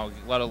time now.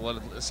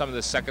 Some of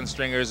the second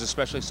stringers,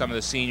 especially some of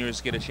the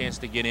seniors, get a chance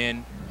to get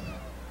in.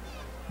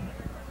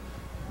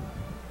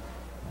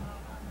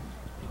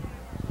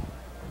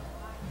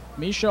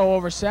 Michaud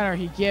over center,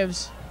 he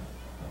gives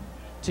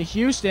to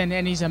Houston,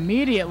 and he's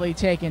immediately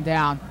taken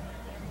down.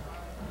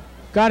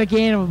 Got a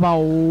gain of about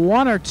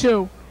 1 or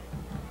 2,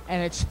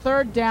 and it's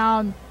 3rd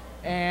down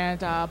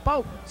and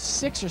about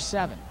 6 or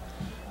 7.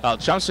 Well,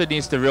 Chelmsford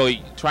needs to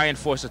really try and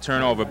force a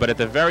turnover, but at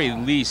the very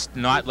least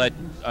not let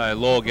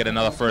Lowell get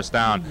another first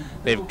down.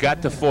 They've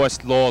got to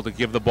force Lowell to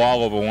give the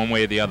ball over one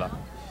way or the other.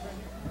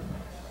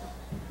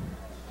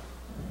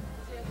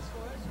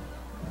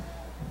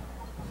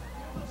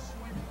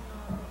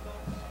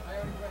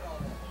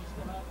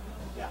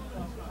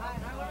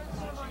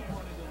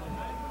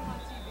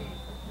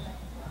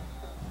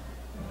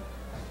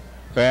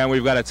 And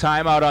we've got a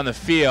timeout on the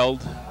field.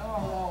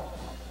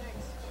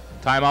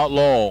 Timeout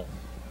Lowell.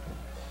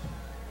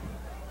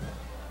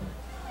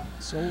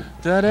 So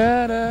Da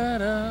da da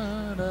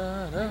da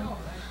da da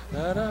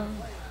da da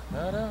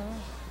da da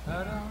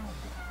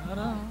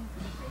da.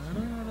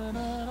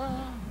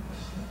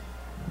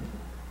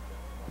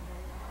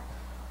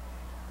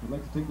 We'd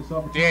like to take this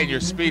opportunity. Dan, you're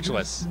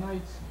speechless.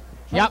 Tonight's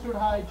Yep. Chelmsford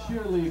High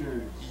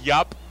cheerleaders.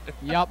 Yup.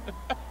 Yep.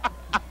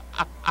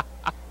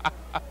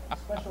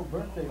 Special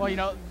birthday. Well, you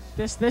know,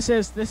 wishes. this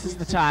is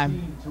the time.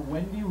 16 to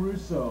Wendy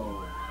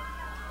Russo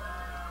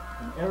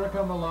and Erica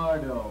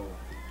Millardo.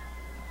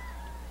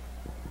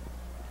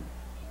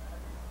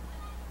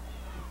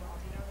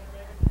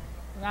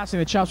 Announcing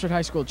the Chelmsford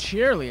High School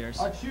cheerleaders.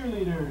 Our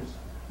cheerleaders: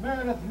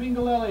 Meredith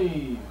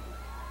Mingalelli,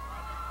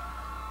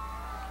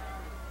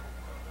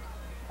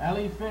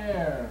 Ali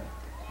Fair,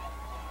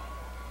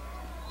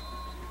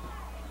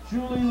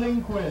 Julie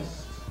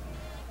Lindquist,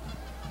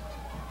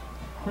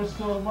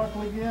 Crystal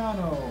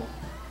Marcagliano.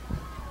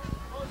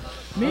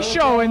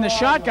 Michaud in the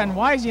shotgun.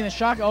 Why is he in the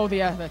shotgun? Oh,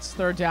 yeah, that's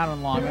 3rd down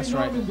and long. That's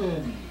right.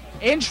 Normandin,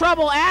 In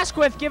trouble,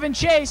 Asquith giving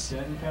chase.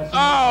 Jen Casimiro,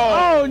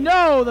 Oh,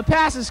 no, the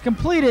pass is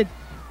completed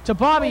to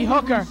Bobby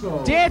Hooker,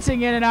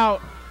 dancing in and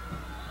out.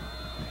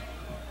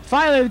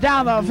 Finally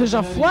down, though. There's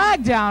a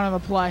flag down on the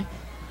play.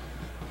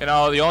 You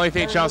know, the only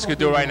thing Chelmsford could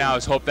do right now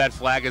is hope that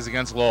flag is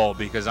against Lowell,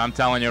 because I'm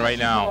telling you right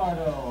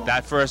now,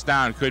 that first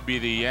down could be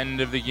the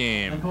end of the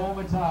game. Nicole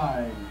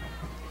Matai,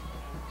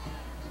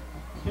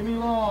 Kimmy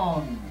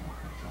Long,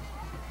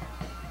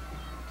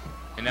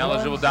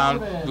 Ineligible down.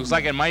 Looks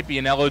like it might be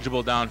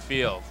ineligible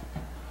downfield.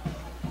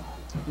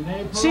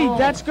 Danae See, Perot,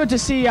 that's good to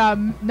see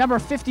number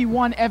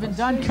 51, Evan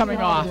Dunn, coming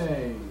off.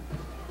 Stacey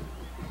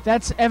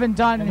That's Evan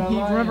Dunn, and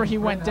Holiday, remember he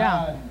and went Brett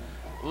down. Hahn.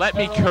 Let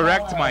me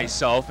correct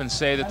myself and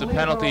say that the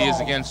penalty is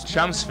against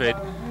Chelmsford,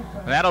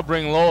 and that'll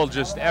bring Lowell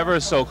just ever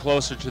so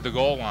closer to the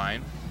goal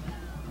line.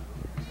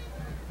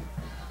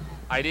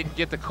 I didn't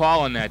get the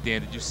call on that,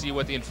 Dan. Did you see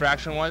what the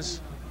infraction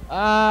was?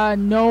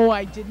 No,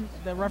 I didn't.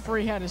 The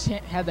referee had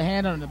had the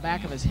hand on the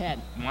back of his head.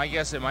 My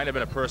guess, it might have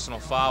been a personal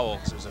foul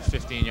because it was a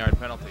 15-yard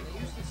penalty.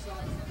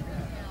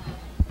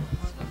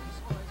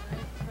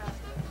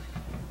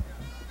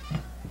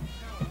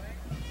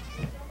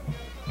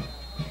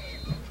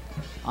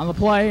 On the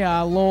play,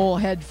 Lowell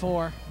head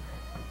for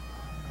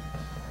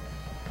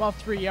about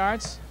 3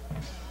 yards.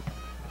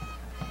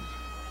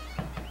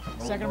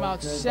 Second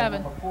about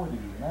 7. Number 40,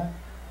 Matt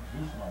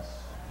Zusmas.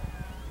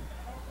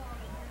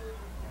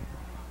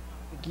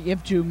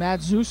 Give to Matt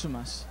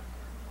Zusimas.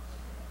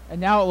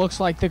 And now it looks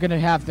like they're going to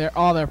have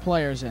all their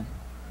players in.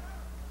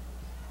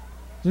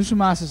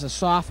 Zusimas is a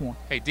sophomore.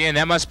 Hey, Dan,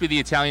 that must be the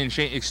Italian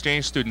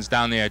exchange students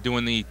down there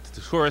doing the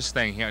tourist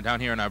thing here down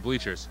here in our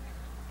bleachers.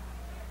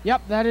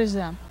 Yep, that is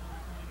them.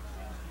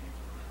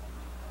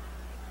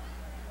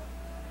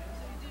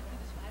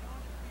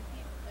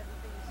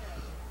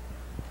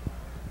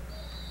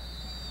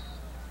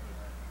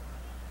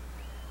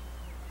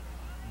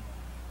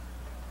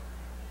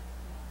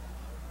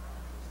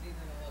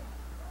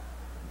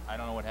 I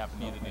don't know what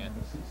happened either, Dan.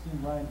 Number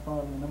 16, Ryan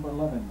Farley. Number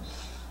 11,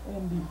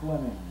 Andy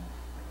Fleming.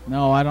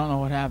 No, I don't know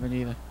what happened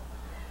either.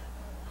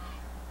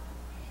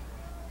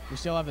 We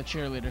still have the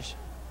cheerleaders.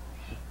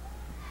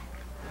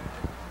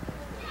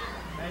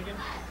 Megan?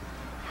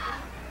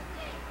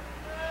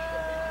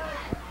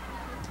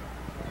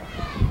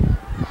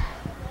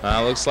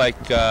 Looks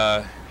like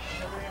 3rd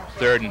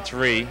and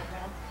 3.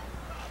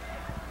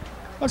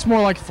 Looks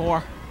more like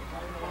 4.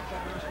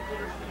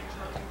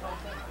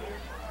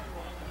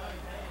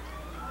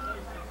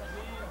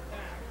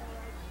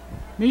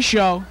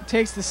 Michaud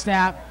takes the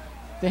snap.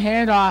 The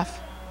handoff,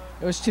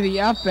 it was to the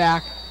up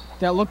back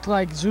that looked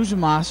like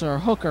Zuzumas or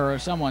Hooker or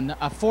someone,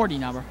 a 40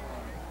 number.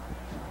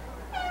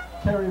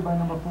 Carried by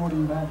number 40,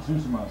 Matt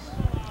Zuzumas.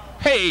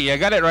 Hey, I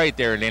got it right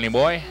there, Danny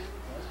boy.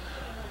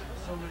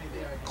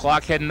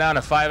 Clock heading down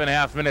to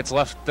 5.5 minutes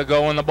left to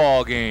go in the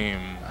ball game.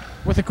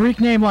 With a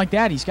Greek name like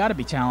that, he's got to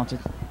be talented.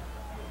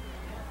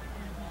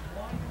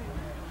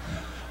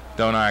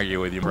 Don't argue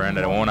with you,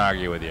 Brandon. I won't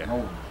argue with you.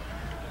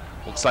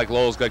 Looks like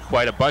Lowell's got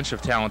quite a bunch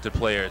of talented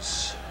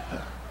players.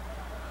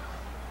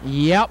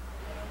 Yep.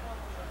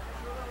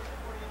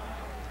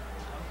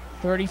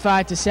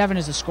 35-7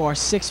 is the score.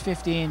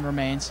 6:15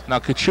 remains. Now,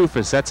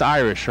 Kachufis, that's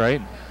Irish,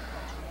 right?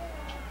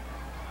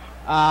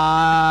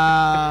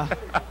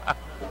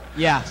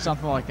 Yeah,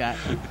 something like that.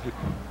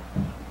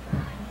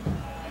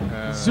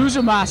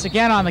 Zuzumas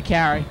again on the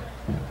carry.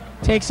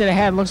 Takes it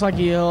ahead. Looks like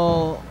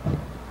he'll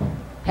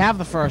have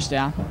the first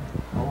down.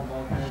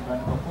 Ball carried by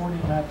number 40,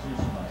 Matt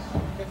Zuzumas.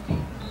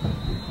 15.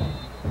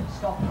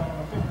 Stopped by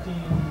number 15,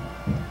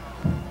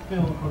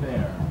 Phil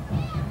Coder.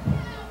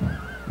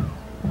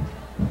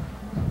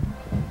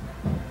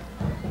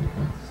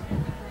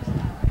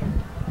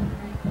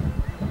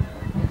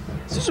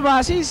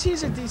 Zuzumas,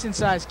 he's a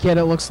decent-sized kid,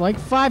 it looks like.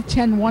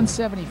 5'10",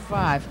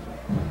 175.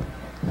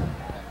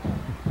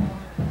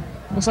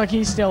 Looks like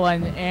he's still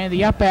in, and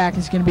the up back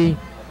is going to be,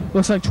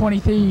 looks like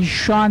 23,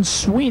 Sean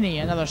Sweeney,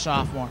 another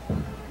sophomore.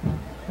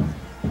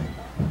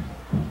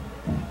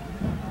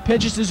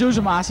 Pitches to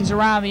Zuzumas, he's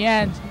around the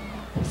end.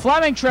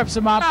 Fleming trips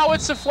him up. Now,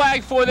 what's the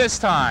flag for this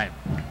time?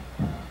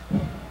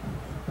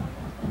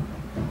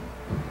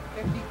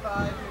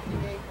 55,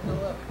 58, and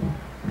 11.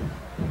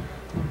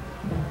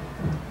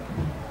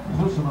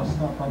 Zuzumas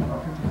stopped by number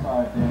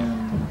 55,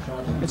 Dan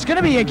Charles. It's going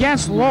to be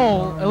against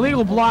Lowell.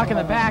 Illegal block in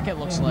the back, it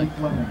looks like.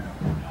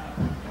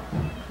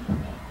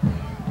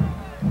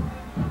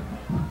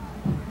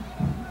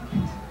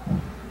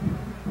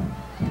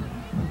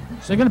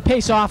 So they're going to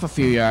pace off a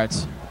few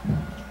yards.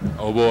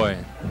 Oh, boy.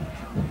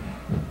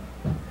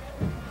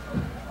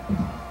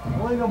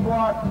 Illegal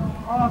block,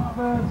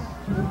 offense,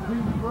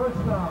 repeat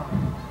first down.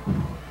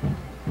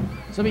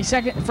 So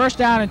it'll be first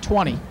down and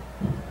 20.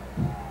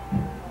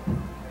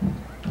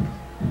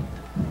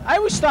 I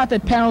always thought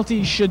that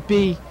penalties should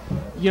be,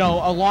 you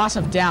know, a loss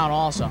of down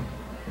also.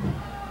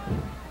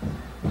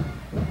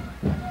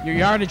 Your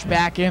yardage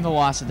back and the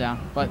loss of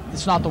down. But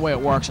it's not the way it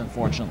works,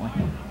 unfortunately.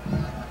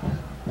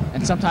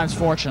 And sometimes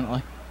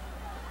fortunately.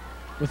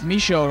 With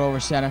Michaud over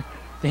center.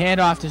 The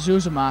handoff to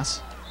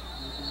Zuzumas.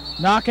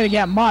 Not going to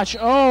get much.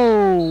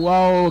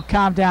 Oh,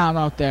 calm down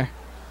out there.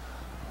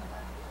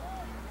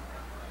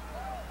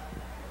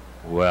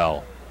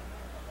 Well.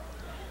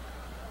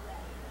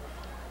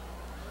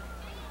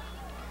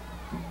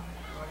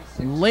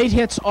 Late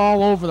hits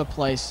all over the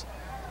place.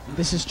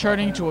 This is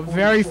turning into a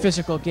very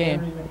physical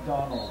game.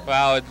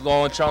 Well,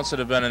 Lowell and Chelmsford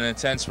have been an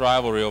intense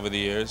rivalry over the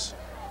years.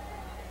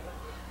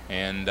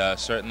 And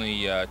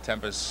certainly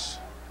tempers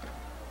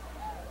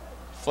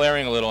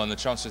flaring a little on the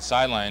Chelmsford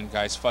sideline.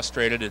 Guys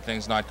frustrated at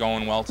things not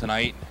going well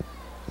tonight.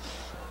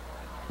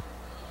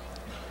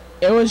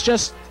 It was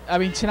just, I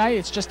mean, tonight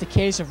it's just a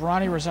case of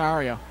Ronnie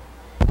Rosario.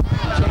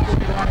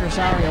 Ronnie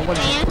Rosario, what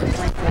is it,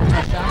 3-4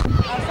 touchdowns?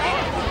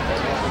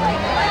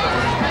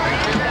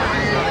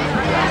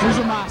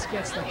 Zuzumas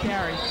gets the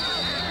carry.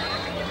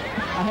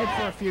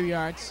 Ahead for a few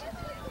yards.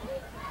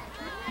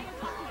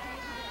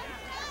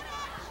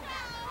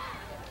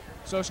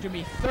 So it's going to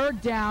be third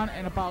down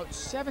and about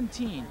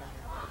 17.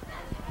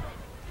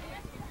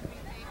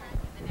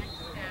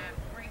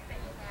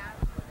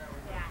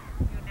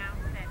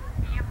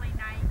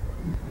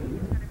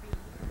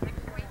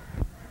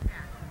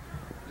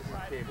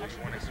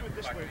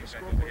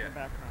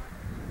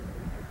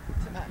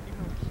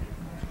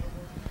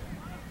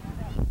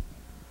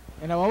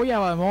 And while we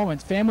have a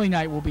moment, family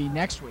night will be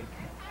next week.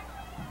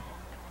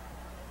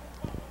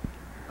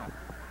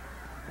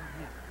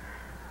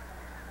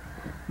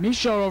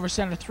 Michaud over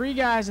center, 3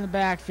 guys in the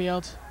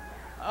backfield.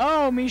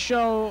 Oh,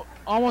 Michaud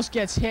almost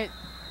gets hit,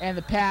 and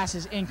the pass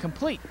is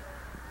incomplete.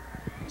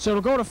 So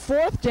it'll go to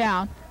fourth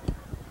down.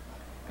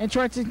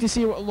 Interesting to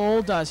see what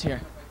Lowell does here.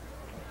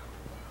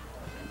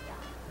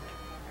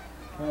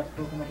 Pass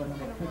broken up by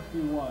number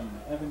 51,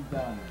 Evan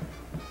Dunn.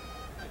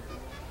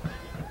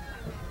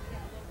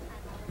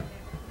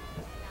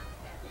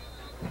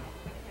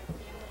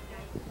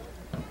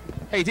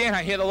 Hey, Dan,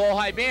 I hear the Lowell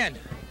High Band.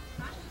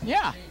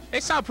 Yeah. They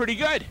sound pretty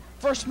good.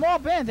 For a small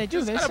band, they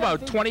do. There's got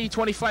about 20,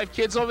 25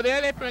 kids over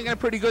there. They bring a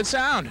pretty good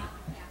sound.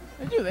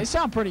 They do. They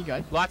sound pretty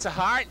good. Lots of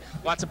heart,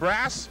 lots of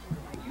brass.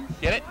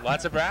 Get it?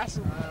 Lots of brass.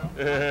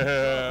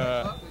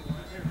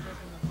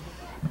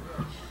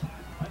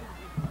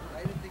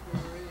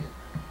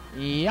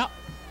 Yep.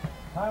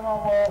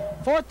 Timeout, Lowell.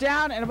 Fourth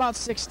down and about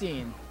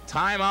 16.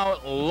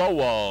 Timeout,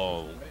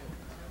 Lowell.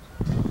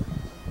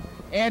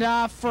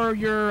 And for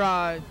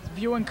your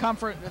viewing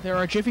comfort, there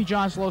are Jiffy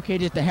Johns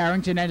located at the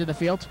Harrington end of the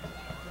field.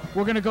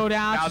 We're going to go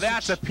down. Now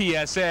that's a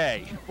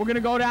PSA. We're going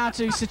to go down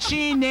to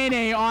Sachin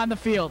Nene on the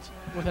field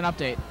with an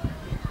update.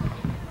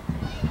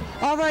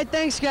 All right,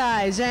 thanks,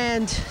 guys.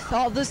 And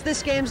all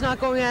this game's not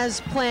going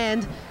as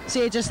planned.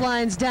 CHS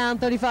Lions down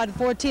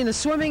 35-14. The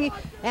swimming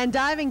and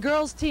diving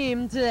girls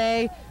team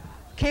today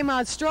came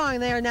out strong.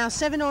 They are now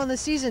 7-0 in the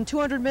season.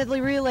 200 medley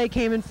relay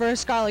came in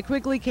first. Scarlett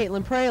Quigley,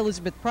 Caitlin Prey,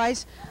 Elizabeth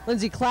Price,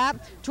 Lindsay Clapp.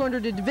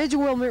 200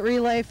 individual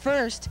relay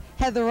first.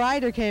 Heather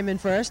Ryder came in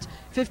first.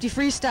 50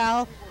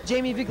 freestyle,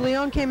 Jamie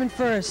Viglione came in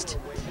first.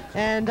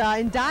 And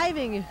in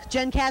diving,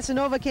 Jen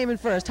Casanova came in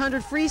first.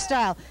 100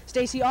 freestyle,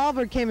 Stacy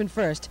Alberg came in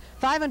first.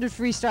 500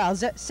 freestyle,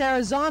 Sarah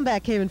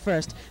Zombak came in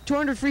first.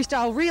 200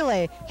 freestyle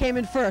relay came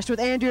in first with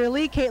Andrea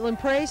Lee, Caitlin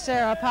Prey,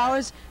 Sarah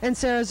Powers, and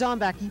Sarah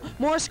Zombak.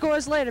 More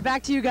scores later.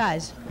 Back to you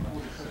guys.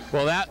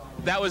 Well,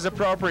 that was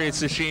appropriate,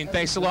 Sasheen.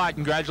 Thanks a lot.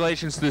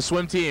 Congratulations to the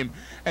swim team.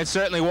 And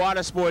certainly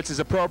water sports is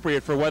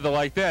appropriate for weather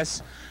like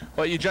this.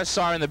 What you just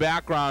saw in the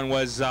background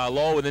was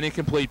Lowell with an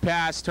incomplete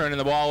pass, turning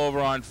the ball over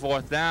on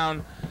 4th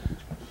down.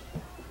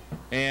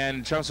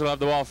 And Chumps will have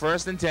the ball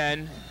 1st and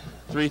 10.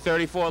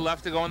 3:34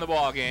 left to go in the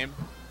ball game.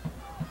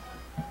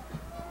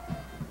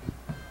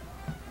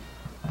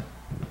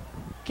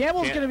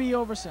 Campbell's going to be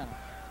over center.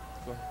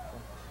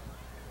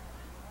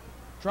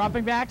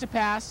 Dropping back to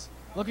pass,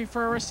 looking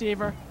for a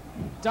receiver,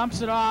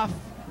 dumps it off,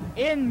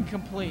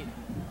 incomplete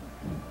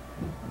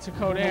to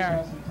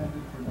Coderre.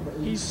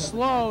 He's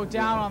slow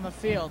down on the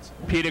field.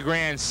 Peter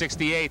Grand,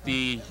 68,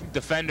 the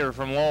defender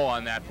from Lowell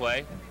on that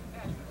play.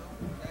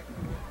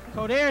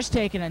 Coderre's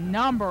taken a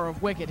number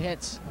of wicked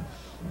hits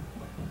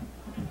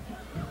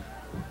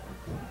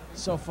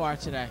so far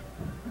today.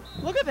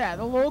 Look at that.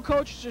 The Lowell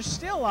coaches are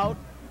still out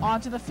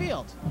onto the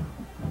field.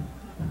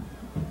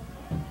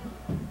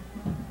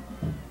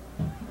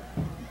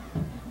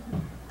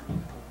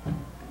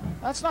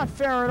 That's not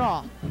fair at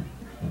all.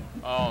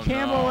 Oh,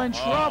 Campbell no. in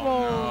trouble.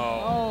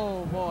 Oh,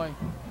 Oh, boy.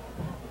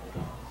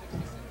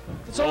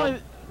 It's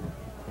only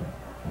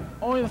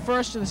the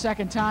first or the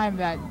second time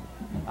that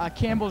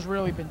Campbell's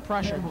really been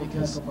pressured,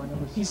 because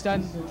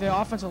the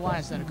offensive line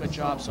has done a good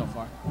job so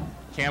far.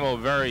 Campbell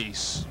very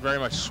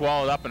much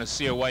swallowed up in a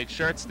sea of white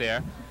shirts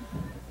there.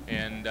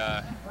 And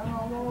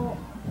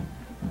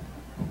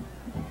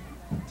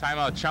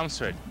timeout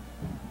Chelmsford.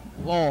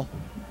 Lowell.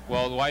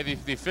 Well, why the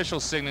official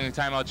signaling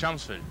timeout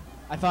Chelmsford?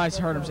 I thought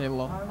I heard him say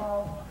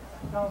Lowell.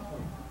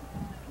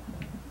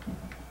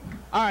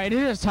 All right, it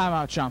is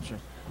timeout Chelmsford.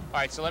 All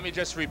right, so let me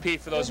just repeat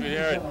for those of you who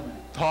heard.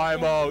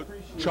 Timeout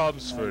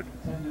Chelmsford.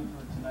 Attended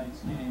for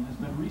tonight's game has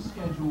been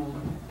rescheduled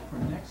for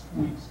next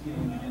week's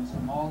game against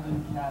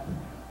Malden Cat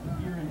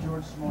here in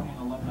George Simonian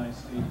Alumni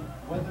Stadium,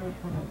 weather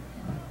permitting.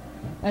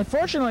 And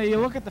fortunately, you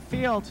look at the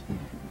field,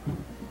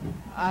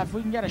 if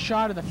we can get a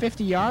shot of the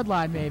 50-yard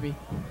line maybe,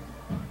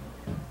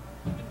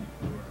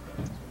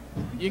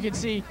 you can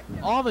see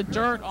all the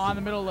dirt on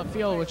the middle of the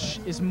field, which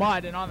is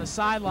mud, and on the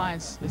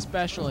sidelines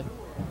especially,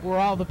 where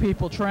all the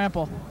people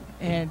trample.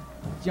 And,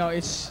 you know, I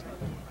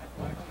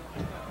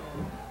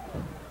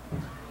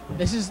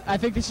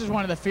think this is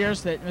one of the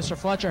fears that Mr.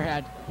 Fletcher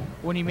had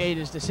when he made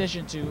his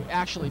decision to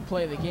actually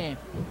play the game.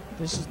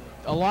 This is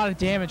a lot of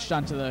damage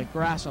done to the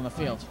grass on the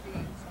field.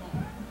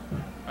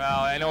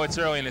 Well, I know it's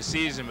early in the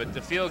season, but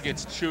the field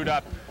gets chewed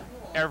up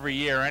every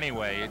year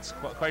anyway. It's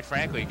quite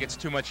frankly, it gets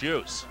too much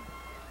use.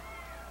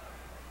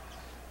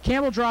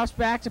 Campbell drops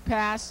back to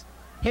pass,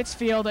 hits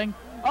fielding.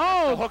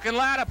 Oh! The hook and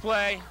ladder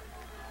play.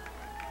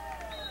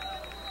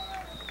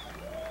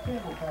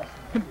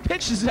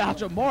 Pitches it out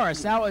to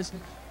Morris. That was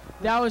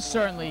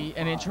certainly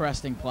an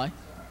interesting play.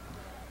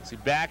 See,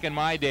 back in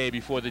my day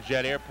before the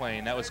jet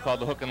airplane, that was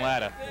called the hook and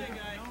ladder.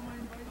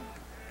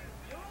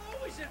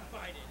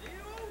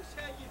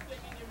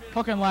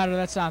 Hook and ladder,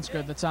 that sounds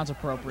good. That sounds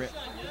appropriate.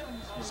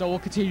 So we'll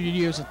continue to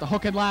use it. The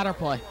hook and ladder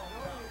play.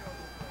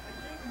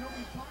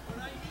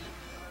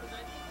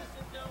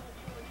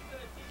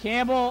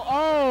 Campbell,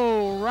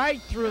 oh,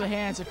 right through the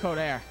hands of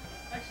Coderre.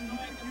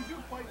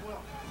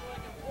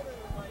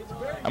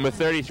 Number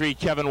 33,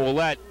 Kevin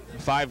Willett,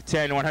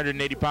 5'10",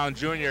 180-pound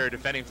junior,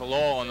 defending for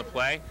Lowell on the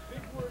play.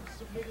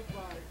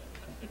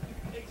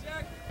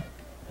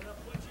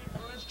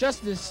 It's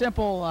just a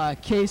simple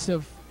case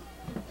of,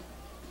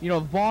 you know,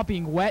 the ball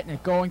being wet and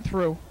it going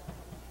through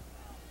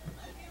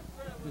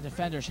the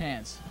defender's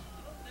hands.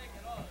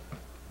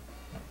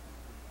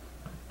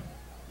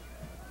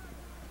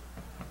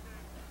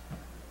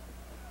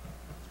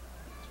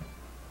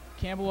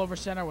 Campbell over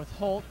center with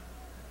Holt.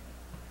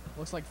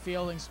 Looks like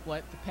fielding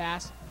split. The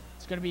pass,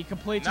 it's going to be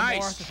complete to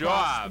Morris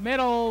across the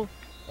middle,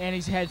 and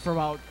he's head for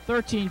about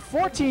 13,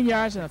 14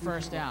 yards and a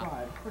first down.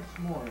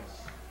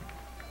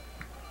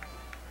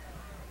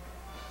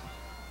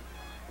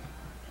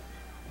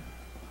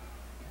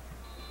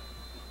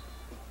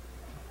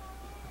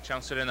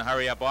 Chelmsford in the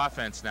hurry-up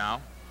offense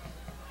now.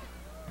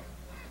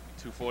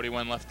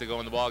 2:41 left to go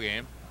in the ball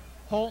game.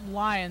 Holt and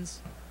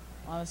Lyons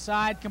on the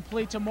side,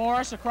 complete to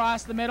Morris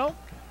across the middle.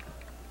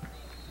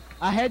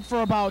 Ahead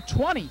for about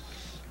 20.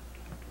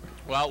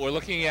 Well, we're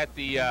looking at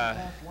the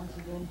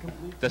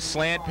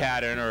slant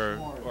pattern, or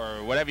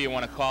whatever you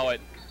want to call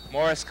it.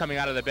 Morris coming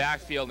out of the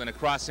backfield and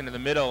across into the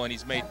middle, and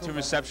he's made 2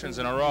 receptions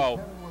in a row.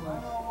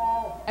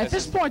 At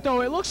this point, though,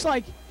 it looks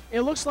like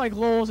it looks like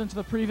Lowell's into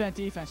the prevent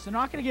defense. They're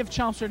not going to give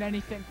Chelmsford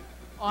anything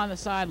on the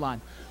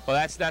sideline. Well,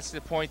 that's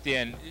the point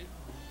then.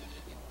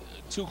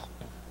 All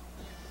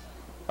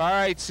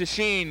right,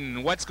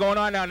 Sachin, what's going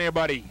on down there,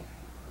 buddy?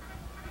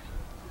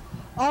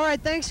 All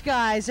right, thanks,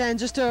 guys. And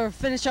just to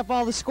finish up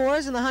all the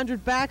scores, in the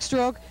 100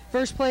 backstroke,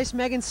 first place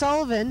Megan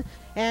Sullivan.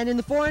 And in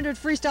the 400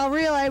 freestyle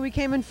relay, we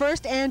came in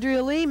first,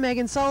 Andrea Lee,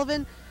 Megan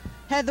Sullivan,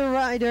 Heather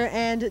Ryder,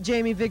 and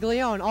Jamie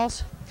Viglione.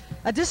 Also,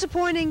 a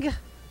disappointing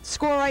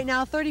score right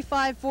now,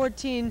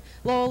 35-14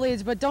 Lowell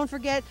leads. But don't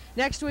forget,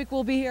 next week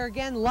we'll be here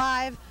again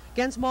live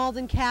against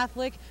Malden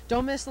Catholic.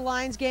 Don't miss the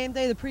Lions game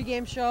day, the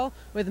pregame show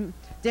with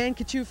Dan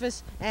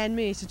Kachufis and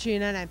me, Sachin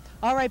Nene.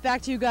 All right,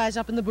 back to you guys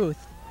up in the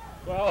booth.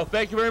 Well,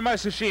 thank you very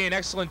much, Sachin.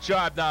 Excellent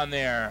job down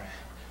there.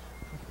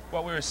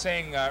 What we were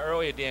saying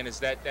earlier, Dan, is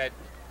that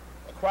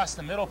across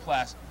the middle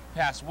pass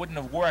wouldn't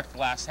have worked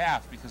last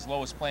half because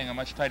Lowell was playing a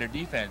much tighter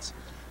defense.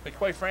 But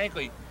quite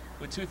frankly,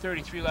 with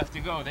 2:33 left to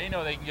go, they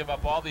know they can give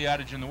up all the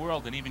yardage in the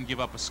world and even give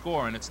up a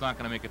score, and it's not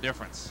going to make a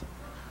difference.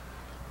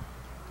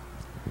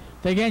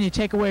 Again, you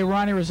take away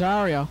Ronnie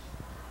Rosario,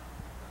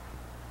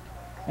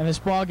 and this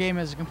ball game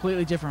has a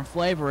completely different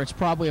flavor. It's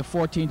probably a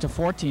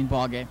 14-14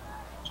 ball game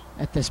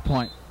at this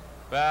point.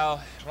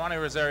 Well, Ronnie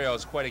Rosario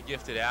is quite a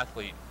gifted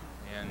athlete,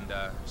 and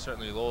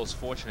certainly Lowell's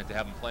fortunate to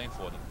have him playing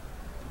for them.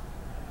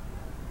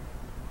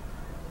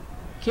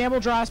 Campbell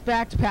draws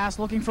back to pass,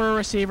 looking for a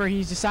receiver.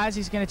 He decides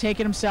he's going to take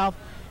it himself.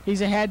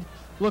 He's ahead.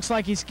 Looks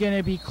like he's going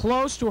to be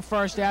close to a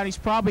first down. He's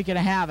probably going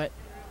to have it.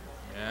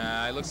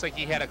 Yeah, it looks like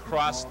he had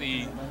across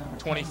the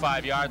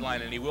 25-yard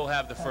line, and he will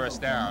have the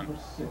first down.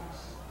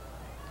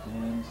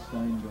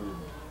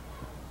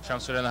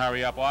 Chelmsford in the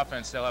hurry-up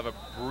offense. They'll have a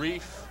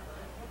brief,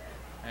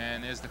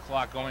 and there's the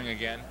clock going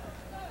again.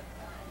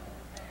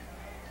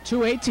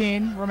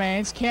 2:18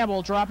 remains.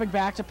 Campbell dropping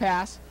back to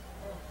pass.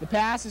 The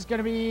pass is going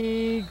to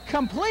be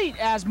complete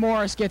as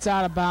Morris gets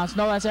out of bounds.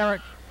 No, that's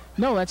Eric.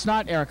 No, that's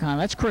not Eric Hahn.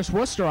 That's Chris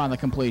Worcester on the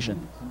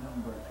completion.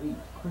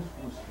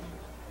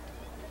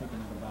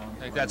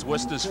 I think that's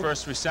Worcester's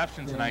first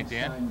reception tonight,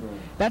 Dan.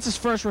 That's his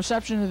first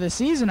reception of the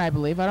season, I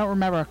believe. I don't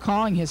remember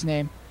calling his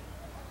name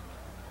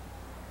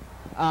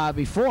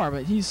before,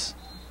 but he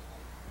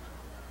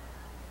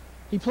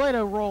played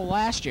a role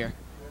last year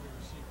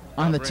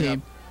on the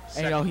team.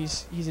 And, you know,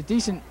 he's a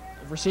decent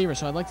receiver,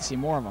 so I'd like to see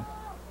more of him.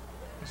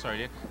 I'm sorry,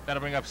 Dan.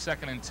 That'll bring up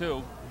 2nd and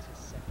 2.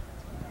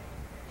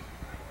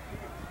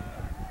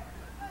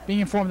 Being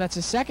informed that's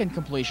his second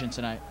completion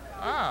tonight.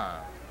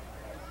 Ah.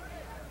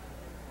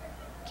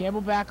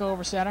 Campbell back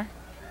over center.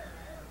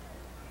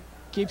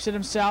 Keeps it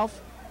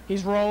himself.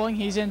 He's rolling.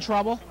 He's in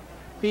trouble.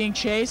 Being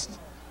chased.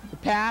 The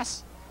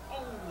pass.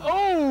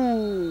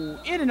 Oh!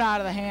 In and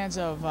out of the hands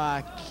of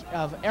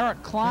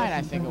Eric Klein,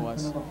 I think it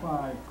was. Number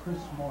 5, Chris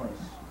Morris.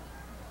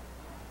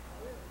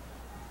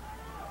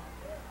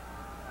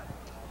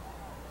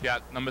 Yeah,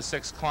 number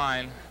 6,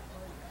 Klein.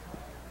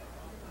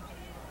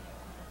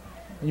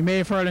 You may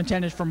have heard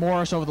intended for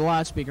Morris over the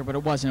loudspeaker, but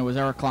it wasn't. It was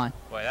Eric Klein.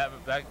 Boy,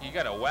 that you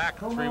got a whack.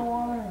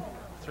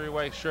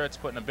 Three-way shirts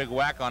putting a big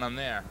whack on him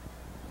there.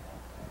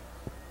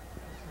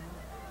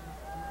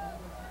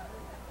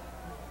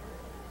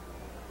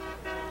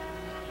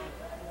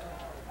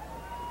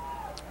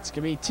 It's going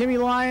to be Timmy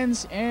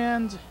Lyons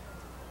and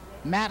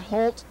Matt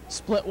Holt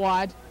split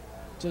wide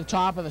to the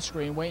top of the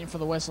screen, waiting for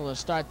the whistle to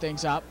start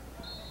things up.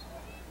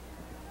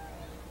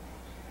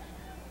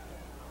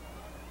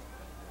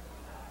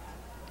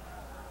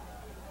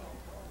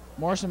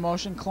 Morris in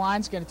motion.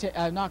 Klein's going to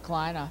take, not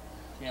Klein,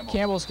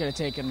 Campbell's going to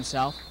take it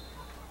himself.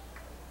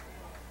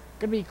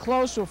 Going to be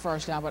close to a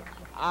first down, but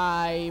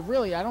I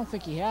don't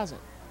think he has it.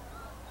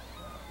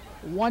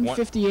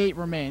 1:58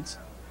 remains.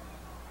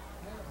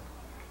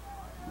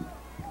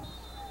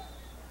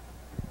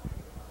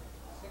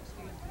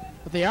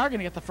 But they are going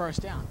to get the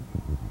first down.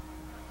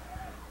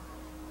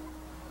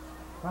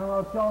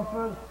 Hello,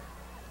 Chelmsford.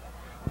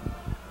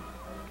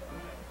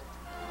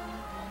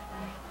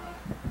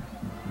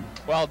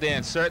 Well,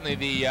 Dan, certainly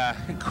the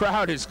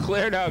crowd is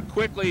cleared out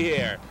quickly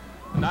here.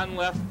 None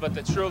left but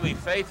the truly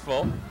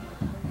faithful.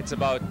 It's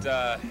about,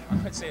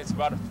 I'd say it's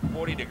about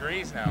 40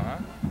 degrees now, huh?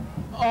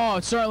 Oh,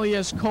 it certainly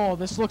is cold.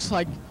 This looks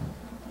like,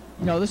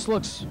 you know, this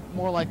looks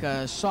more like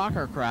a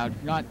soccer crowd.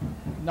 Not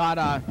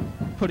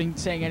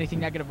saying anything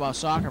negative about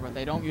soccer, but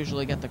they don't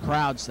usually get the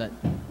crowds that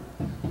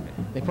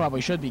they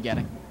probably should be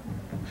getting.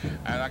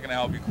 I'm not going to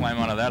help you climb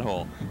out of that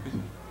hole.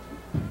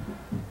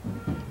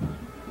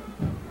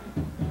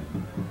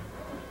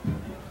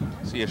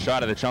 See a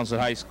shot of the Chelmsford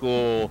High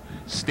School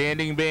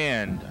standing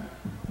band.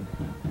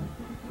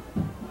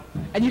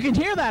 And you can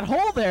hear that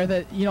hole there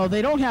that, you know,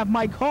 they don't have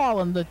Mike Hall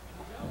and the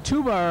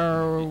tuba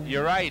or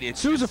you're right.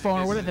 It's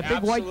sousaphone or whatever, the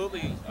big white.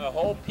 Absolutely a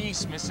whole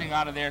piece missing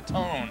out of their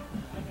tone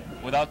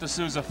without the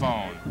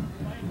sousaphone.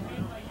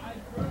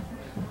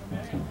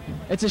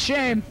 It's a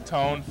shame.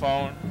 Tone,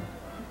 phone.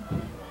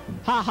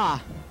 Ha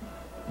ha.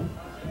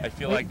 I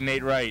feel like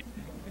Nate Wright.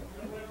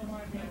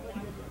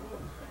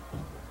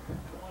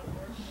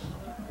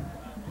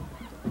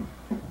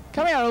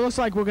 Coming out, it looks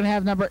like we're going to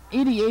have number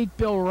 88,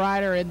 Bill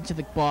Ryder, into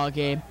the ball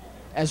game.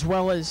 as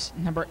well as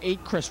number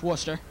 8, Chris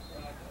Worcester.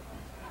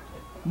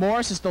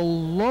 Morris is the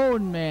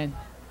lone man.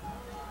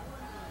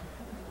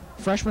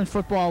 Freshman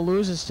football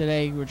loses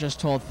today, we're just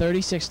told,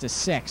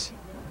 36-6,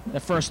 the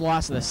first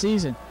loss of the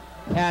season.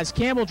 As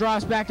Campbell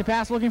drops back to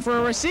pass, looking for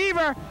a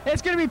receiver.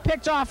 It's going to be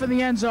picked off in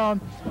the end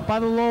zone by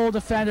the Lowell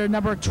defender,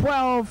 number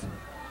 12.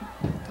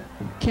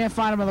 Can't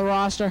find him on the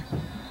roster.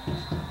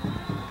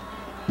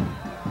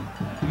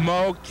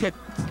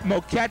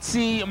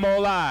 Moketsi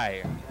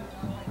Molai.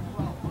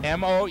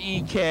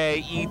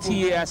 Moeketsi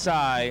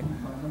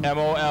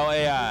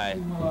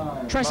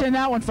Molai. Try saying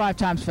that one 5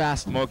 times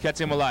fast.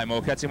 Moketsi Molai,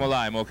 Moketsi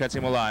Molai,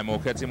 Moketsi Molai,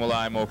 Moketsi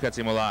Molai,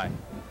 Moketsi Molai.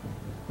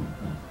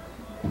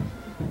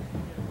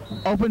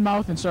 Open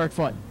mouth, insert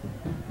foot.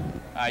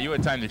 You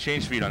had time to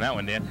change feet on that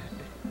one, Dan.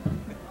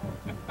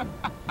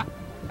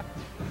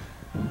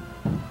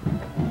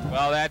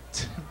 Well,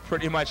 that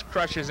pretty much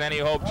crushes any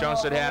hope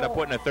Chelmsford had of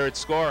putting a third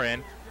score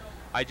in.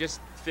 I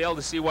just fail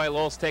to see why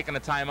Lowell's taking a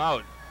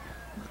timeout.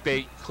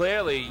 They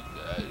clearly,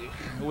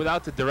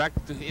 without the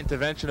direct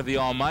intervention of the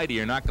Almighty,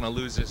 are not going to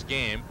lose this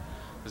game.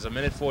 There's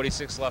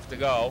 1:46 left to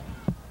go.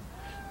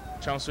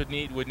 Chelmsford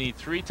would need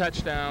 3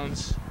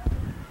 touchdowns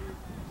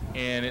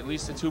and at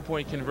least a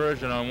 2-point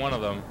conversion on one of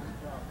them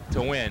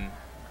to win.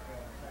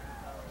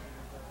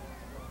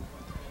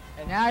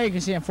 And now you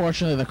can see,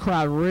 unfortunately, the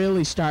crowd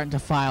really starting to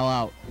file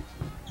out.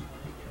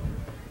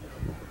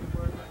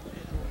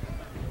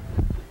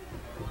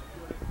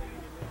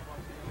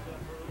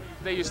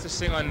 They used to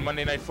sing on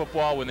Monday Night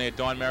Football when they had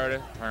Dawn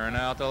Meredith, turn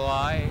out the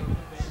lights,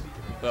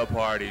 the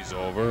party's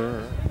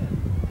over.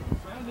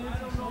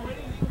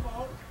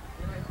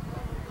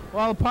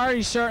 Well, the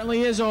party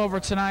certainly is over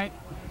tonight.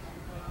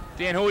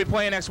 Dan, who are we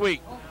playing next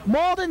week?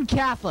 Malden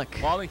Catholic.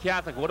 Malden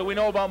Catholic. What do we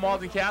know about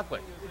Malden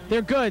Catholic?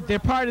 They're good. They're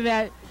part of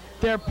that.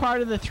 They're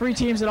part of the 3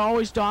 teams that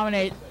always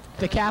dominate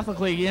the Catholic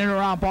League in and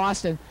around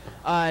Boston.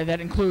 That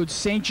includes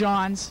St.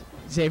 John's,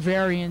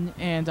 Xaverian,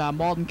 and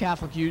Malden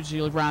Catholic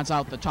usually rounds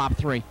out the top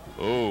 3.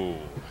 Oh,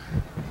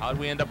 how did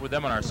we end up with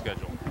them on our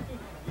schedule?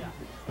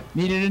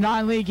 Needed a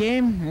non-league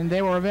game, and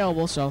they were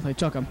available, so they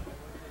took them.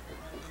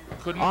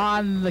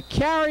 On the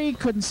carry,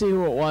 couldn't see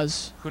who it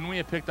was. Couldn't we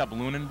have picked up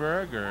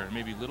Lunenburg or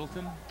maybe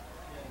Littleton?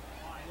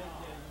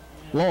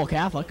 Lowell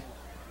Catholic.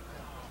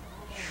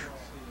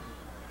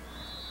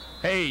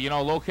 Hey, you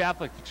know, Lowell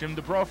Catholic, Jim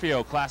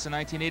DeProfio, class of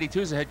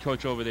 1982, is the head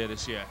coach over there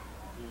this year.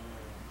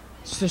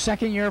 It's their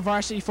 2nd year of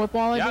varsity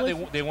football, I believe?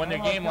 Yeah, they won their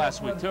game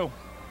last week, too.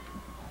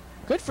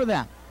 Good for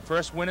them.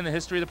 First win in the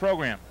history of the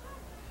program.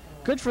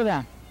 Good for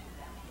them.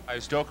 I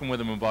was joking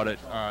with him about it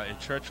at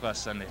church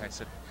last Sunday. I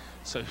said,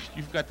 so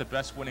you've got the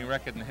best winning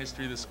record in the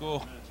history of the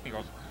school? He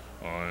goes,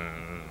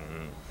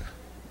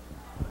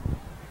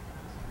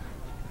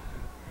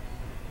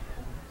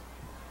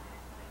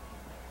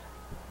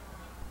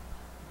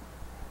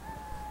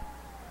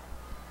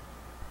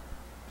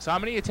 So how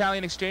many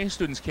Italian exchange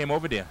students came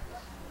over there?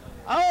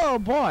 Oh,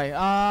 boy.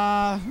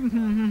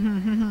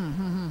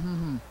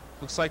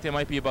 Looks like there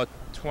might be about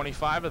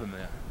 25 of them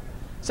there.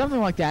 Something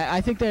like that.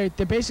 I think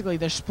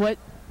they're split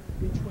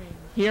between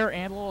here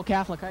and Lowell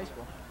Catholic High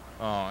School.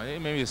 Oh,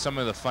 maybe some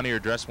of the funnier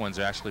dressed ones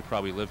actually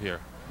probably live here.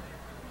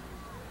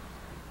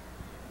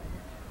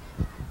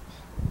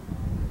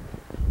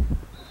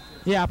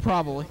 Yeah,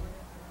 probably.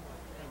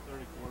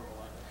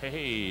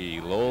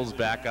 Hey, Lowell's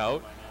back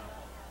out.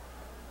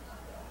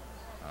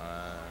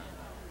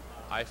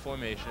 High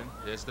formation.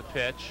 There's the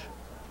pitch.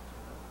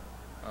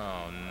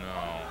 Oh,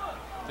 no.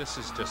 This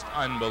is just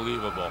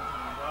unbelievable.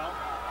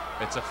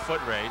 It's a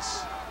foot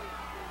race.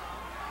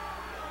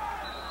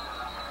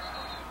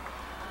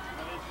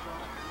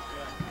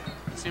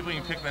 Let's see if we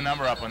can pick the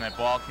number up on that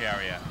ball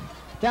carrier.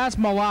 That's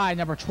Molai,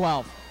 number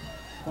 12.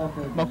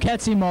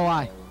 Moketsi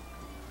Molai.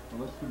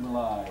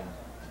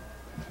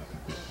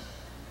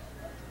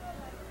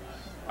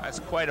 That's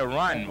quite a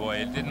run, boy.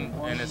 It didn't,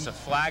 and it's a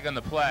flag on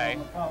the play.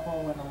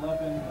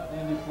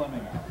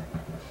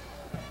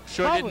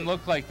 Sure didn't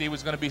look like he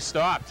was going to be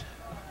stopped.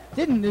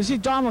 Didn't. You see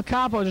Don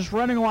Lacapo just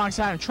running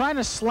alongside him, trying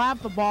to slap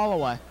the ball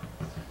away.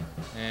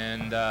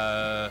 And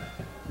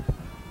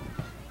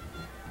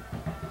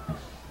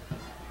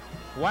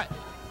what?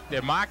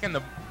 They're marking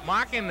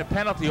the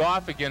penalty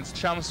off against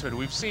Chelmsford.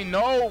 We've seen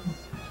no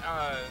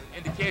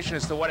indication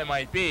as to what it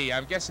might be.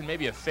 I'm guessing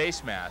maybe a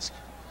face mask.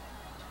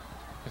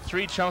 The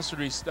 3 Chelmsford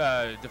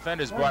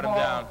defenders brought him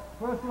down.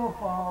 Personal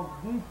foul,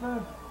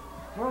 defense,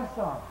 first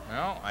down.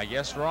 Well, I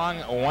guess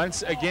wrong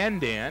once again,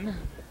 Dan.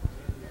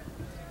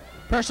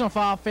 Personal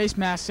foul, face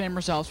mask, same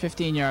results,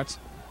 15 yards.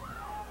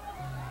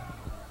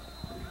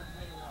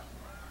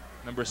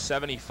 Number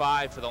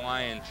 75 for the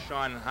Lions,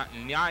 Sean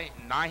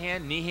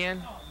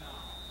Nihan,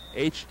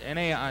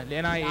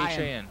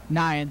 H-N-I-H-A-N.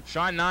 Nyan.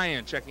 Sean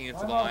Nyan checking in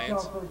for the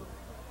Lions.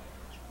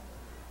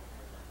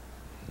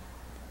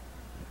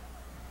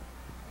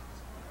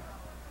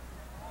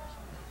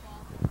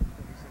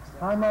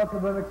 Timeouts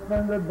have been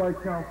extended by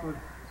Chelmsford.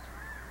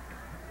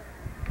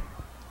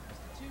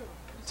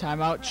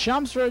 Timeout,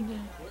 Chelmsford.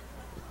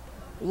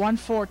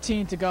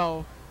 1:14 to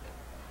go.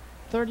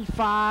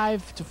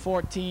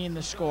 35-14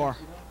 the score.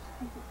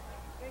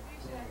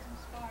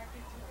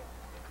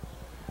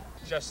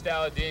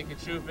 Justella, Dan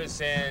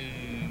Kachufis,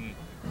 and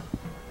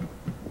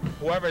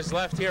whoever's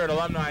left here at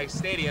Alumni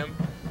Stadium.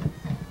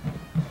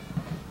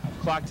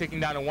 Clock ticking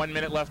down to 1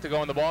 minute left to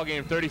go in the ball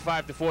game.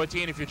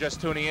 35-14 if you're just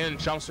tuning in.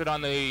 Chelmsford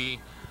on the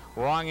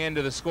wrong end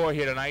of the score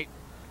here tonight.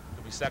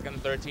 It'll be second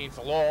and 13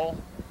 for Lowell.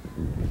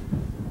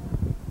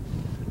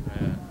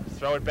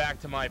 Throw it back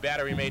to my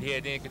battery mate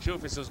here, Dan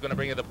Kachufis, who's going to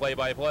bring you the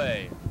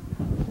play-by-play.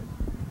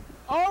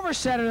 Over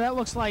center, that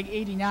looks like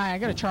 89. I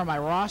got to turn my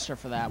roster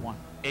for that one.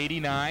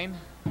 89?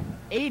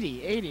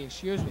 80,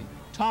 excuse me.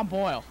 Tom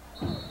Boyle.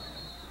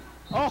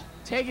 Oh,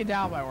 taken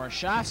down by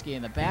Warshawski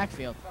in the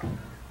backfield.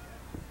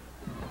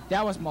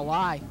 That was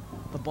Malai,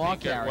 the ball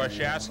carrier.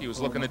 Warshawski was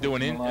looking to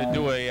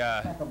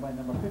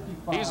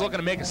he was looking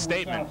to make a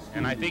statement,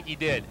 and I think he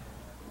did.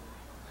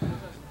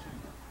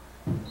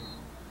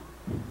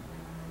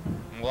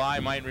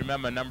 Malai might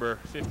remember number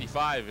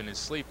 55 in his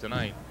sleep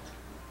tonight.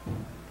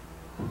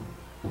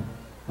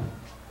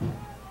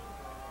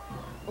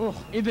 Oh,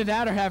 either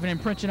that or having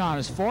imprinted on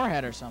his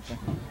forehead or something.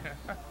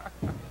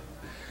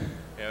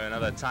 We have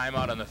another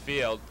timeout on the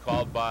field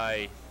called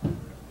by...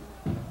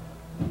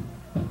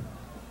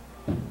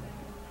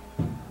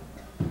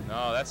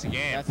 No, that's the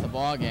game. That's the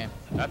ball game.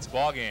 That's the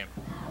ball game.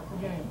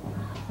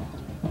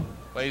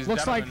 Ladies and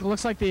gentlemen.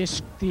 Looks like the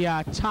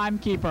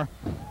timekeeper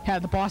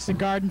had the Boston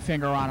Garden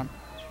finger on him.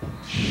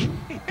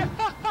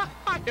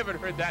 I haven't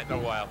heard that in a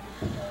while.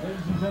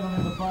 Ladies and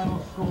gentlemen, the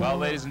final score. Well,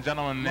 ladies and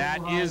gentlemen, that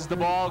is the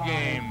ball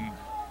game.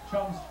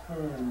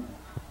 Chelmsford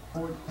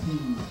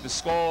 14. The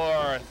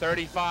score,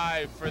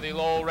 35 for the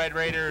Lowell Red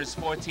Raiders,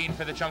 14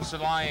 for the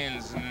Chelmsford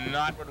Lions.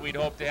 Not what we'd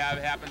hoped to have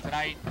happen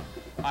tonight.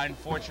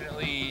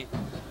 Unfortunately,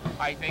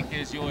 I think,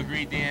 as you'll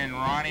agree, Dan,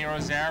 Ronnie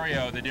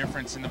Rosario, the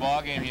difference in the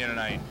ball game here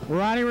tonight.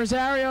 Ronnie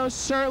Rosario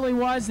certainly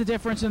was the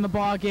difference in the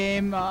ball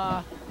game.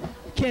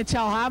 Can't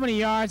tell how many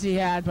yards he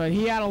had, but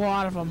he had a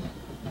lot of them.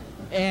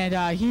 And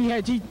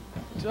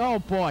oh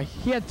boy,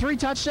 he had 3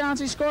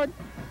 touchdowns he scored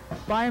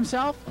by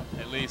himself.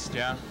 At least,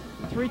 yeah.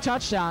 3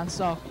 touchdowns,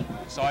 so.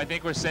 So I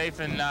think we're safe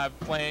in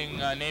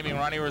naming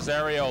Ronnie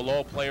Rosario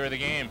Lowell Player of the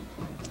Game.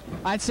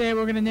 I'd say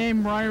we're going to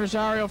name Ronnie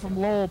Rosario from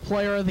Lowell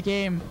Player of the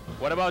Game.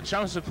 What about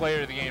Chelmsford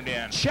Player of the Game,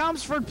 Dan?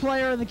 Chelmsford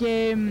Player of the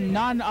Game,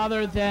 none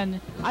other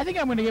than, I think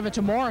I'm going to give it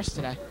to Morris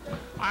today.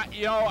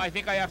 I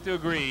think I have to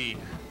agree.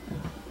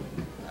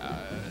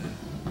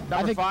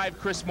 Number 5,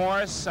 Chris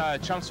Morris,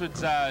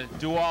 Chelmsford's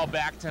do-all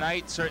back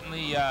tonight,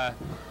 certainly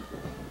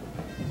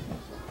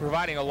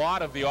providing a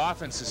lot of the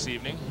offense this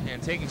evening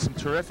and taking some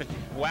terrific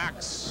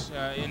whacks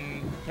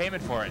in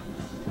payment for it.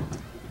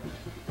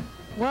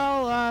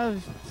 Well,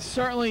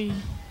 certainly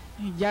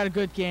he had a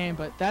good game,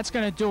 but that's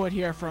going to do it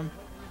here from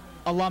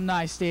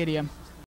Alumni Stadium.